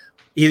up,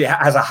 he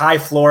has a high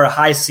floor, a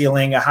high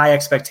ceiling, a high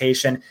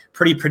expectation,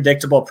 pretty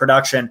predictable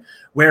production.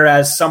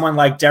 Whereas someone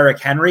like Derrick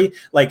Henry,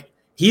 like,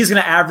 he's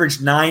going to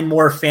average 9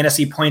 more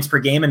fantasy points per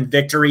game in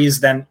victories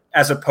than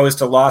as opposed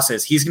to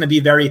losses. He's going to be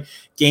very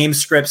game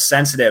script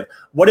sensitive.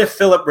 What if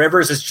Phillip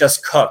Rivers is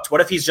just cooked? What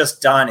if he's just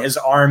done? His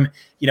arm,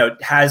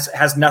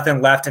 has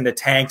nothing left in the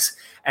tanks,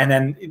 and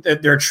then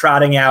they're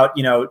trotting out,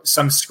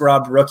 some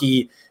scrub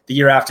rookie the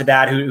year after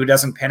that who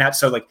doesn't pan out.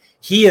 So like,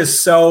 he is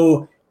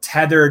so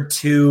tethered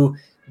to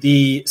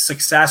the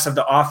success of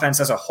the offense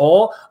as a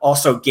whole.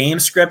 Also game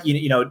script,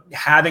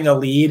 having a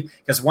lead,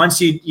 because once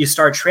you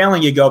start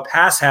trailing, you go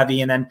pass heavy,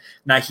 and then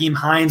Nyheim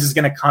Hines is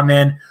going to come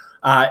in.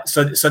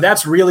 So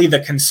that's really the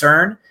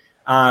concern.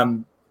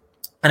 And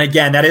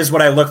again, that is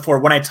what I look for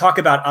when I talk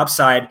about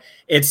upside.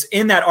 It's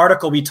in that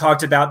article we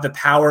talked about the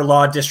power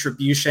law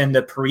distribution,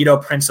 the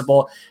Pareto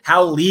principle,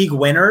 how league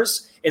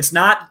winners, it's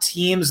not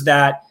teams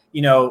that,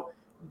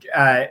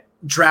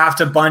 draft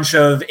a bunch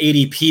of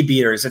ADP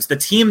beaters. It's the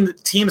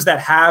teams that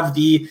have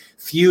the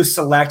few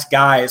select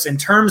guys. In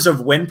terms of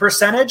win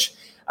percentage,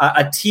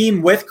 a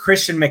team with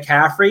Christian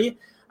McCaffrey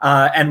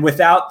and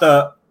without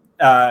the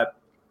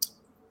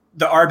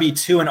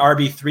RB2 and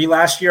RB3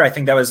 last year, I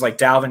think that was like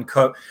Dalvin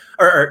Cook,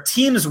 or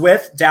teams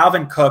with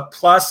Dalvin Cook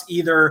plus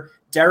either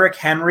Derrick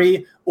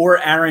Henry or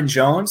Aaron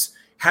Jones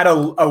had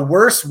a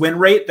worse win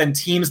rate than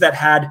teams that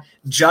had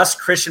just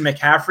Christian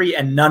McCaffrey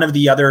and none of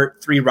the other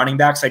 3 running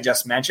backs I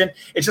just mentioned.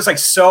 It's just like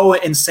so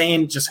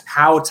insane just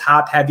how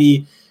top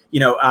heavy,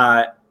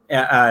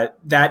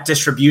 that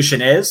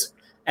distribution is.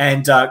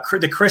 And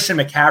the Christian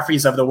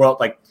McCaffreys of the world,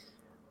 like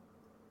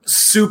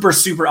super,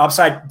 super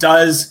upside.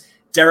 Does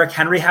Derrick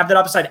Henry have that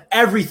upside?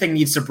 Everything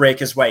needs to break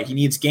his way. He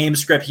needs game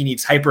script. He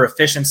needs hyper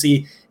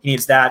efficiency. He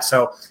needs that.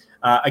 So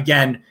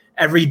again,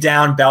 every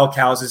down bell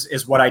cows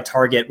is what I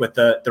target with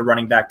the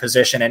running back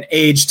position. And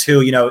age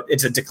too,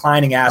 it's a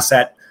declining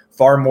asset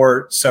far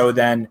more so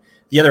than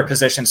the other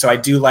position. So I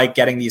do like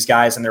getting these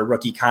guys in their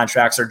rookie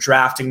contracts or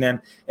drafting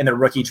them in the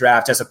rookie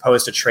draft as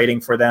opposed to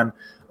trading for them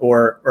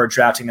or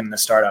drafting them in the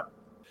startup.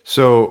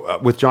 So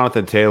with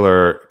Jonathan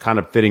Taylor kind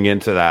of fitting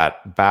into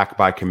that back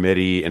by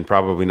committee and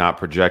probably not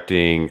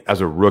projecting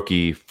as a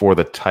rookie for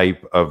the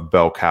type of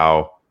bell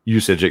cow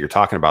usage that you're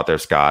talking about there,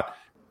 Scott,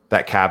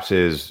 that caps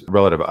his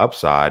relative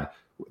upside.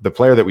 The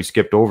player that we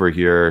skipped over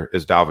here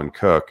is Dalvin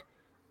Cook.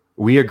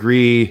 We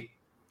agree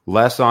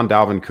less on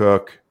Dalvin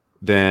Cook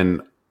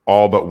than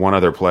all but one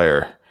other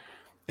player.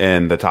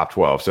 in the top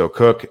 12. So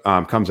Cook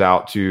comes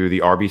out to the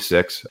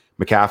RB6,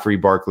 McCaffrey,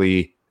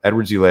 Barkley,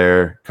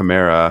 Edwards-Helaire,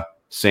 Kamara,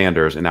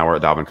 Sanders, and now we're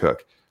at Dalvin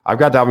Cook. I've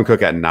got Dalvin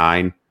Cook at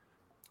 9.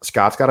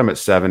 Scott's got him at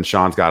 7.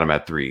 Sean's got him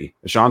at 3.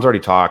 Sean's already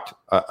talked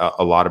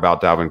a lot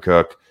about Dalvin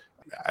Cook.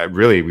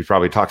 We've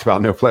probably talked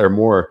about no player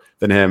more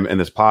than him in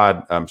this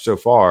pod so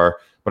far.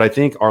 But I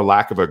think our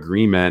lack of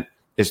agreement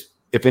is,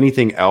 if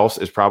anything else,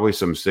 is probably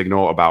some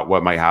signal about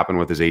what might happen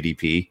with his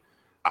ADP.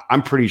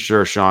 I'm pretty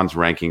sure Sean's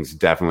ranking's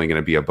definitely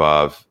going to be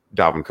above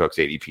Dalvin Cook's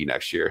ADP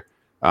next year.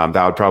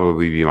 That would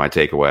probably be my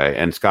takeaway.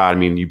 And Scott, I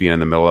mean, you being in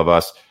the middle of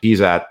us,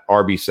 he's at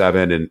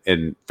RB7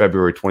 in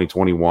February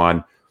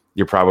 2021.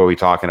 You're probably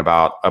talking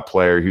about a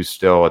player who's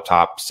still a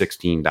top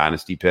 16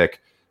 dynasty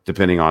pick,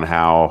 depending on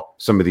how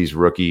some of these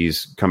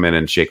rookies come in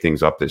and shake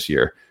things up this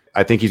year.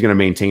 I think he's going to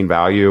maintain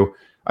value.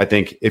 I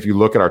think if you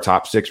look at our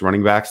top 6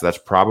 running backs, that's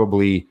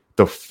probably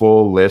the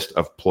full list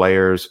of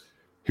players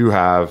who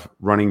have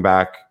running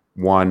back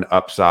one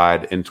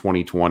upside in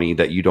 2020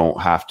 that you don't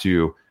have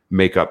to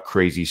make up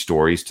crazy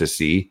stories to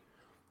see.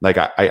 Like,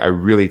 I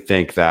really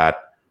think that,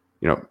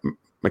 you know,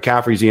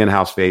 McCaffrey's the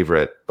in-house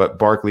favorite, but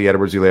Barkley,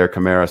 Edwards-Helaire,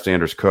 Kamara,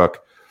 Sanders,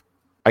 Cook,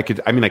 I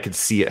could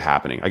see it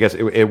happening. I guess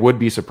it would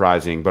be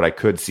surprising, but I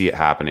could see it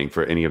happening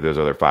for any of those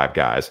other 5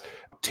 guys.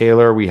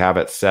 Taylor, we have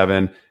at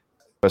 7.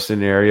 A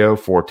scenario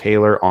for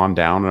Taylor on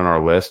down on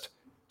our list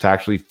to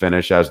actually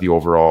finish as the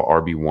overall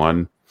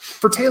RB1.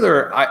 For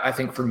Taylor, I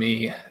think for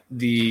me,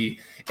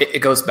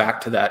 it goes back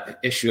to that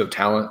issue of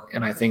talent.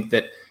 And I think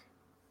that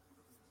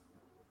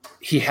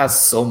he has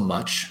so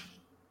much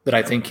that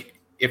I think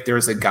if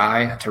there's a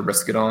guy to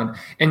risk it on,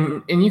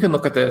 and you can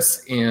look at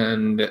this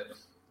and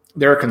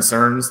there are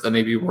concerns that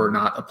maybe we're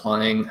not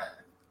applying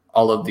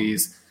all of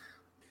these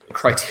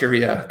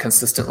criteria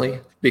consistently,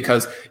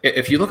 because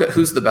if you look at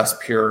who's the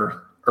best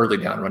pure early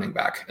down running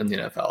back in the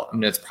NFL, I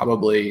mean, it's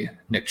probably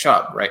Nick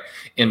Chubb, right?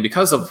 And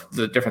because of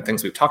the different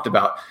things we've talked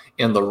about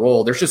in the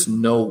role, there's just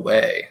no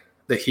way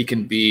that he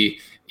can be,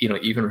 you know,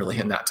 even really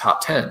in that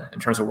top 10 in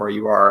terms of where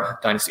you are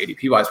dynasty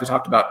ADP wise. We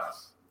talked about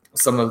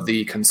some of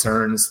the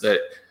concerns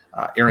that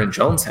Aaron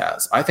Jones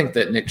has. I think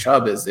that Nick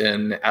Chubb is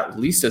in at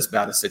least as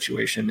bad a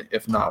situation,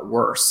 if not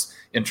worse,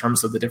 in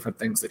terms of the different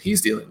things that he's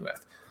dealing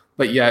with.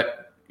 But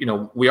yet, you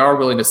know, we are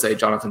willing to say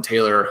Jonathan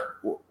Taylor,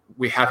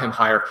 we have him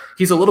higher.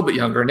 He's a little bit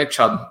younger. Nick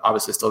Chubb,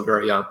 obviously still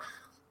very young.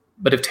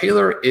 But if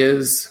Taylor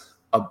is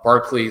a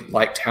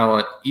Barkley-like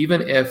talent,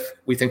 even if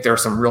we think there are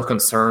some real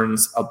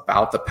concerns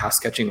about the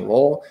pass-catching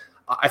role,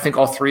 I think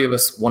all 3 of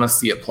us want to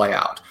see it play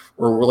out.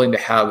 We're willing to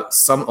have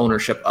some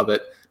ownership of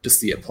it to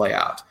see it play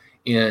out.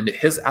 And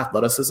his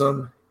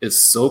athleticism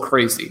is so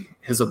crazy.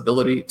 His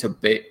ability to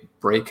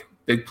break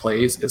big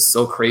plays is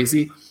so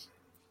crazy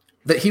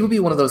that he would be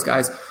one of those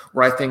guys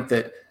where I think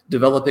that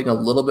developing a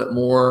little bit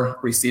more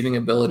receiving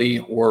ability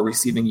or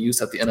receiving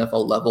use at the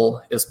NFL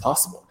level is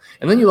possible.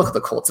 And then you look at the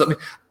Colts. I mean,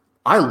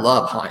 I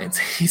love Hines.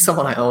 He's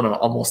someone I own on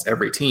almost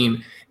every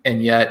team.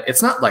 And yet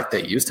it's not like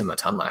they used him a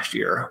ton last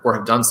year or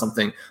have done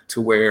something to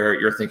where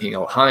you're thinking,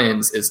 oh,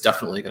 Hines is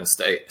definitely going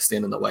to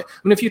stand in the way.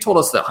 I mean, if you told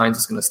us that Hines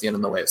is going to stand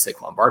in the way of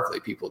Saquon Barkley,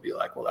 people would be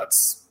like, well,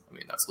 that's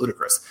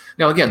ludicrous.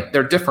 Now, again,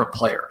 they're different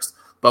players.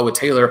 But with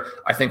Taylor,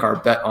 I think our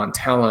bet on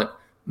talent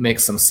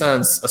makes some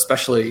sense,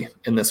 especially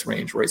in this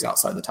range where he's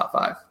outside the top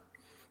 5.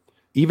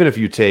 Even if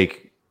you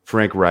take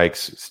Frank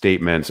Reich's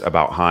statements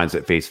about Hines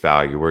at face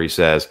value, where he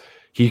says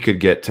he could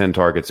get 10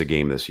 targets a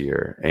game this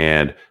year.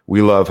 And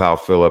we love how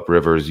Phillip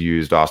Rivers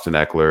used Austin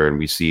Eckler, and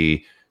we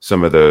see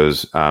some of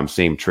those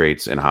same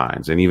traits in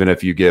Hines. And even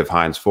if you give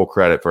Hines full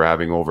credit for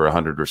having over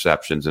 100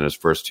 receptions in his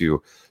first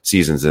 2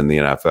 seasons in the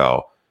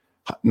NFL,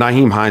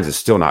 Nyheim Hines is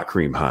still not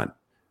Kareem Hunt.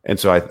 And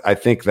so I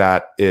think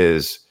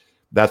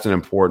that's an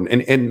important,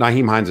 and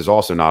Nyheim Hines is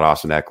also not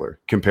Austin Eckler.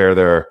 Compare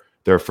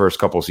their first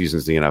couple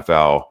seasons in the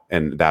NFL,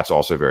 and that's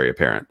also very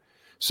apparent.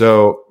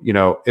 So, you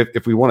know,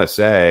 if we want to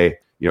say,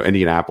 you know,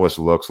 Indianapolis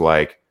looks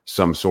like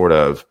some sort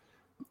of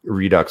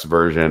redux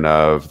version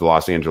of the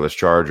Los Angeles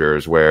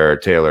Chargers, where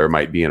Taylor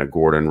might be in a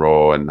Gordon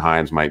role and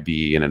Hines might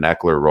be in an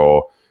Eckler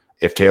role.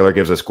 If Taylor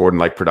gives us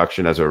Gordon-like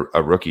production as a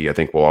rookie, I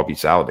think we'll all be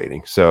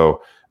salivating.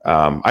 So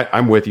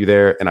I'm with you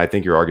there, and I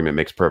think your argument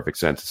makes perfect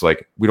sense. It's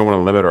like we don't want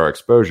to limit our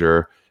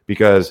exposure,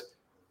 because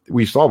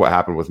we saw what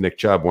happened with Nick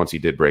Chubb once he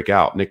did break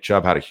out. Nick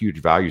Chubb had a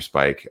huge value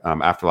spike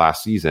after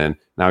last season.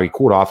 Now he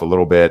cooled off a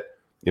little bit.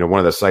 You know, one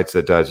of the sites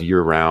that does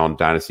year-round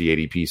Dynasty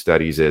ADP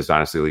studies is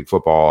Dynasty League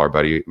Football. Our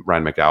buddy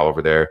Ryan McDowell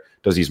over there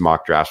does these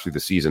mock drafts through the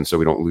season so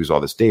we don't lose all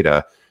this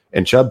data.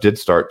 And Chubb did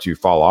start to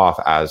fall off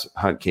as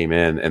Hunt came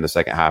in the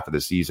second half of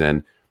the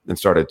season and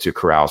started to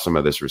corral some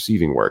of this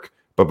receiving work.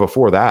 But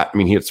before that, I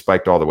mean, he had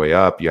spiked all the way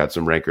up. You had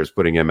some rankers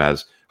putting him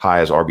as high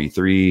as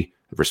RB3,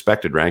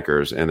 respected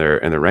rankers in their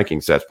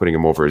ranking sets, putting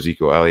him over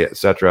Ezekiel Elliott, et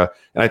cetera.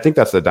 And I think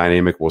that's the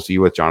dynamic we'll see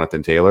with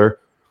Jonathan Taylor.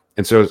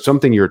 And so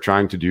something you're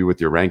trying to do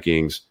with your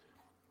rankings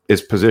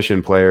is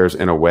position players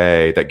in a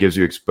way that gives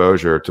you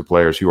exposure to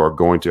players who are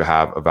going to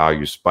have a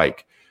value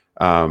spike,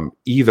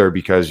 either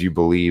because you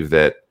believe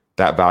that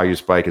value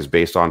spike is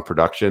based on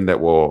production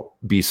that will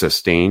be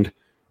sustained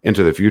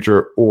into the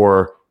future,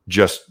 or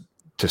just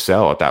to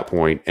sell at that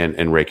point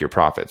and rake your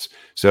profits.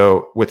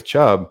 So with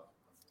Chubb,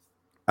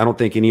 I don't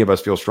think any of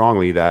us feel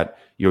strongly that,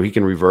 he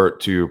can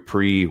revert to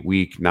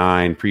pre-week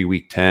 9,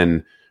 pre-week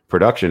 10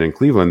 production in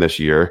Cleveland this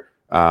year,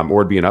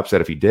 or it'd be an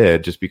upset if he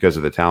did, just because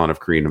of the talent of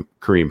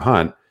Kareem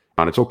Hunt.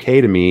 And it's okay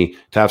to me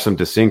to have some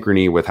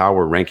dyssynchrony with how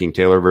we're ranking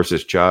Taylor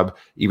versus Chubb,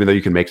 even though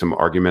you can make some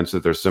arguments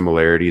that there's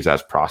similarities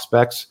as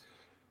prospects.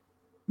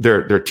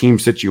 Their team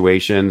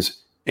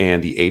situations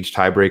and the age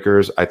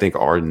tiebreakers, I think,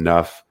 are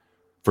enough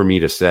for me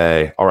to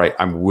say, all right,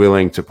 I'm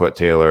willing to put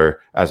Taylor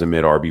as a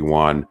mid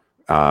RB1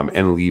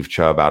 and leave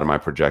Chubb out of my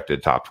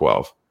projected top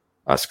 12.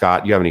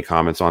 Scott, you have any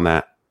comments on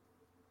that?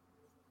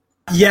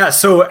 Yeah,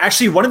 so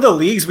actually one of the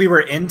leagues we were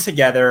in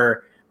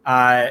together,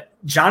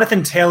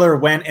 Jonathan Taylor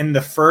went in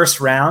the first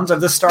round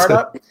of the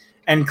startup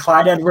and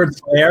Clyde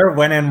Edwards-Helaire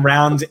went in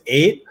round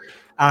 8.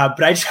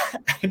 But I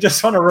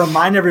just want to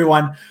remind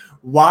everyone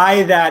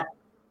why that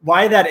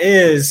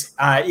is.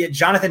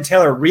 Jonathan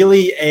Taylor,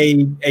 really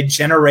a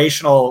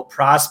generational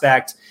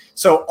prospect.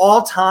 So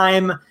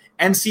all-time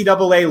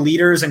NCAA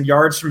leaders in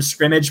yards from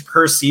scrimmage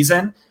per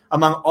season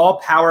among all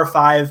Power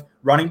 5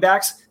 running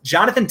backs,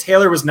 Jonathan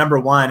Taylor was number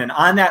 1. And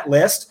on that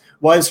list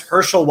was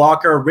Herschel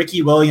Walker,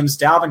 Ricky Williams,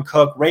 Dalvin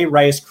Cook, Ray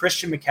Rice,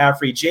 Christian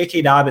McCaffrey,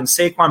 J.K. Dobbins,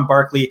 Saquon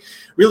Barkley,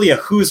 really a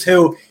who's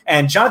who.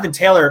 And Jonathan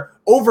Taylor,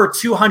 over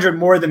 200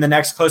 more than the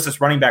next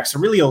closest running back. So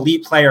really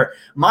elite player.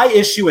 My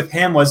issue with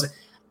him was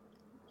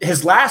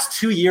his last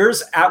 2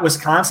 years at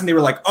Wisconsin, they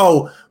were like,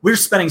 oh, we're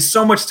spending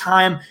so much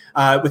time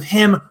with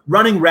him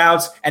running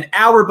routes an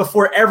hour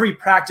before every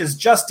practice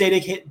just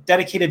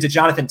dedicated to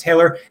Jonathan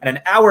Taylor, and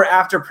an hour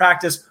after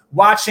practice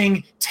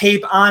watching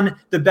tape on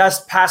the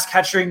best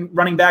pass-catching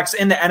running backs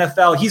in the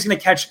NFL. He's going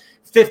to catch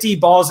 50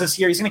 balls this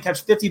year. He's going to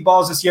catch 50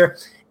 balls this year.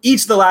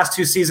 Each of the last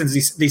 2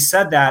 seasons, they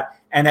said that,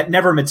 and that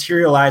never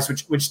materialized,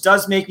 which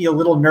does make me a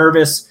little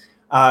nervous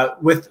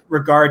with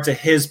regard to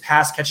his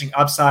pass-catching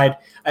upside.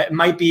 It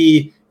might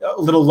be a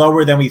little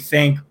lower than we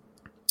think,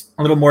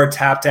 a little more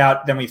tapped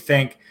out than we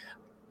think.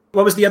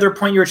 What was the other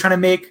point you were trying to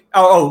make?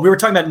 Oh, we were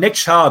talking about Nick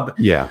Chubb.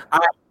 Yeah.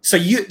 So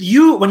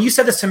you when you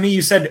said this to me,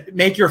 you said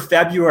make your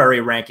February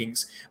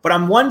rankings. But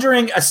I'm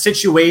wondering a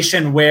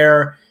situation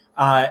where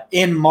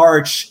in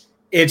March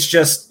it's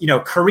just,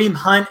 Kareem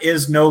Hunt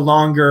is no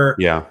longer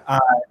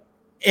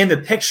in the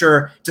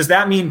picture. Does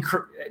that mean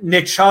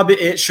Nick Chubb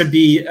it should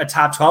be a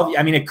top 12?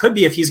 I mean, it could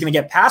be if he's going to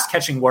get pass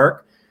catching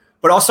work,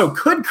 but also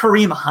could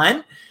Kareem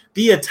Hunt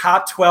be a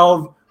top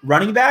 12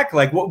 running back?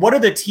 Like what are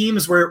the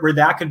teams where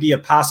that could be a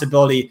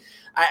possibility?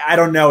 I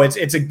don't know.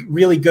 It's a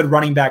really good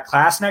running back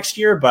class next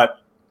year, but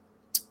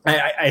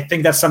I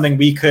think that's something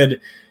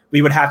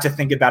we would have to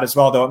think about as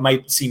well, though it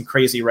might seem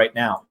crazy right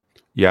now.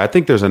 Yeah, I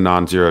think there's a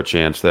non-zero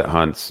chance that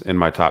Hunt's in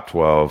my top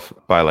 12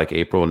 by like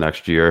April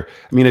next year.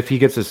 I mean, if he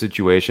gets a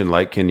situation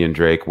like Kenyon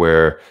Drake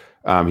where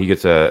he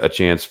gets a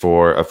chance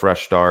for a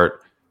fresh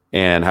start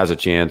and has a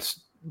chance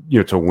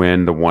to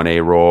win the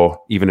 1A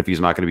role, even if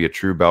he's not going to be a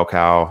true bell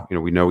cow.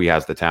 We know he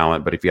has the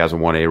talent, but if he has a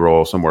 1A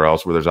role somewhere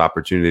else where there's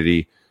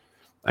opportunity,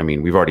 I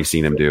mean, we've already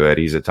seen him do it.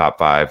 He's a top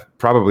 5,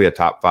 probably a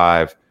top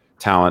 5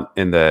 talent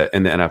in the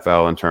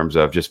NFL in terms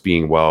of just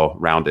being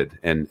well-rounded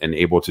and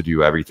able to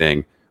do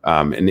everything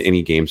in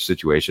any game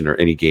situation or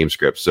any game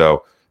script.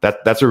 So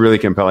that's a really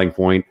compelling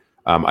point.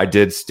 I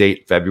did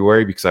state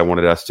February because I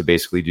wanted us to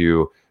basically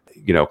do,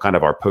 kind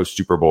of our post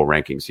Super Bowl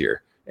rankings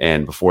here,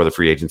 and before the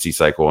free agency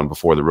cycle and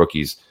before the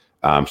rookies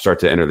start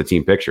to enter the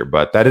team picture.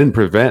 But that didn't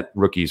prevent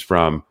rookies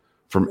from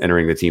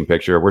entering the team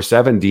picture. We're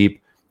 7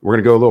 deep. We're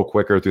going to go a little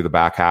quicker through the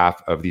back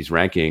half of these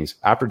rankings.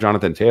 After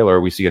Jonathan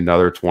Taylor, we see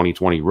another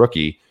 2020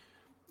 rookie.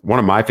 One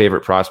of my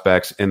favorite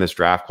prospects in this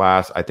draft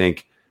class. I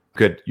think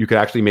you could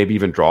actually maybe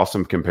even draw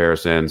some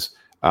comparisons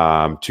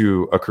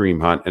to a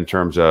Kareem Hunt in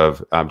terms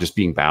of just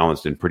being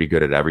balanced and pretty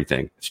good at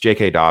everything. It's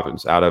J.K.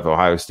 Dobbins out of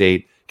Ohio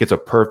State, gets a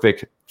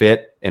perfect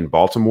fit in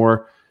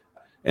Baltimore.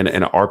 And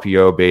an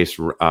RPO-based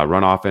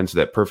run offense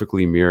that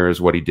perfectly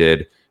mirrors what he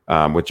did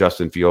with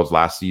Justin Fields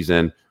last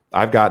season.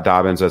 I've got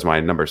Dobbins as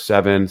my number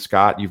 7.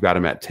 Scott, you've got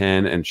him at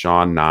 10, and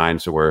Sean 9.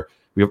 So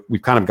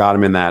we've kind of got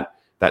him in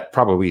that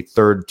probably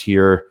third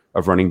tier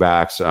of running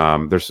backs.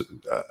 There's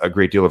a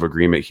great deal of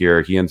agreement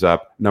here. He ends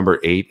up number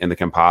 8 in the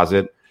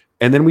composite.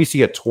 And then we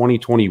see a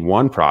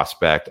 2021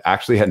 prospect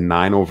actually had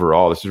 9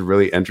 overall. This is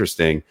really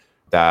interesting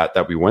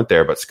that we went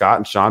there. But Scott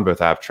and Sean both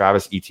have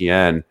Travis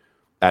Etienne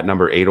at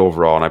number 8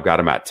 overall, and I've got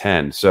him at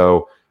 10.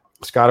 So,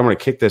 Scott, I'm going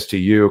to kick this to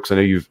you because I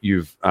know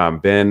you've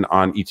been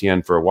on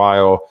Etienne for a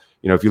while.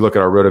 If you look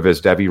at our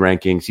RotoViz Devy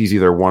rankings, he's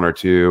either 1 or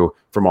 2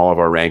 from all of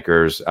our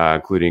rankers,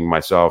 including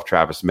myself,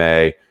 Travis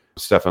May,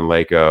 Stefan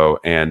Lako,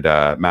 and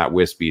Matt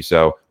Wispy.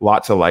 So,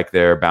 lots to like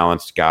there,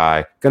 balanced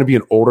guy. Going to be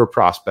an older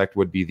prospect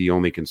would be the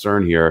only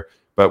concern here.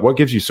 But what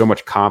gives you so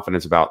much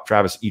confidence about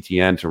Travis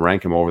Etienne to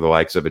rank him over the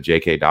likes of a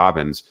J.K.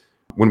 Dobbins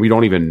when we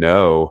don't even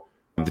know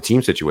the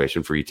team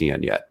situation for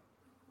Etienne yet?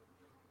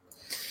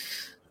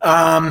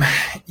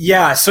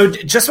 So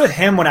just with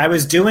him, when I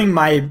was doing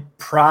my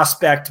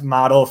prospect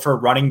model for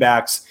running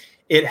backs,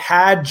 it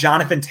had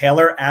Jonathan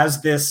Taylor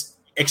as this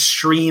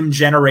extreme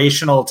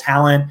generational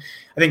talent.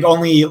 I think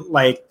only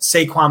like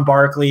Saquon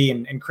Barkley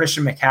and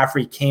Christian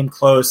McCaffrey came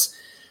close.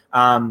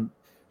 And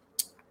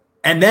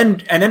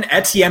then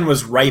Etienne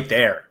was right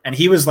there, and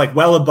he was like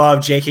well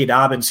above J.K.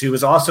 Dobbins, who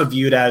was also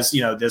viewed as,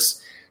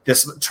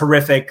 this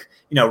terrific,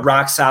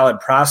 rock solid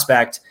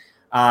prospect.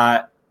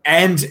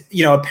 And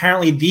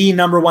apparently the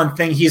number one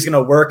thing he's going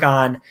to work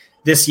on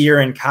this year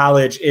in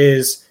college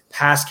is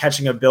pass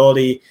catching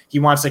ability. He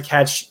wants to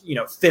catch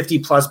 50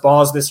 plus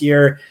balls this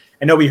year.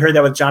 I know we heard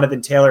that with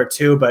Jonathan Taylor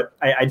too, but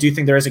I do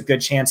think there is a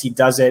good chance he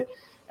does it.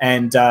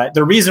 And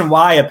the reason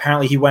why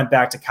apparently he went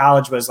back to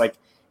college was like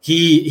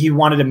he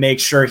wanted to make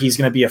sure he's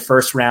going to be a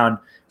first round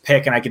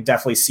pick, and I could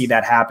definitely see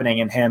that happening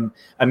and him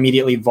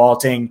immediately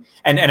vaulting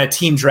and a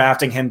team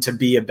drafting him to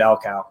be a bell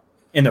cow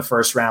in the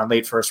first round,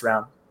 late first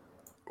round.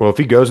 Well, if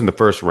he goes in the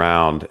first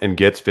round and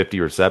gets 50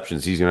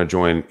 receptions, he's going to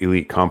join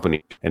elite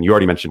company. And you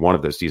already mentioned one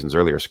of those seasons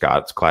earlier,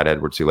 Scott. It's Clyde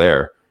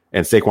Edwards-Helaire.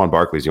 And Saquon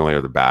Barkley is the only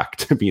other back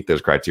to meet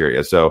those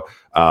criteria. So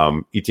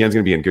Etienne's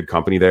going to be in good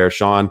company there.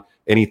 Sean,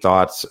 any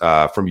thoughts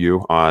from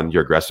you on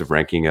your aggressive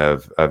ranking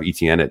of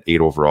Etienne at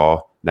 8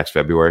 overall next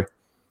February?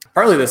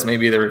 Partly this may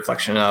be the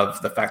reflection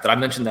of the fact that I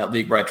mentioned that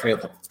league where I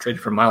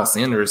traded for Miles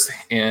Sanders,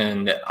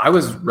 and I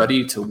was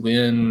ready to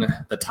win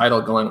the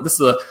title going. This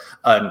is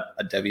a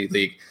Debbie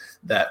league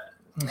that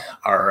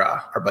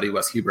our buddy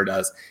Wes Huber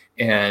does.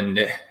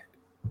 And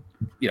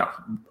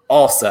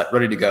all set,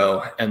 ready to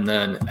go. And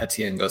then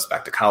Etienne goes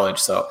back to college.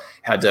 So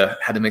had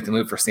to make the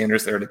move for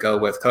Sanders there to go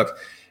with Cook.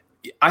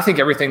 I think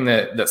everything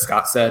that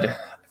Scott said,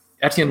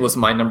 Etienne was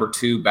my number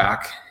 2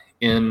 back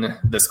in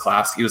this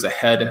class. He was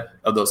ahead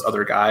of those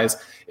other guys.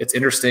 It's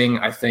interesting,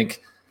 I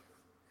think,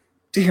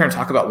 to hear him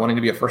talk about wanting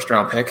to be a first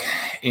round pick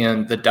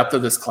and the depth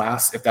of this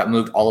class, if that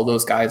moved all of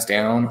those guys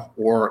down,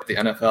 or the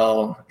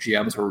NFL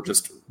GMs were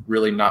just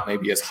really not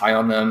maybe as high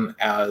on them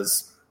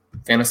as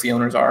fantasy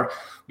owners are,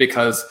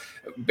 because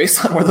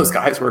based on where those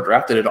guys were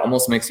drafted, it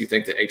almost makes you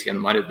think that Etienne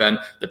might have been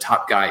the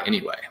top guy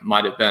anyway,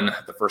 might have been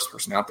the first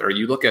person out there.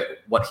 You look at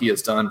what he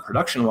has done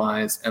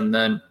production-wise, and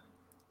then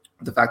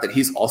the fact that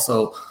he's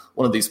also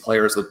one of these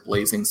players with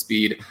blazing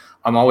speed.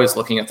 I'm always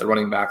looking at the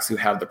running backs who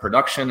have the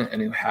production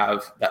and who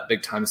have that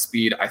big-time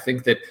speed. I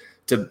think that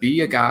to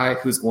be a guy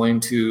who's going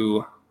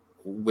to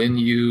win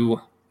you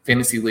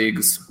fantasy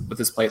leagues with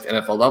this play at the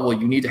NFL level,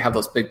 you need to have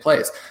those big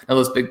plays. Now,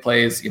 those big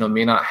plays,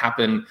 may not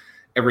happen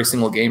every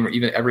single game or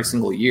even every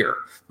single year,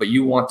 but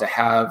you want to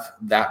have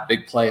that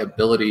big play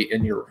ability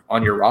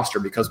on your roster,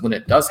 because when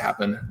it does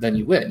happen, then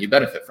you win, you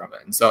benefit from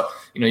it. And so,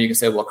 you can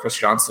say, well, Chris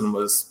Johnson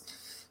was,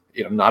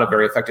 not a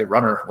very effective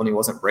runner when he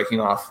wasn't breaking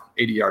off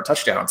 80-yard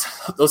touchdowns.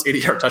 Those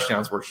 80-yard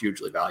touchdowns were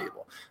hugely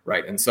valuable,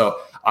 right? And so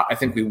I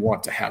think we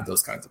want to have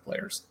those kinds of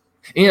players.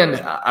 And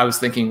I was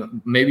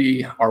thinking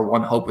maybe our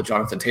one hope with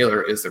Jonathan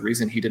Taylor is the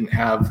reason he didn't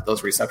have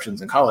those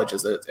receptions in college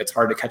is that it's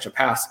hard to catch a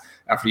pass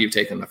after you've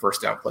taken the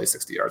first down play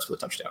 60 yards for the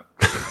touchdown.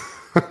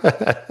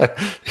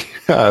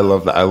 I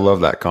love that. I love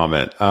that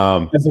comment.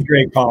 That's a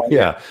great call.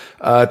 Yeah.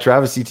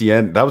 Travis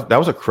Etienne, that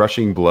was a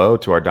crushing blow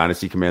to our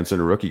Dynasty Command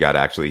Center rookie guide.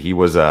 Actually, he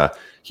was a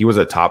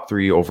top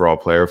 3 overall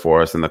player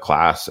for us in the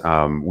class.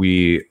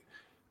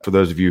 For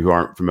those of you who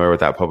aren't familiar with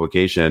that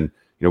publication,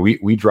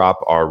 we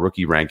drop our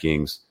rookie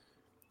rankings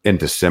in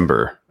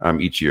December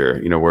each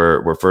year.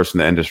 We're first in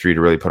the industry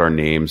to really put our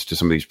names to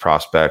some of these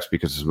prospects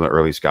because of some of the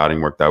early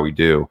scouting work that we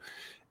do.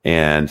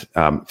 And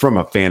from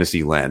a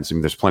fantasy lens,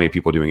 there's plenty of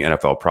people doing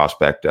NFL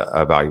prospect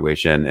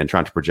evaluation and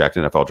trying to project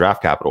NFL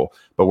draft capital,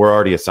 but we're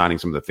already assigning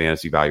some of the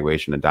fantasy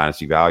valuation and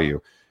dynasty value.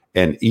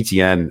 And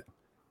Etienne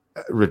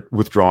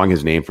withdrawing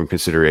his name from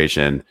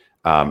consideration,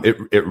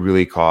 it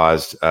really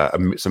caused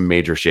some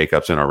major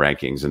shakeups in our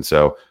rankings. And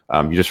so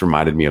you just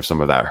reminded me of some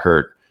of that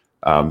hurt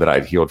that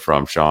I'd healed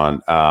from,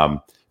 Sean.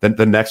 Then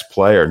the next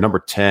player, number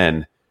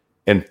 10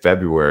 in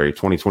February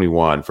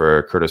 2021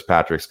 for Curtis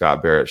Patrick,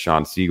 Scott Barrett,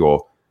 Sean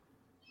Siegel,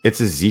 it's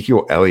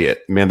Ezekiel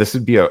Elliott. Man, this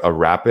would be a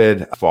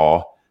rapid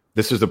fall.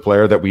 This is the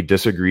player that we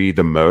disagree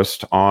the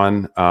most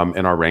on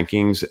in our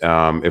rankings.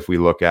 If we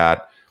look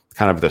at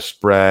kind of the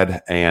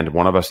spread and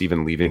one of us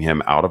even leaving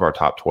him out of our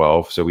top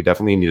 12. So we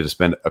definitely need to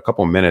spend a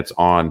couple minutes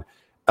on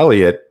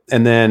Elliott.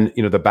 And then,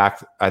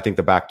 I think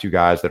the back 2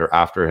 guys that are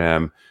after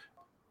him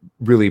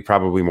really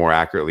probably more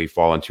accurately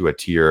fall into a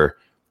tier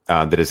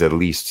that is at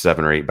least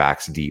 7 or 8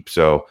 backs deep.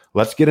 So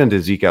let's get into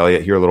Zeke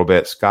Elliott here a little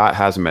bit. Scott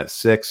has him at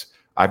 6.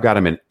 I've got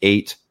him in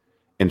 8.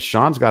 And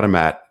Sean's got him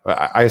at,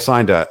 I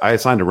assigned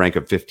a rank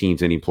of 15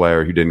 to any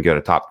player who didn't get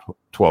a top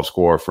 12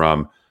 score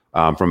from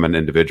an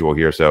individual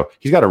here. So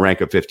he's got a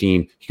rank of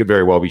 15. He could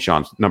very well be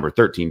Sean's number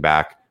 13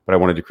 back, but I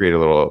wanted to create a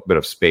little bit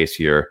of space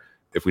here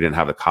if we didn't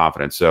have the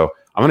confidence. So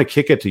I'm going to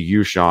kick it to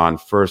you, Sean,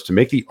 first to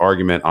make the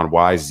argument on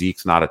why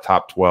Zeke's not a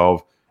top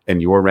 12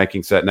 in your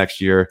ranking set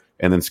next year.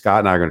 And then Scott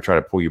and I are going to try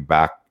to pull you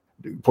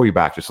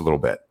back just a little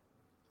bit.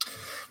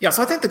 Yeah,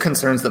 so I think the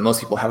concerns that most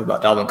people have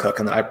about Dalvin Cook,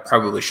 and that I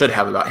probably should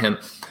have about him,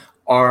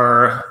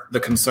 are the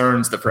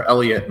concerns that for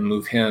Elliott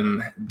move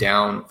him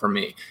down for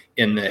me,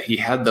 in that he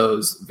had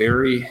those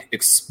very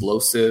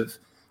explosive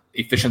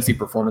efficiency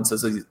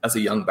performances as a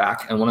young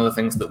back. And one of the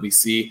things that we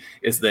see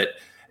is that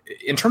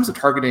in terms of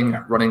targeting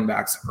running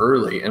backs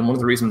early, and one of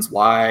the reasons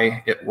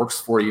why it works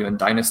for you in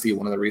Dynasty,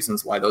 one of the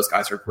reasons why those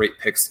guys are great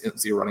picks in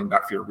zero running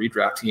back for your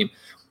redraft team,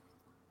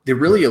 the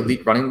really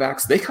elite running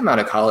backs, they come out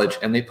of college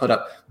and they put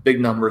up big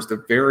numbers.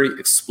 They're very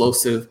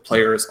explosive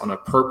players on a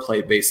per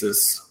play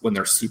basis when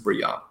they're super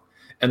young.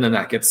 And then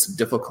that gets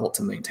difficult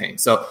to maintain.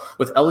 So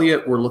with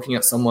Elliott, we're looking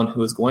at someone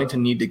who is going to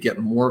need to get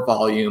more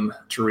volume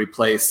to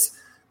replace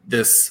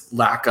this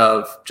lack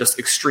of just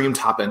extreme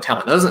top end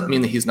talent. That doesn't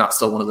mean that he's not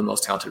still one of the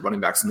most talented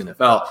running backs in the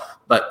NFL,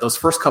 but those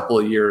first couple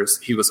of years,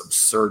 he was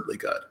absurdly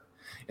good.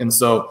 And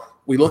so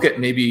we look at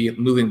maybe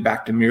moving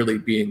back to merely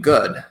being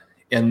good.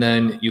 And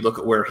then you look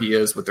at where he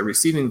is with the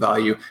receiving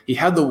value. He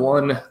had the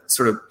one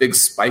sort of big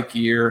spike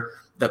year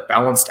that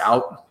balanced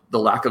out the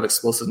lack of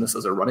explosiveness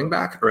as a running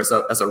back or as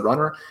a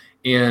runner.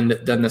 And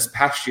then this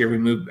past year, we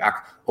moved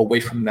back away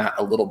from that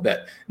a little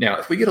bit. Now,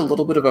 if we get a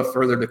little bit of a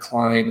further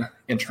decline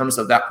in terms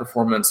of that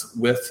performance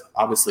with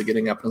obviously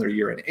getting up another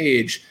year in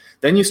age,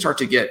 then you start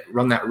to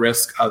run that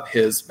risk of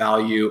his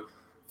value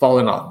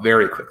falling off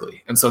very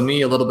quickly. And so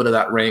a little bit of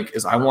that rank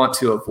is I want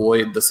to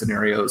avoid the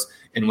scenarios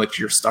in which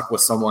you're stuck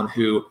with someone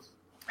who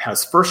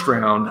has first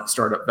round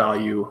startup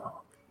value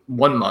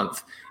 1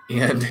 month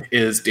and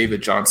is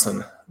David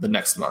Johnson the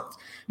next month.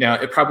 Now,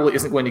 it probably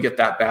isn't going to get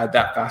that bad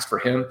that fast for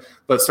him,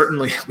 but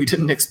certainly we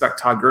didn't expect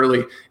Todd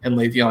Gurley and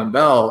Le'Veon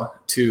Bell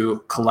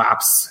to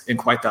collapse in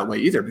quite that way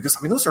either, because,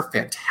 those are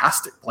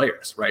fantastic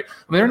players, right?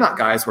 They're not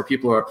guys where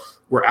people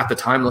were at the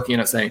time looking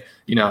at it saying,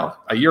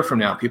 a year from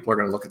now, people are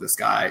going to look at this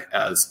guy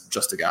as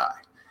just a guy.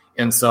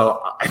 And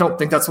so I don't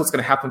think that's what's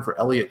going to happen for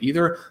Elliott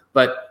either,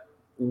 but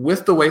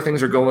with the way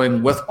things are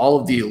going, with all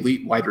of the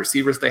elite wide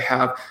receivers they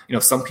have,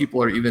 some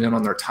people are even in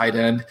on their tight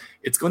end.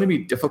 It's going to be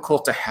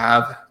difficult to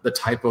have the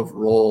type of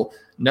role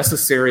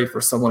necessary for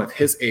someone of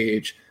his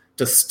age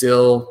to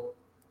still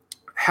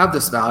have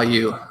this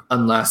value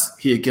unless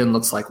he, again,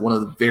 looks like one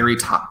of the very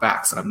top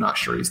backs, and I'm not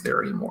sure he's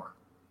there anymore.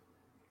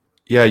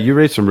 Yeah, you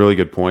raised some really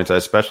good points. I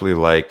especially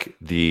like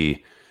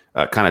the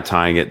kind of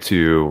tying it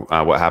to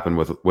what happened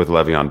with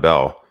Le'Veon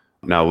Bell.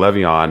 Now,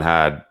 Le'Veon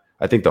had,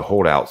 I think the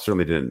holdout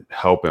certainly didn't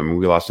help him.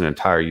 We lost an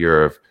entire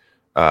year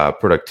of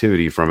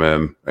productivity from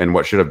him and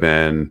what should have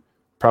been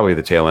probably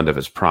the tail end of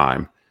his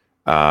prime.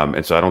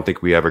 And so I don't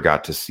think we ever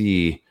got to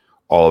see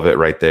all of it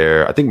right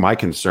there. I think my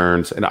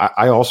concerns, and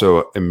I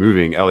also am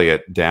moving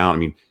Elliott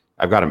down.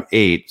 I've got him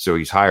 8, so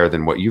he's higher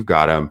than what you've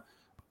got him.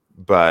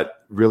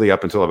 But really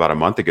up until about a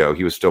month ago,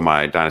 he was still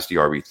my Dynasty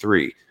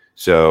RB3.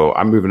 So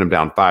I'm moving him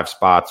down 5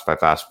 spots if I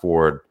fast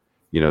forward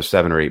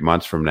 7 or 8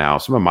 months from now.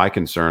 Some of my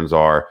concerns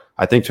are,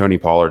 I think Tony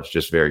Pollard's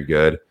just very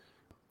good.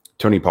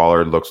 Tony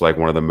Pollard looks like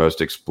one of the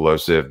most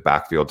explosive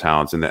backfield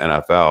talents in the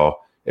NFL.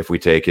 If we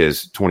take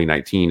his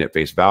 2019 at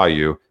face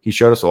value, he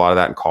showed us a lot of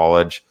that in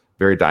college.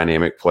 Very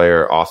dynamic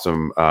player,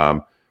 awesome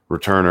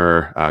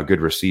returner,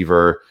 good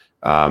receiver,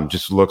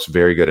 just looks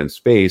very good in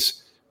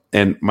space.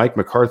 And Mike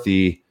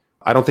McCarthy,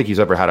 I don't think he's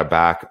ever had a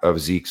back of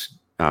Zeke's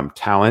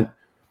talent,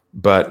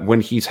 but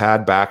when he's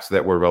had backs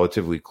that were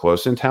relatively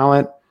close in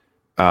talent,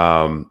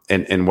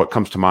 and what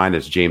comes to mind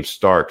is James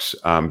Starks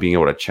being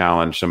able to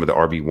challenge some of the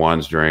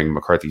RB1s during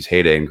McCarthy's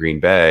heyday in Green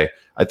Bay.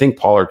 I think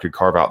Pollard could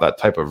carve out that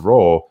type of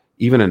role,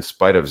 even in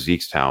spite of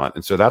Zeke's talent.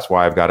 And so that's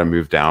why I've got to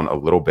move down a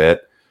little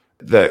bit.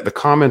 The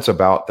comments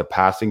about the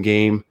passing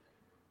game,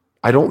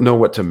 I don't know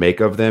what to make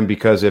of them,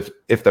 because if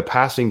the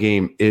passing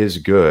game is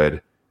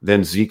good,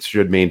 then Zeke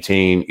should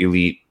maintain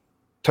elite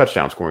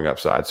touchdown scoring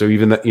upside. So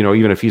even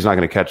if he's not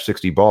going to catch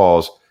 60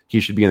 balls, he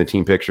should be in the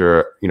team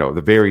picture,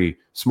 the very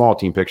small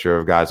team picture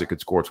of guys that could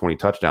score 20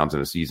 touchdowns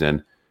in a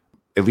season,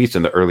 at least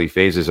in the early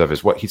phases of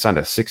he signed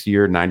a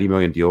 6-year, $90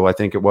 million deal, I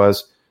think it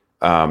was.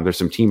 There's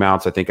some team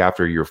outs, I think,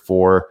 after year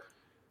 4.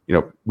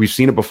 We've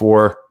seen it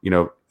before.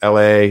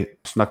 LA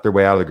snuck their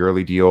way out of the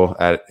Gurley deal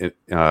at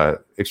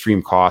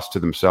extreme cost to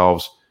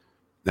themselves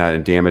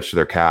and damage to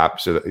their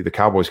cap. So the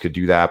Cowboys could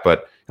do that.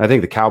 But I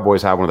think the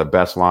Cowboys have one of the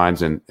best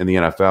lines in the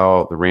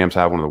NFL. The Rams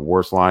have one of the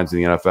worst lines in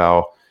the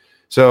NFL.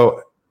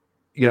 So,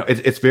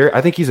 it's very, I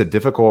think he's a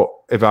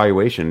difficult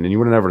evaluation, and you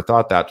would have never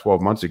thought that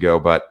 12 months ago,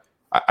 but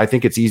I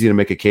think it's easy to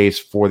make a case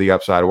for the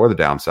upside or the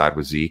downside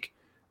with Zeke.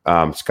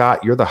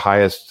 Scott, you're the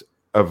highest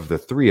of the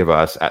 3 of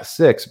us at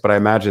 6, but I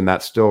imagine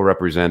that still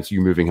represents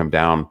you moving him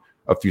down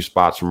a few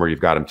spots from where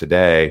you've got him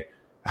today.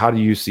 How do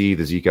you see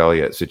the Zeke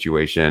Elliott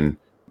situation,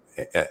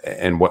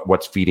 and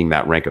what's feeding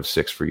that rank of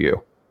 6 for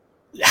you?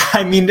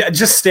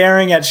 Just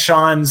staring at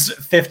Sean's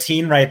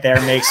 15 right there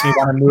makes me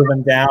want to move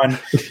him down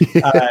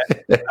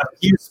a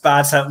few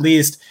spots at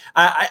least.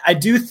 I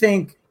do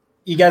think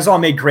you guys all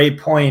made great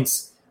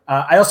points.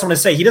 I also want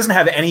to say he doesn't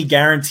have any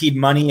guaranteed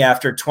money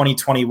after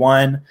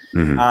 2021.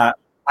 Mm-hmm.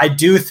 I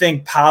do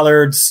think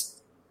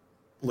Pollard's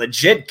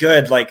legit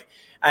good.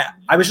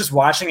 I was just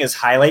watching his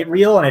highlight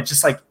reel, and it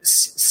just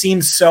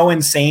seems so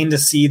insane to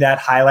see that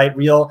highlight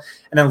reel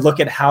and then look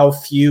at how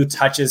few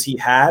touches he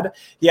had.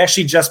 He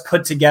actually just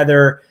put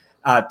together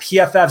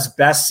PFF's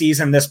best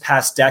season this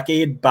past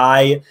decade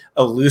by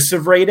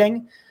elusive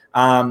rating.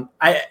 I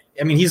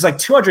mean, he's like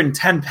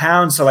 210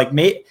 pounds. So like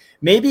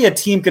maybe a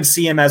team could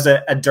see him as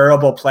a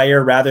durable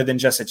player rather than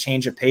just a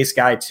change of pace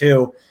guy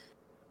too.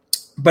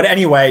 But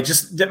anyway,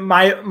 just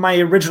my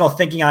original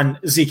thinking on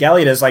Zeke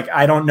Elliott is like,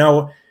 I don't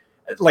know,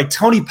 like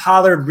Tony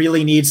Pollard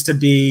really needs to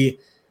be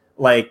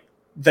like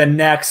the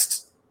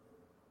next,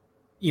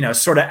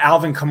 sort of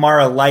Alvin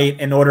Kamara light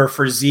in order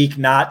for Zeke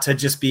not to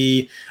just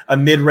be a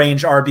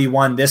mid-range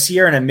RB1 this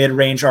year and a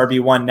mid-range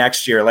RB1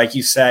 next year. Like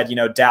you said,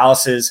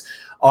 Dallas's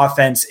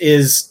offense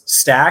is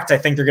stacked. I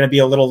think they're going to be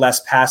a little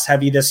less pass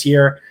heavy this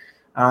year.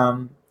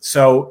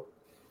 So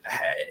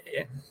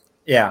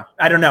yeah,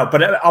 I don't know,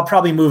 but I'll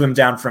probably move him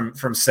down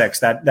from 6.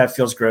 That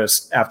feels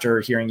gross after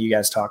hearing you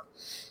guys talk.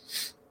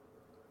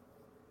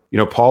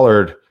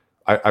 Pollard,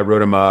 I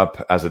wrote him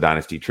up as a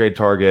dynasty trade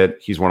target.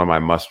 He's one of my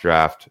must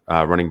draft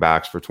running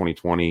backs for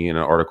 2020 in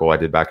an article I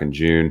did back in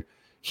June.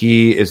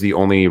 He is the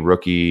only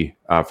rookie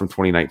from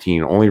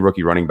 2019, only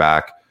rookie running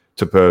back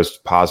to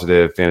post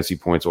positive fantasy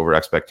points over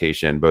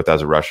expectation, both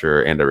as a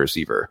rusher and a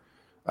receiver.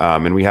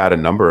 And we had a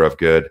number of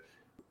good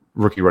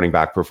rookie running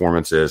back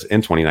performances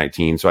in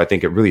 2019. So I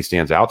think it really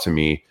stands out to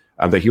me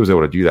that he was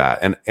able to do that.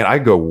 And I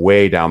go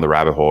way down the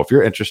rabbit hole. If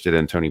you're interested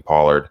in Tony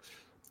Pollard,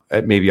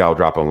 maybe I'll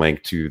drop a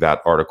link to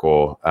that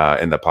article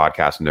in the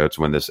podcast notes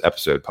when this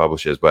episode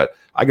publishes. But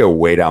I go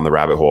way down the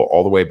rabbit hole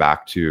all the way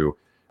back to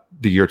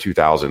the year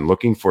 2000,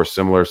 looking for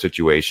similar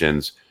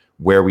situations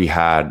where we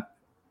had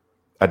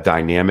a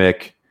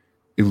dynamic,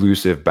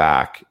 elusive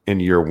back in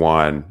year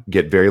one,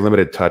 get very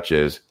limited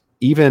touches,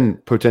 even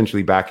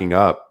potentially backing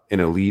up an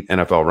elite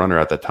NFL runner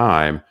at the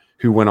time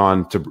who went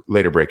on to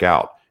later break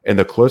out. And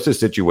the closest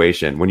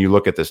situation, when you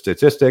look at the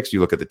statistics, you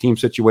look at the team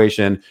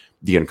situation,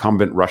 the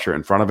incumbent rusher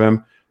in front of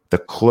him, the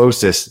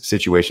closest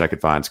situation I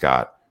could find,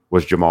 Scott,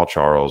 was Jamal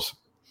Charles,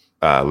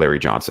 Larry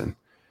Johnson.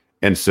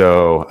 And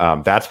so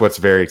that's what's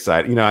very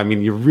exciting.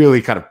 You're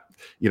really kind of,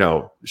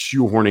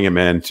 shoehorning him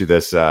into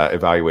this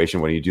evaluation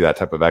when you do that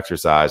type of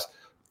exercise.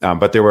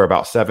 But there were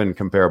about 7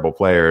 comparable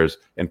players,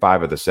 and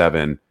 5 of the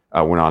 7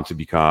 went on to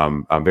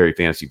become very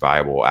fantasy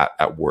viable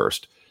at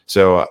worst.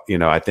 So,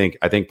 I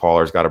think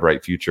Pollard's got a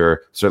bright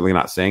future. Certainly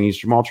not saying he's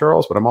Jamal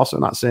Charles, but I'm also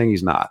not saying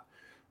he's not.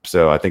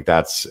 So I think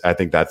that's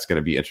going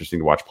to be interesting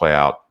to watch play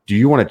out. Do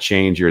you want to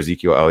change your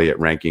Ezekiel Elliott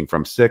ranking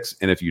from 6?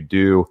 And if you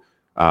do,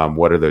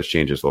 what do those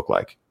changes look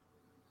like?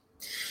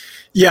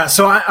 Yeah,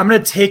 so I'm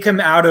going to take him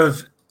out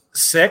of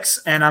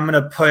 6, and I'm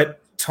going to put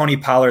Tony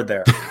Pollard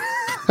there.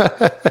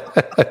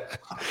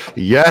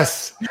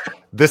 Yes,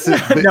 this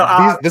is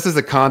this is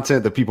the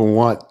content that people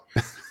want.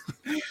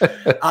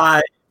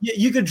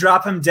 You could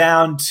drop him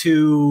down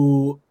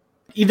to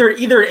either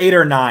 8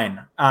 or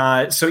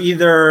 9. So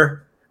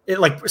either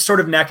like sort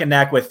of neck and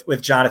neck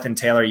with Jonathan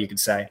Taylor, you could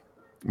say.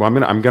 Well,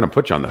 I'm gonna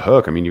put you on the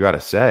hook. You got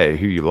to say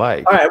who you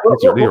like. All right, we'll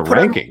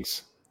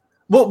rankings.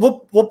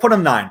 We'll put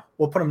him 9.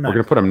 We'll put him 9. We're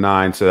gonna put him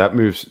 9. So that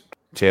moves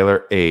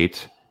Taylor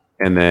 8,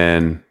 and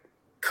then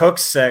Cook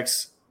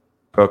 6.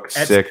 Cook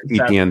 6.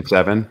 ETN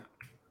 7.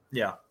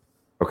 Yeah.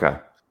 Okay.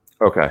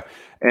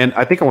 And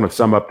I think I want to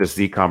sum up this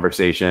Zeke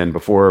conversation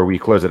before we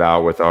close it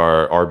out with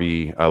our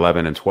RB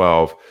 11 and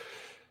 12.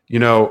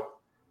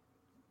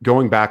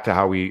 Going back to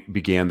how we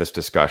began this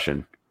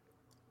discussion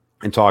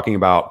and talking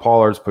about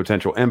Pollard's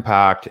potential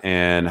impact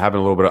and having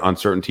a little bit of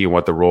uncertainty in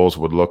what the roles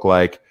would look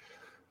like,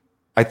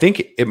 I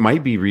think it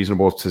might be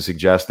reasonable to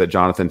suggest that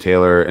Jonathan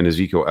Taylor and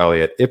Ezekiel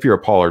Elliott, if you're a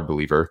Pollard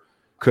believer,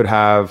 could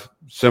have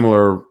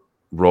similar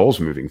roles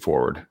moving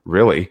forward,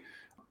 really.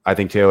 I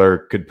think Taylor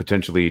could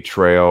potentially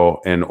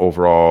trail an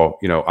overall,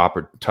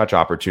 touch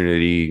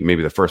opportunity,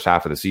 maybe the first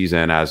half of the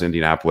season as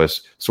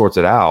Indianapolis sorts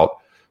it out.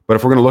 But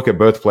if we're going to look at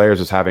both players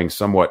as having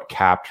somewhat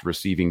capped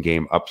receiving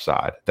game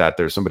upside, that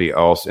there's somebody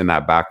else in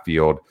that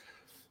backfield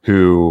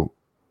who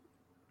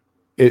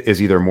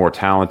is either more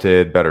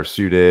talented, better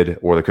suited,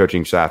 or the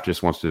coaching staff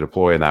just wants to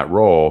deploy in that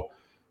role,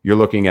 you're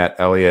looking at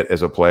Elliott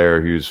as a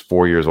player who's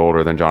 4 years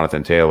older than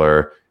Jonathan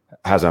Taylor,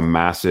 has a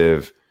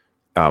massive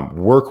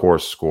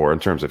workhorse score in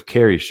terms of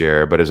carry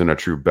share, but isn't a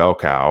true bell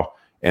cow.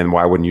 And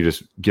why wouldn't you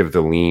just give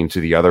the lean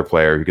to the other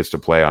player who gets to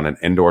play on an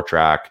indoor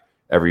track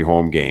every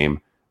home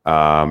game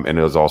and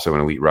is also an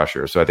elite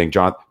rusher? So I think,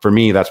 for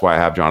me, that's why I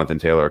have Jonathan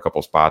Taylor a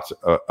couple spots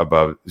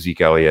above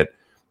Zeke Elliott.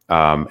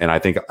 And I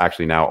think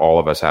actually now all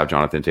of us have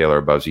Jonathan Taylor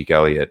above Zeke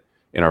Elliott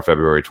in our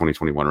February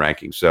 2021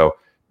 rankings. So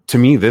to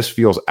me, this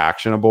feels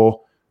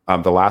actionable.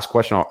 The last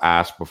question I'll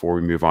ask before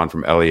we move on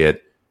from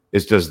Elliott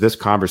is, does this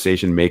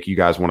conversation make you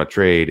guys want to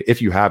trade if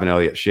you have an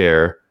Elliott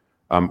share,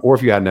 or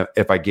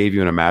if I gave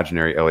you an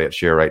imaginary Elliott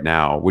share right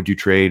now, would you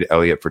trade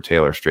Elliott for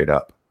Taylor straight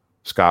up?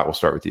 Scott, we'll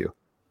start with you.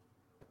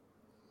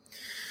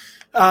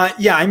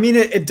 Yeah,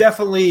 it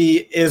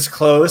definitely is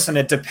close, and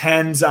it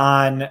depends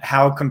on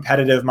how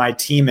competitive my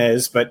team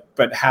is, but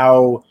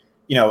how,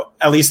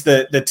 at least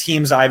the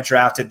teams I've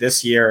drafted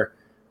this year,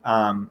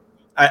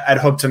 I'd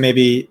hope to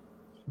maybe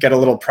get a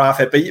little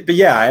profit, but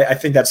yeah, I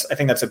think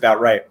that's about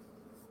right.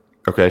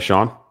 Okay,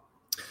 Sean.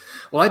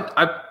 Well,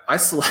 I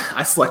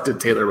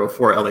selected Taylor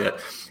before Elliott,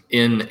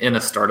 in a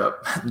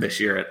startup this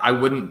year. I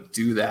wouldn't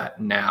do that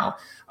now.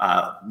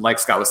 Like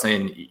Scott was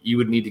saying, you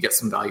would need to get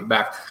some value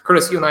back.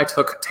 Curtis, you and I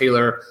took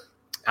Taylor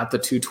at the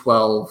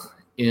 212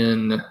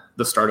 in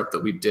the startup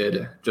that we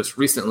did just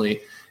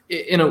recently,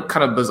 in a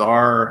kind of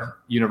bizarre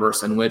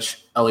universe in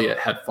which Elliott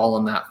had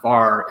fallen that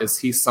far. Is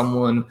he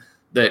someone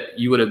that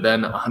you would have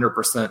been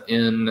 100%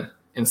 in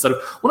instead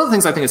of? One of the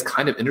things I think is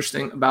kind of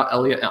interesting about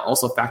Elliott, and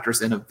also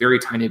factors in a very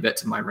tiny bit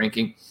to my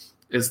ranking,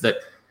 is that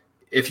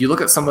if you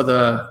look at some of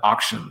the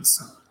auctions,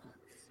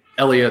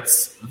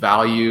 Elliott's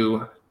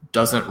value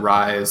doesn't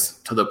rise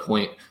to the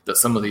point that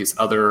some of these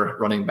other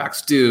running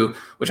backs do,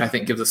 which I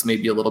think gives us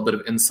maybe a little bit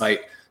of insight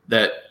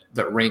that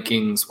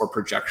rankings or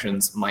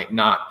projections might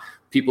not.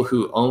 People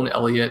who own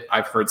Elliott,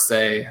 I've heard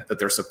say that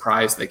they're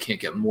surprised they can't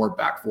get more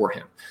back for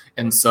him.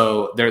 And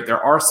so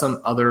there are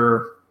some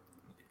other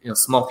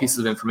small pieces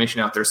of information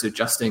out there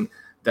suggesting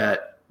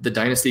that the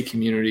dynasty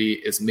community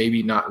is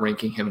maybe not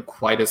ranking him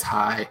quite as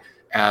high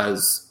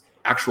as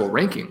actual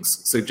rankings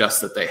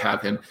suggest that they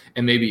have him,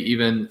 and maybe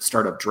even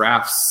startup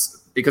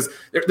drafts, because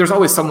there's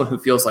always someone who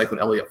feels like when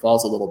Elliott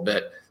falls a little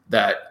bit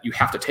that you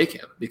have to take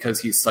him because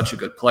he's such a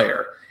good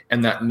player.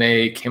 And that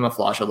may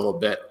camouflage a little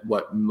bit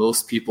what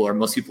most people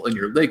in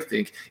your league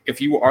think. If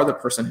you are the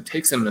person who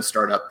takes him in a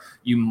startup,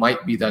 you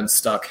might be then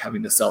stuck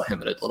having to sell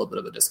him at a little bit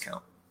of a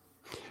discount.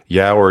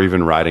 Yeah, or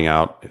even riding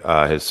out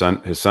his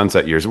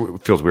sunset years.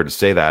 It feels weird to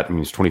say that. I mean,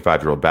 he's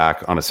 25-year-old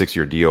back on a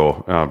 6-year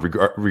deal.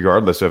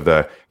 Regardless of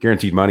the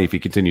guaranteed money, if he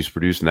continues to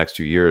produce the next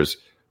 2 years,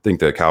 I think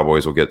the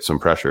Cowboys will get some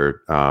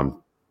pressure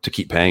to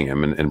keep paying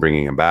him and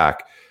bringing him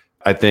back.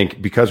 I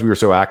think because we were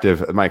so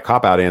active, my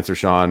cop-out answer,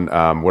 Sean,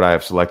 would I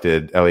have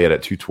selected Elliott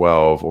at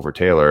 212 over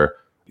Taylor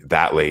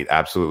that late?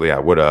 Absolutely, I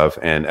would have.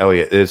 And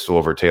Elliott is still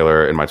over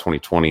Taylor in my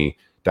 2020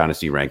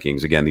 dynasty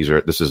rankings. Again,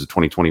 this is a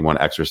 2021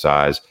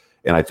 exercise.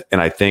 And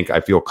I think I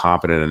feel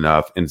confident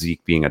enough in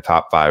Zeke being a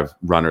top 5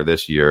 runner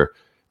this year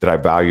that I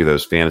value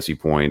those fantasy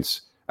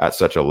points at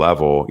such a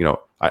level.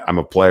 I'm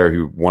a player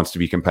who wants to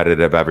be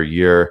competitive every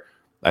year.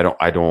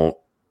 I don't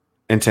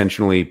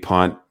intentionally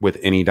punt with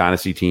any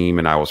dynasty team,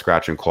 and I will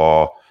scratch and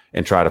claw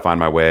and try to find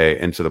my way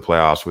into the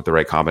playoffs with the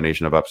right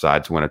combination of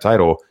upside to win a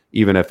title,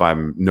 even if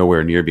I'm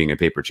nowhere near being a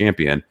paper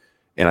champion.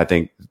 And I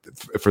think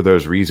for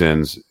those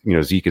reasons,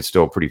 Zeke is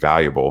still pretty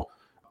valuable.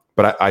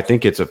 But I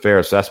think it's a fair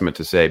assessment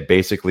to say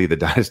basically the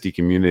dynasty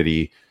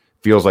community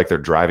feels like they're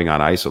driving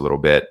on ice a little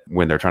bit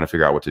when they're trying to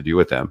figure out what to do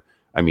with them.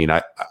 I mean,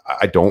 I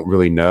don't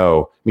really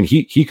know. I mean,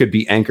 he could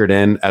be anchored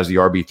in as the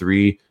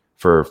RB3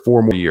 for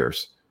 4 more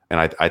years. And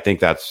I think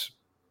that's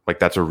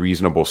a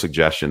reasonable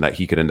suggestion that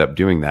he could end up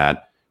doing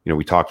that.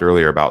 We talked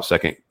earlier about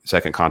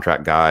second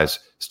contract guys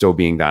still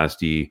being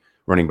dynasty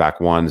running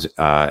back ones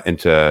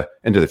into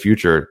the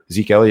future.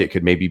 Zeke Elliott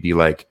could maybe be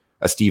like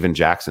a Steven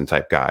Jackson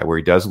type guy where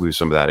he does lose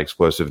some of that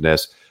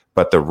explosiveness,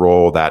 but the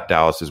role that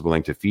Dallas is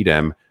willing to feed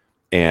him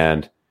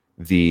and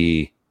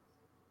the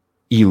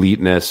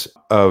eliteness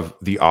of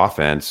the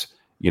offense,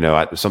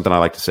 something I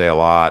like to say a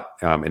lot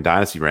in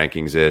dynasty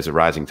rankings is a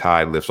rising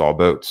tide lifts all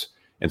boats.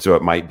 And so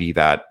it might be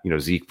that,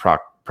 Zeke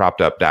propped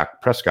up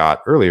Dak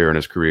Prescott earlier in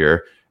his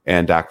career,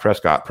 and Dak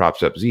Prescott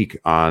props up Zeke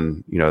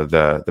on,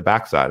 the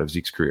backside of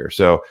Zeke's career.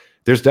 So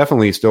there's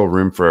definitely still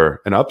room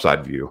for an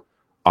upside view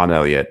on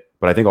Elliott.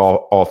 But I think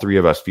all three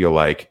of us feel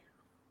like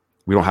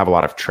we don't have a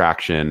lot of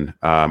traction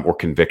or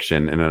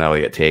conviction in an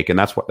Elliott take, and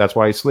that's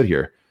why he slid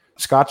here.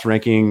 Scott's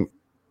ranking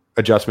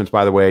adjustments,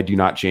 by the way, do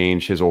not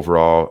change his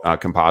overall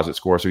composite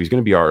score. So he's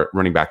going to be our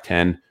running back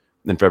 10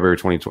 in February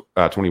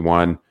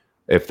 2021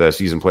 if the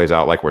season plays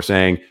out like we're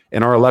saying.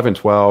 And our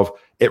 11-12,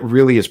 it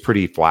really is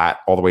pretty flat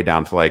all the way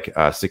down to like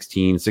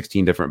 16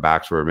 different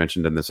backs were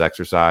mentioned in this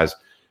exercise.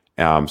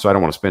 So I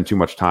don't want to spend too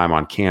much time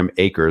on Cam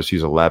Akers,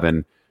 who's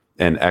 11,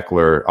 and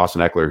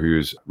Austin Eckler,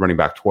 who's running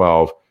back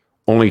 12.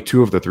 Only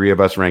 2 of the 3 of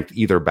us ranked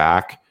either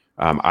back.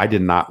 I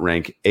did not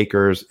rank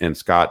Akers, and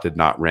Scott did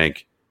not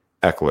rank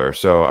Eckler.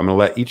 So I'm going to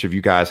let each of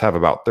you guys have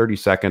about 30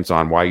 seconds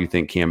on why you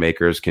think Cam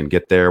Akers can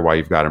get there, why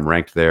you've got him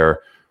ranked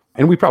there.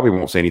 And we probably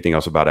won't say anything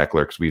else about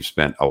Eckler because we've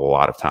spent a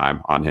lot of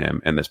time on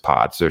him in this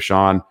pod. So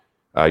Sean,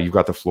 you've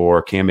got the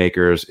floor. Cam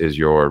Akers is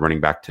your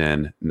running back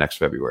 10 next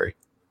February.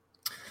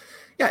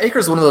 Yeah,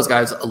 Akers is one of those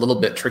guys a little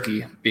bit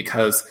tricky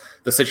because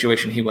the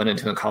situation he went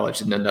into in college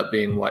didn't end up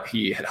being what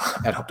he had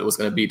hoped it was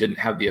going to be, didn't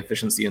have the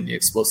efficiency and the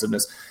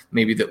explosiveness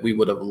maybe that we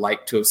would have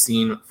liked to have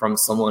seen from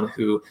someone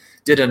who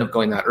did end up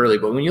going that early.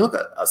 But when you look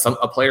at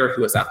a player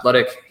who is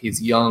athletic,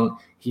 he's young,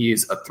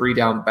 he's a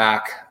 3-down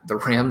back, the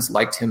Rams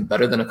liked him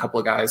better than a couple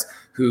of guys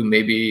who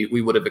maybe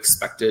we would have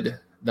expected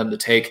them to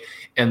take.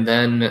 And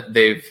then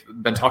they've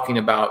been talking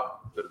about,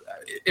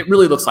 it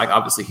really looks like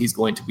obviously he's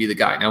going to be the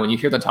guy. Now, when you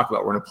hear them talk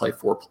about we're going to play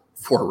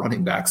four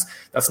running backs,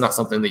 that's not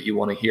something that you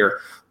want to hear.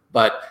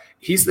 But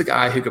he's the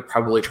guy who could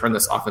probably turn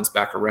this offense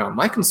back around.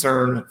 My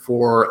concern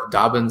for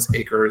Dobbins,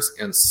 Akers,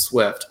 and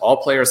Swift, all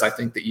players I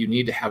think that you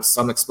need to have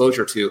some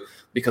exposure to,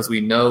 because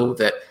we know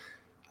that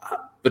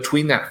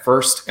between that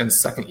first and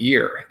second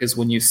year is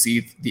when you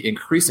see the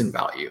increase in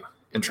value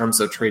in terms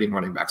of trading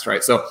running backs,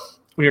 right? So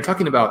when you're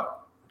talking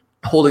about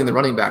holding the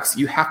running backs,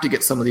 you have to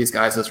get some of these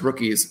guys as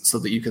rookies so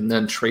that you can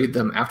then trade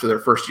them after their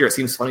first year. It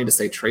seems funny to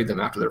say trade them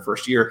after their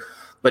first year,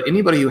 but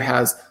anybody who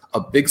has a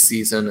big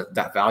season,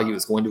 that value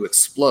is going to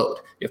explode.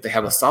 If they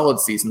have a solid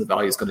season, the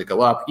value is going to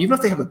go up. Even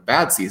if they have a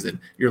bad season,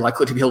 you're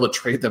likely to be able to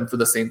trade them for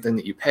the same thing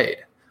that you paid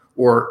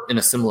or in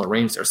a similar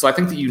range there. So I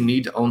think that you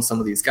need to own some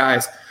of these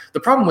guys. The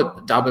problem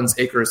with Dobbins,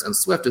 Akers, and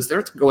Swift is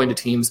they're going to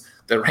teams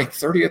that rank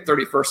 30th,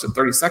 31st, and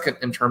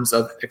 32nd in terms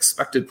of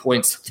expected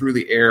points through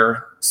the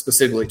air,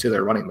 specifically to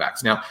their running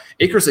backs. Now,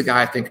 Akers, a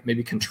guy I think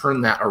maybe can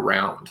turn that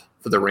around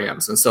for the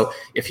Rams. And so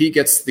if he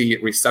gets the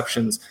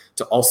receptions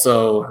to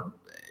also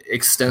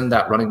extend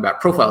that running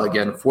back profile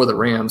again for the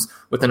Rams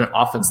within an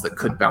offense that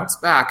could bounce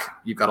back,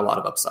 you've got a lot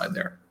of upside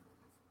there.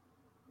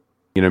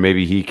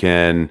 Maybe he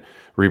can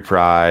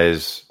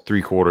reprise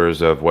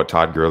 3/4 of what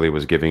Todd Gurley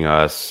was giving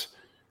us.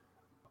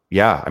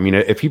 Yeah, I mean,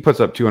 if he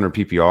puts up 200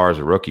 PPR as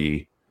a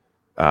rookie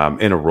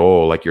in a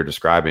role like you're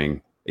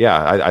describing,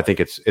 yeah, I think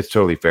it's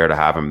totally fair to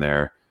have him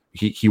there.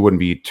 He wouldn't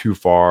be too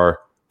far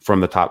from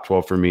the top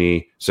 12 for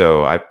me,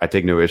 so I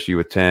take no issue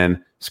with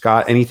 10.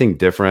 Scott, anything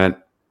different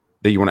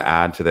that you want to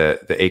add to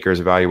the Akers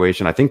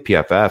evaluation? I think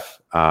PFF,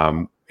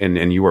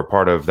 and you were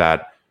part of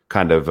that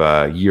kind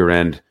of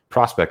year-end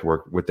prospect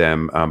work with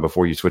them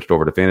before you switched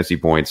over to Fantasy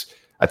Points.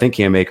 I think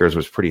Cam Akers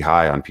was pretty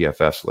high on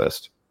PFF's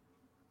list.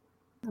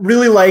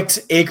 Really liked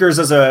Akers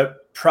as a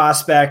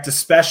prospect,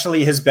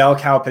 especially his bell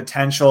cow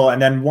potential.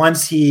 And then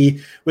once he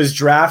was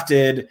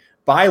drafted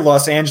by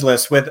Los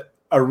Angeles with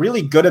a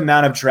really good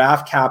amount of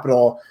draft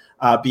capital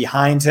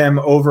behind him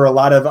over a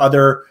lot of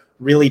other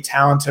really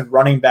talented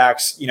running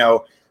backs,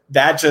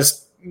 that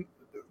just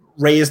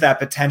raised that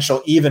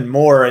potential even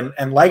more.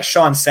 And like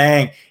Sean's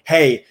saying,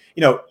 hey,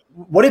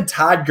 what did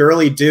Todd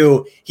Gurley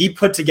do? He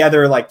put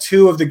together like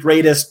two of the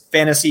greatest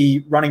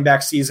fantasy running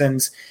back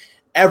seasons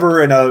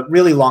ever in a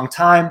really long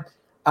time.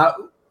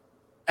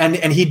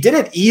 And he did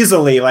it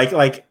easily.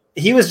 Like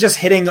he was just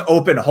hitting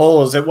open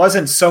holes. It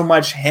wasn't so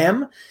much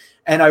him.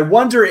 And I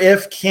wonder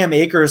if Cam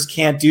Akers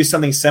can't do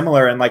something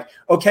similar. And like,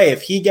 okay,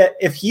 if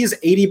he's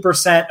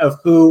 80% of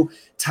who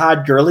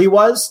Todd Gurley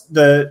was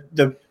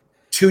the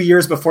 2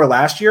 years before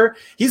last year,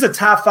 he's a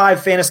top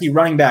 5 fantasy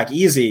running back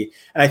easy.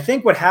 And I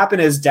think what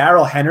happened is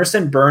Darrell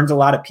Henderson burned a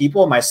lot of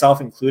people, myself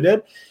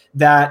included,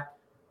 that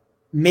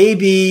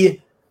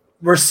maybe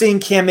we're seeing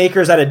Cam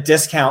Akers at a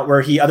discount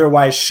where he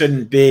otherwise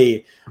shouldn't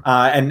be.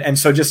 And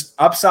so just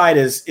upside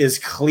is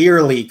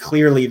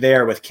clearly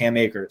there with Cam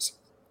Akers.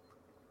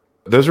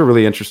 Those are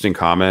really interesting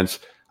comments.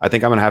 I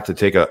think I'm going to have to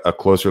take a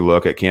closer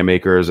look at Cam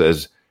Akers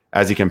as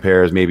he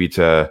compares maybe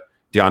to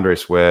DeAndre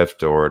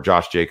Swift or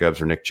Josh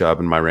Jacobs or Nick Chubb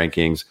in my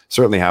rankings.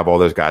 Certainly have all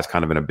those guys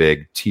kind of in a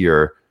big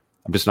tier.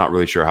 I'm just not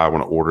really sure how I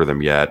want to order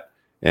them yet.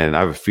 And I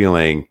have a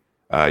feeling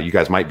you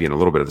guys might be in a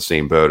little bit of the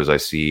same boat as I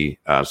see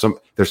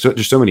there's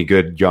just so many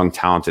good, young,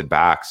 talented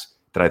backs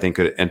that I think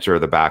could enter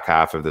the back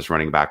half of this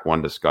running back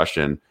one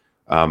discussion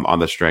on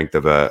the strength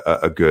of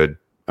a good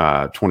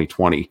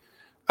 2020.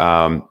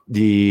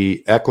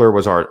 The Eckler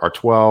was our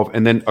 12,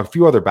 and then a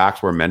few other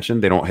backs were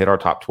mentioned. They don't hit our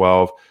top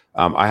 12.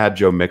 I had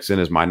Joe Mixon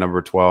as my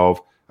number 12.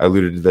 I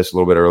alluded to this a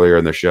little bit earlier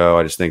in the show.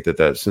 I just think that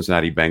the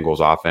Cincinnati Bengals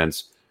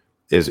offense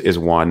is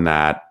one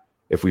that,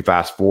 if we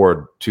fast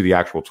forward to the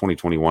actual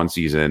 2021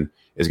 season,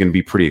 is going to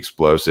be pretty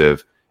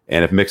explosive.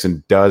 And if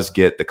Mixon does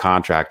get the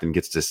contract and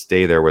gets to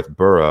stay there with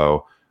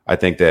Burrow, I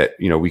think that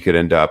we could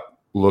end up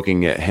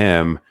looking at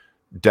him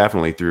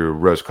definitely through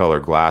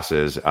rose-colored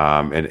glasses,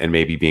 and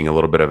maybe being a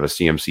little bit of a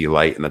CMC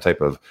light in the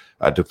type of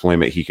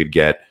deployment he could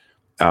get.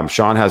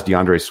 Sean has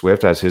DeAndre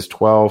Swift as his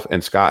 12,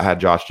 and Scott had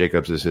Josh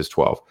Jacobs as his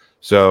 12.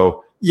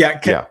 So yeah,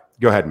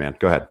 go ahead, man.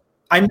 Go ahead.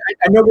 I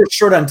know we're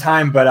short on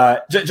time,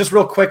 but just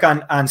real quick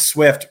on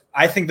Swift.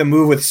 I think the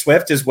move with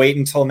Swift is wait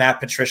until Matt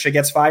Patricia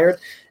gets fired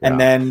and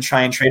then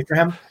try and trade for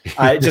him.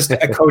 Just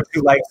a coach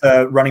who likes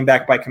the running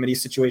back by committee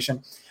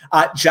situation.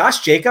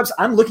 Josh Jacobs,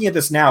 I'm looking at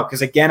this now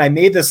because, again, I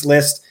made this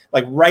list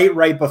like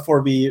right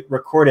before we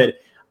recorded.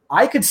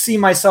 I could see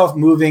myself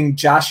moving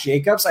Josh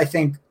Jacobs, I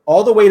think,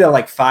 all the way to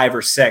like 5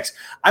 or 6.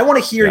 I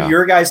want to hear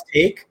your guys'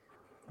 take.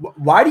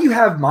 Why do you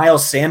have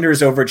Miles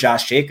Sanders over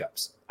Josh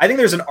Jacobs? I think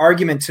there's an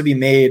argument to be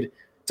made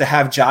to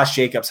have Josh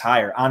Jacobs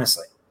higher,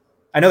 honestly.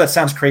 I know that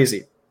sounds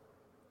crazy.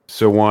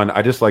 So one,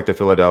 I just like the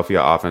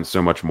Philadelphia offense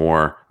so much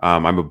more.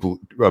 I'm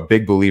a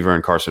big believer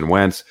in Carson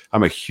Wentz.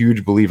 I'm a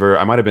huge believer.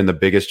 I might have been the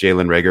biggest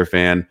Jalen Reagor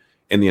fan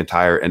in the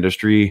entire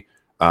industry,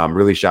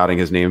 really shouting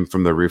his name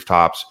from the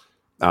rooftops,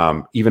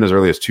 even as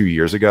early as 2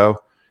 years ago.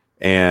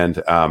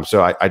 And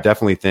so I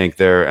definitely think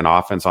they're an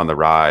offense on the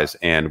rise,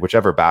 and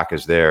whichever back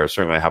is there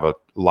certainly have a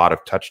lot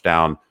of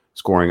touchdown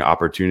scoring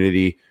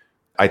opportunity.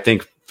 I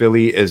think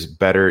Philly is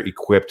better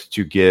equipped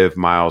to give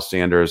Miles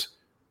Sanders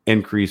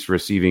increased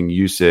receiving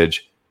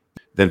usage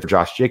than for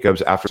Josh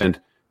Jacobs after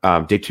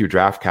day 2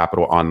 draft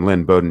capital on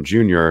Lynn Bowden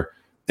Jr.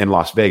 in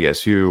Las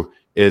Vegas, who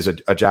is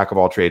a jack of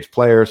all trades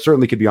player,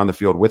 certainly could be on the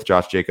field with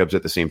Josh Jacobs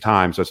at the same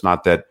time. So it's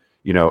not that,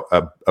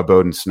 a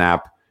Bowden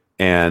snap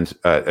and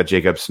a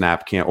Jacobs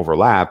snap can't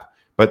overlap,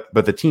 but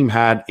the team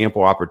had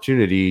ample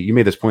opportunity. You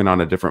made this point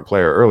on a different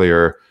player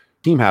earlier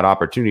team had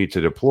opportunity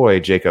to deploy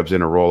Jacobs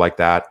in a role like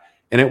that.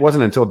 And it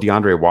wasn't until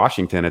DeAndre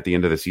Washington at the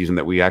end of the season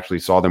that we actually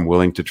saw them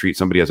willing to treat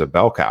somebody as a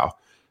bell cow.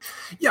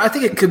 Yeah, I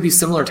think it could be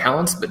similar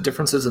talents, but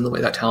differences in the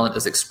way that talent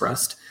is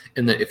expressed.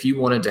 In that if you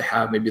wanted to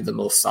have maybe the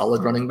most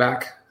solid running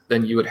back,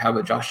 then you would have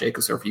a Josh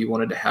Jacobs, or if you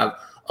wanted to have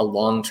a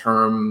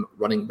long-term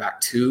running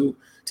back to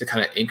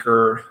kind of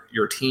anchor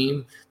your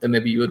team, then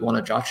maybe you would want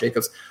a Josh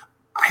Jacobs.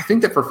 I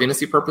think that for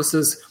fantasy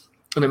purposes,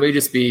 and it may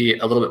just be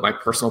a little bit my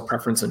personal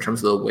preference in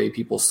terms of the way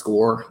people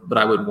score, but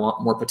I would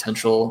want more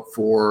potential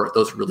for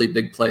those really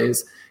big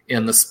plays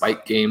and the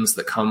spike games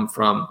that come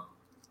from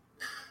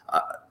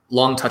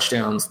long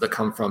touchdowns, that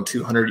come from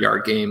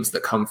 200-yard games,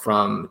 that come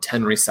from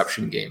 10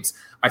 reception games.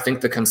 I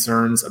think the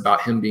concerns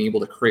about him being able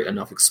to create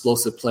enough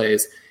explosive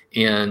plays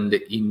and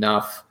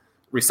enough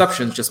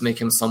receptions just make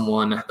him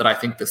someone that I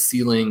think the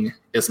ceiling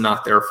is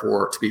not there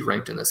for to be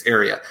ranked in this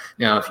area.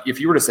 Now, if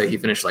you were to say he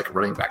finished like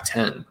running back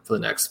 10 for the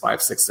next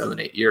 5, 6, 7,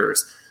 8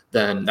 years,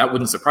 then that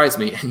wouldn't surprise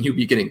me, and you'd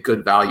be getting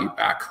good value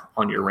back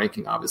on your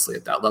ranking, obviously,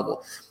 at that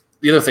level.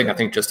 The other thing I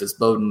think just is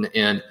Bowden,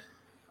 and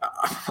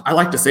I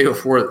like to say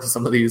before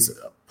some of these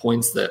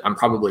points that I'm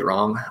probably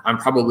wrong. I'm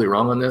probably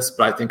wrong on this,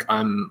 but I think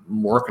I'm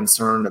more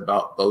concerned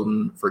about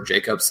Bowden for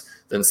Jacobs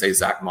than, say,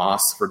 Zach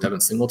Moss for Devin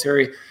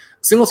Singletary.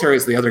 Singletary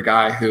is the other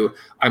guy who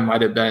I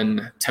might have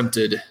been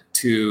tempted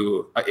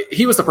to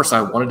he was the person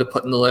I wanted to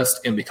put in the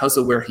list, and because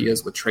of where he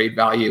is with trade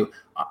value,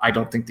 I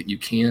don't think that you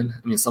can.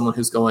 I mean, someone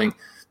who's going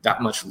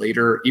that much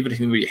later, even if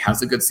he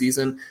has a good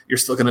season, you're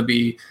still going to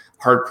be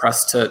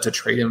hard-pressed to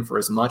trade him for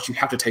as much. You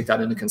have to take that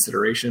into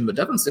consideration, but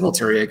Devin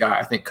Singletary, a guy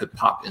I think could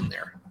pop in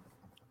there.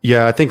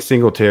 Yeah, I think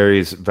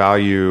Singletary's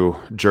value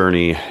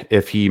journey,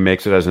 if he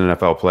makes it as an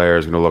NFL player,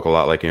 is going to look a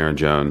lot like Aaron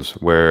Jones,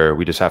 where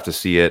we just have to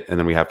see it, and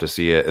then we have to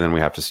see it, and then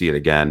we have to see it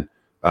again,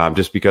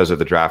 just because of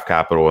the draft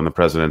capital and the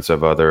presence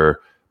of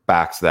other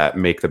backs that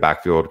make the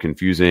backfield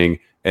confusing.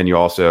 And you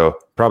also,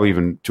 probably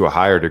even to a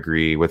higher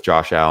degree with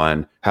Josh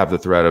Allen, have the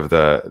threat of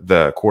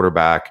the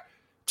quarterback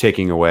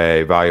taking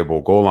away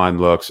valuable goal line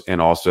looks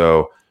and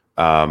also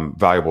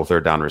valuable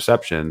third down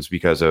receptions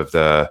because of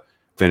the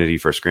affinity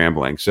for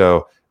scrambling.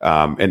 So,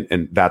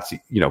 and that's,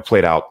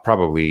 played out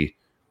probably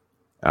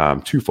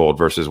twofold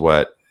versus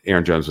what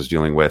Aaron Jones was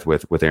dealing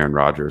with Aaron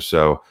Rodgers.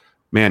 So,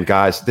 man,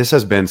 guys, this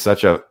has been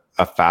such a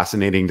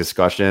fascinating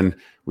discussion.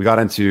 We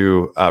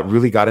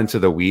really got into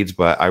the weeds,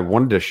 but I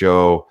wanted to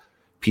show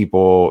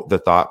people the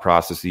thought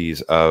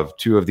processes of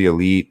two of the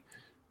elite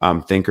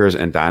thinkers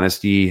in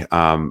Dynasty,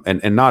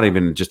 and not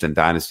even just in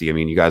Dynasty. I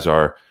mean, you guys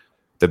are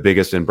the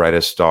biggest and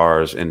brightest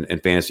stars in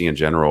fantasy in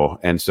general.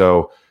 And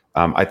so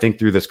I think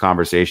through this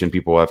conversation,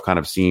 people have kind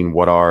of seen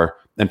what our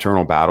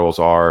internal battles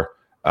are,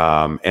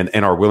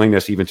 and our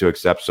willingness even to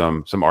accept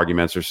some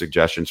arguments or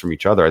suggestions from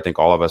each other. I think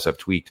all of us have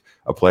tweaked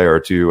a player or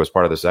two as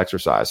part of this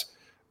exercise.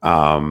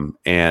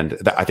 And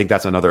I think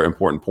that's another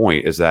important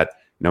point, is that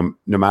no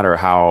matter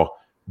how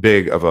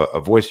big of a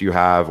voice you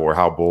have or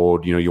how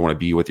bold you want to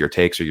be with your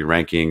takes or your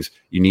rankings,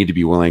 you need to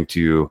be willing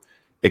to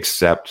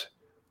accept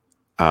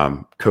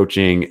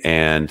coaching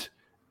and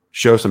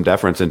show some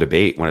deference and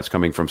debate when it's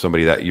coming from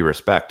somebody that you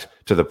respect,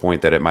 to the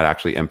point that it might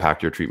actually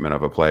impact your treatment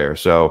of a player.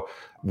 So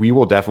we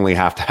will definitely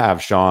have to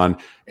have Sean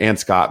and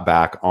Scott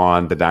back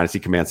on the Dynasty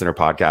Command Center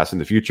podcast in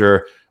the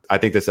future. I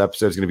think this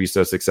episode is going to be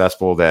so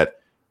successful that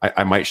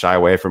I might shy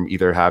away from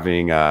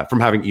having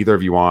either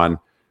of you on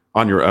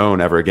your own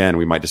ever again.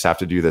 We might just have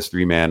to do this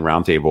 3-man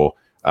roundtable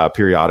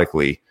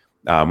periodically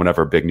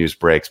whenever big news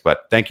breaks.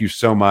 But thank you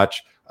so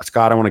much.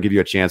 Scott, I want to give you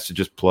a chance to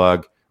just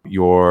plug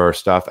your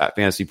stuff at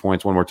Fantasy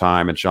Points one more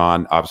time. And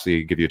Sean,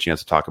 obviously give you a chance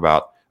to talk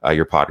about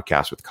your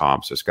podcast with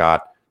Calm. So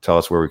Scott, tell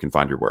us where we can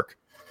find your work.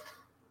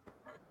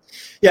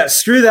 Yeah,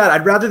 screw that.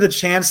 I'd rather the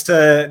chance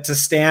to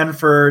stand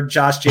for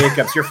Josh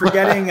Jacobs. You're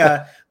forgetting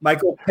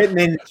Michael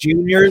Pittman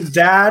Jr.'s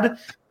dad,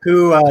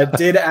 who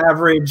did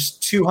average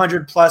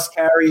 200-plus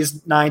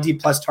carries,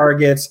 90-plus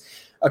targets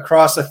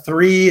across a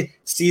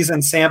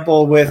 3-season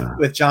sample with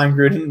John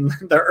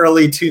Gruden in the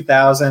early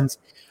 2000s.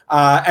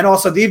 And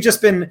also, they've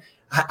just been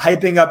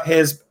hyping up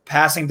his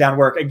passing down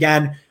work.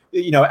 Again,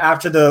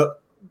 after the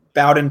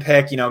Bowden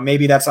pick,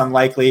 maybe that's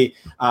unlikely.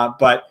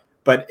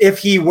 But if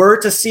he were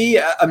to see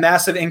a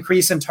massive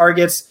increase in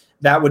targets,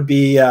 that would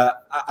be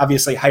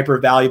obviously hyper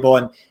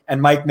valuable.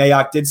 And Mike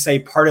Mayock did say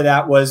part of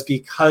that was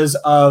because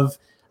of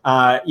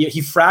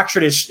he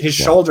fractured his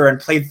shoulder and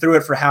played through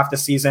it for half the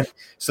season.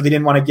 So they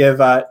didn't want to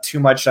give too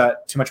much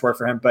work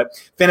for him. But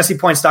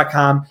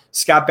fantasypoints.com,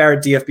 Scott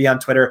Barrett, DFB on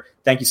Twitter.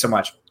 Thank you so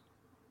much.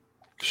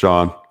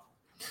 Sean.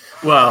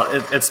 Well,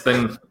 it's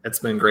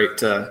been great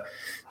to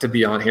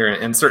be on here,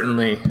 and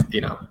certainly,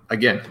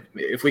 again,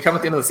 if we come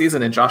at the end of the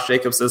season and Josh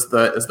Jacobs is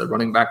the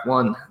running back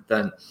one,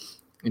 then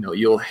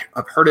you'll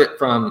have heard it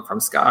from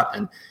Scott,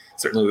 and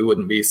certainly we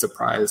wouldn't be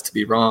surprised to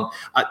be wrong.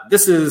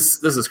 This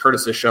is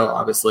Curtis's show,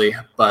 obviously,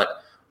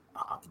 but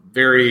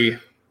really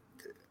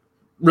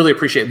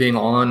appreciate being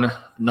on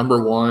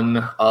number one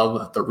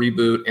of the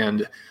reboot,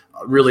 and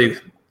really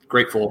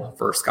grateful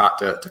for Scott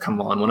to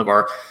come on. One of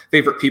our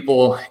favorite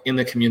people in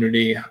the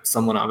community,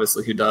 someone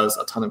obviously who does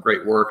a ton of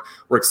great work.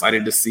 We're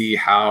excited to see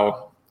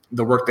how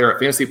the work there at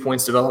Fantasy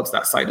Points develops,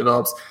 that site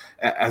develops.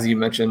 As you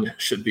mentioned,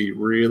 should be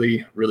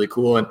really, really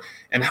cool. And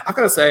I've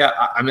got to say,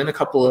 I'm in a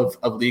couple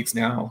of leagues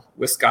now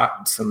with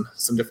Scott, some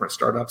different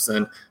startups,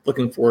 and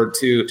looking forward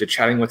to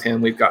chatting with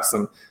him. We've got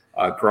some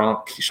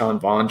Gronk, Keyshawn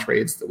Vaughn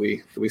trades that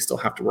we still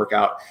have to work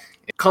out.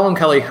 Colin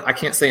Kelly, I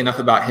can't say enough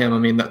about him. I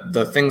mean,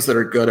 the things that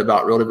are good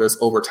about RotoViz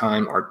over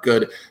time are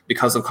good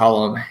because of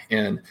Colin,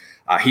 and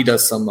he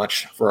does so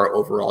much for our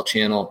overall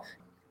channel.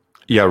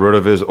 Yeah,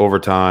 RotoViz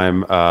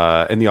Overtime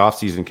in the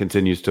offseason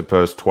continues to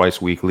post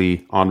twice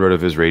weekly on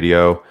RotoViz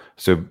Radio.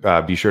 So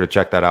be sure to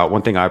check that out.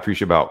 One thing I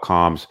appreciate about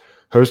Com's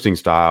hosting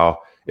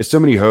style is so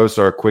many hosts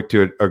are quick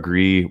to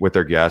agree with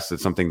their guests.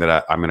 It's something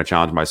that I'm going to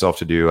challenge myself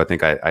to do. I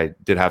think I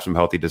did have some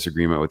healthy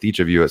disagreement with each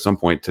of you at some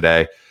point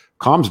today.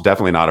 Com's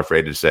definitely not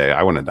afraid to say,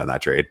 I wouldn't have done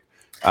that trade.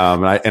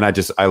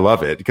 I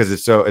love it because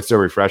it's so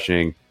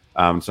refreshing.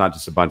 It's not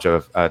just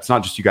it's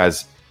not just you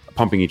guys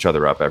pumping each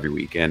other up every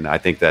week. And I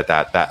think that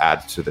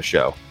adds to the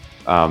show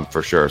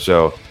for sure.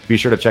 So be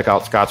sure to check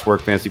out Scott's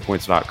work,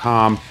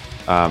 fantasypoints.com,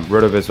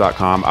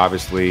 rotoviz.com.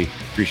 Obviously,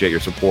 appreciate your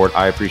support.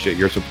 I appreciate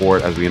your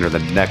support as we enter the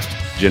next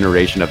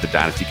generation of the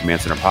Dynasty Command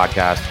Center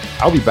podcast.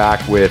 I'll be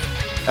back with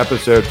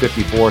episode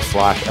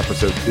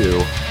 54/episode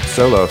 2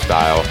 solo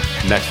style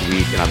next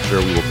week. And I'm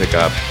sure we will pick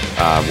up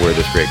where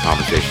this great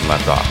conversation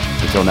left off.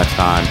 Until next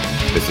time,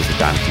 this is the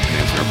Dynasty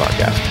Command Center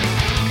podcast.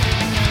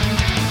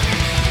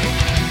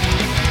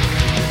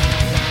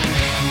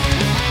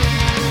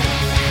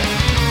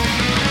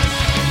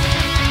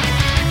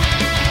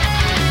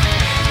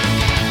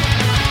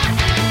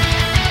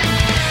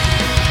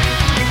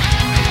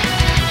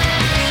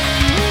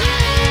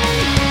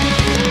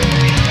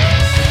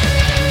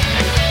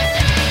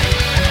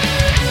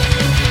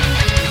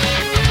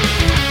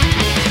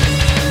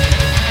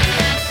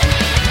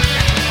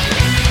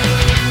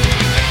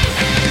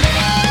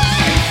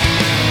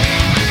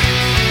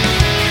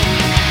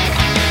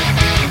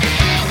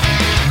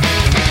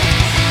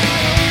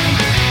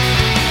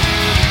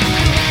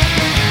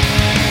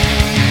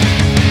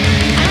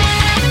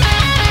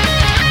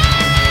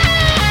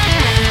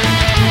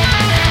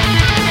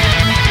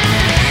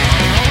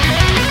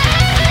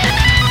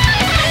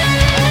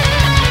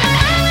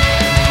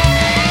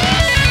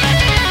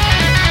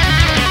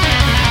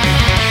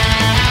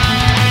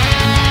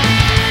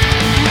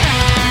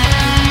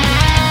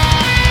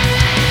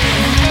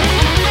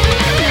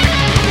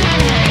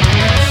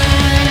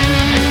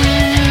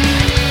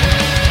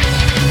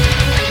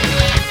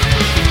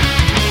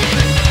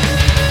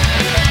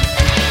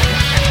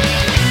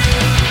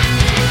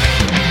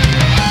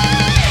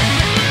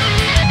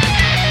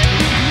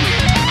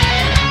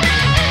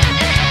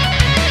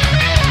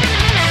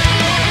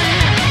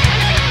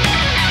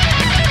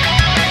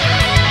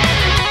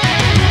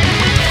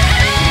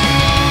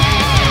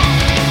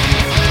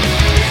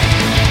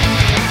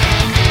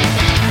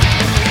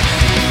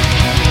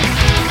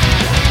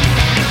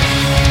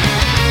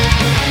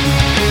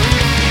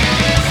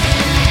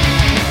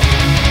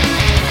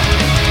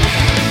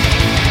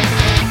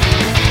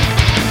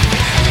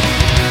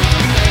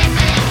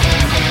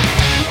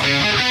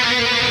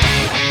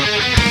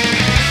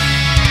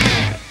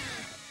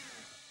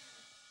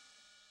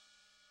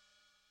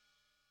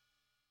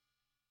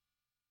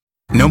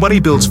 Nobody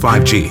builds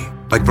 5G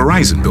like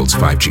Verizon builds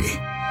 5G,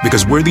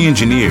 because we're the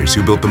engineers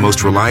who built the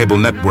most reliable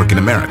network in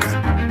America.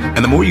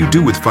 And the more you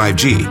do with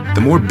 5G,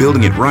 the more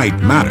building it right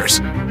matters.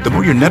 The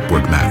more your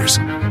network matters.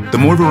 The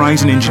more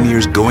Verizon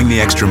engineers going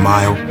the extra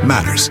mile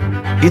matters.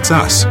 It's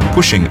us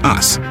pushing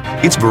us.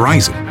 It's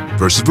Verizon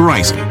versus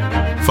Verizon.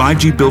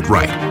 5G built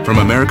right from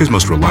America's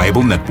most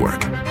reliable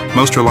network.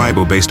 Most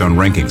reliable based on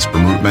rankings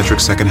from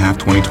RootMetrics second half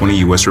 2020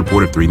 U.S.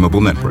 report of 3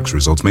 mobile networks.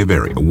 Results may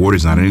vary. Award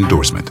is not an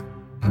endorsement.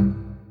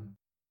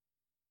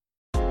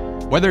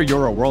 Whether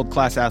you're a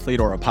world-class athlete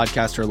or a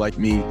podcaster like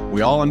me, we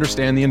all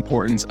understand the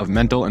importance of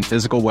mental and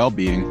physical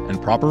well-being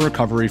and proper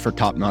recovery for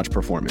top-notch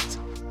performance.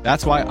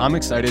 That's why I'm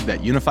excited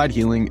that Unified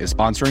Healing is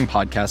sponsoring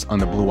podcasts on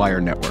the Blue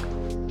Wire Network.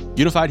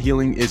 Unified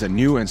Healing is a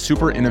new and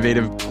super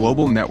innovative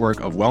global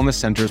network of wellness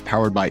centers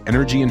powered by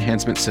Energy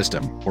Enhancement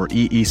System, or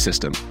EE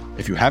System.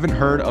 If you haven't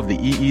heard of the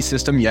EE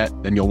System yet,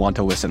 then you'll want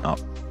to listen up.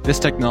 This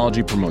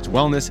technology promotes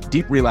wellness,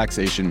 deep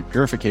relaxation,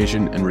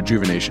 purification, and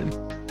rejuvenation.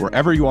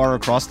 Wherever you are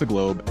across the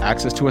globe,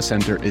 access to a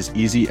center is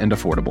easy and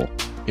affordable.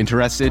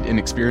 Interested in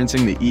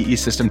experiencing the EE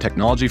System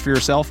technology for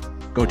yourself?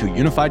 Go to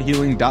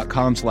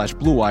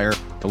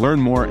unifiedhealing.com/bluewire to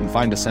learn more and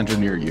find a center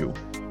near you.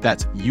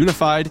 That's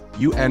unified,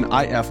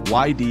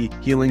 UNIFYD,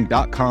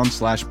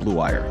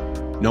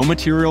 healing.com/bluewire. No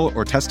material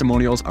or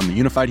testimonials on the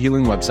Unified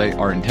Healing website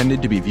are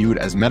intended to be viewed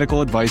as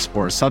medical advice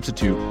or a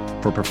substitute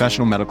for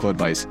professional medical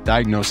advice,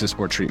 diagnosis,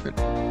 or treatment.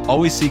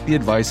 Always seek the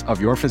advice of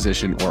your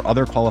physician or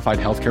other qualified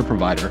healthcare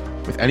provider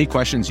with any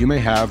questions you may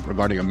have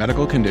regarding a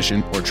medical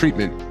condition or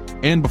treatment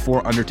and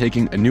before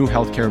undertaking a new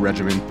healthcare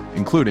regimen,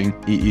 including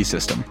EE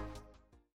System.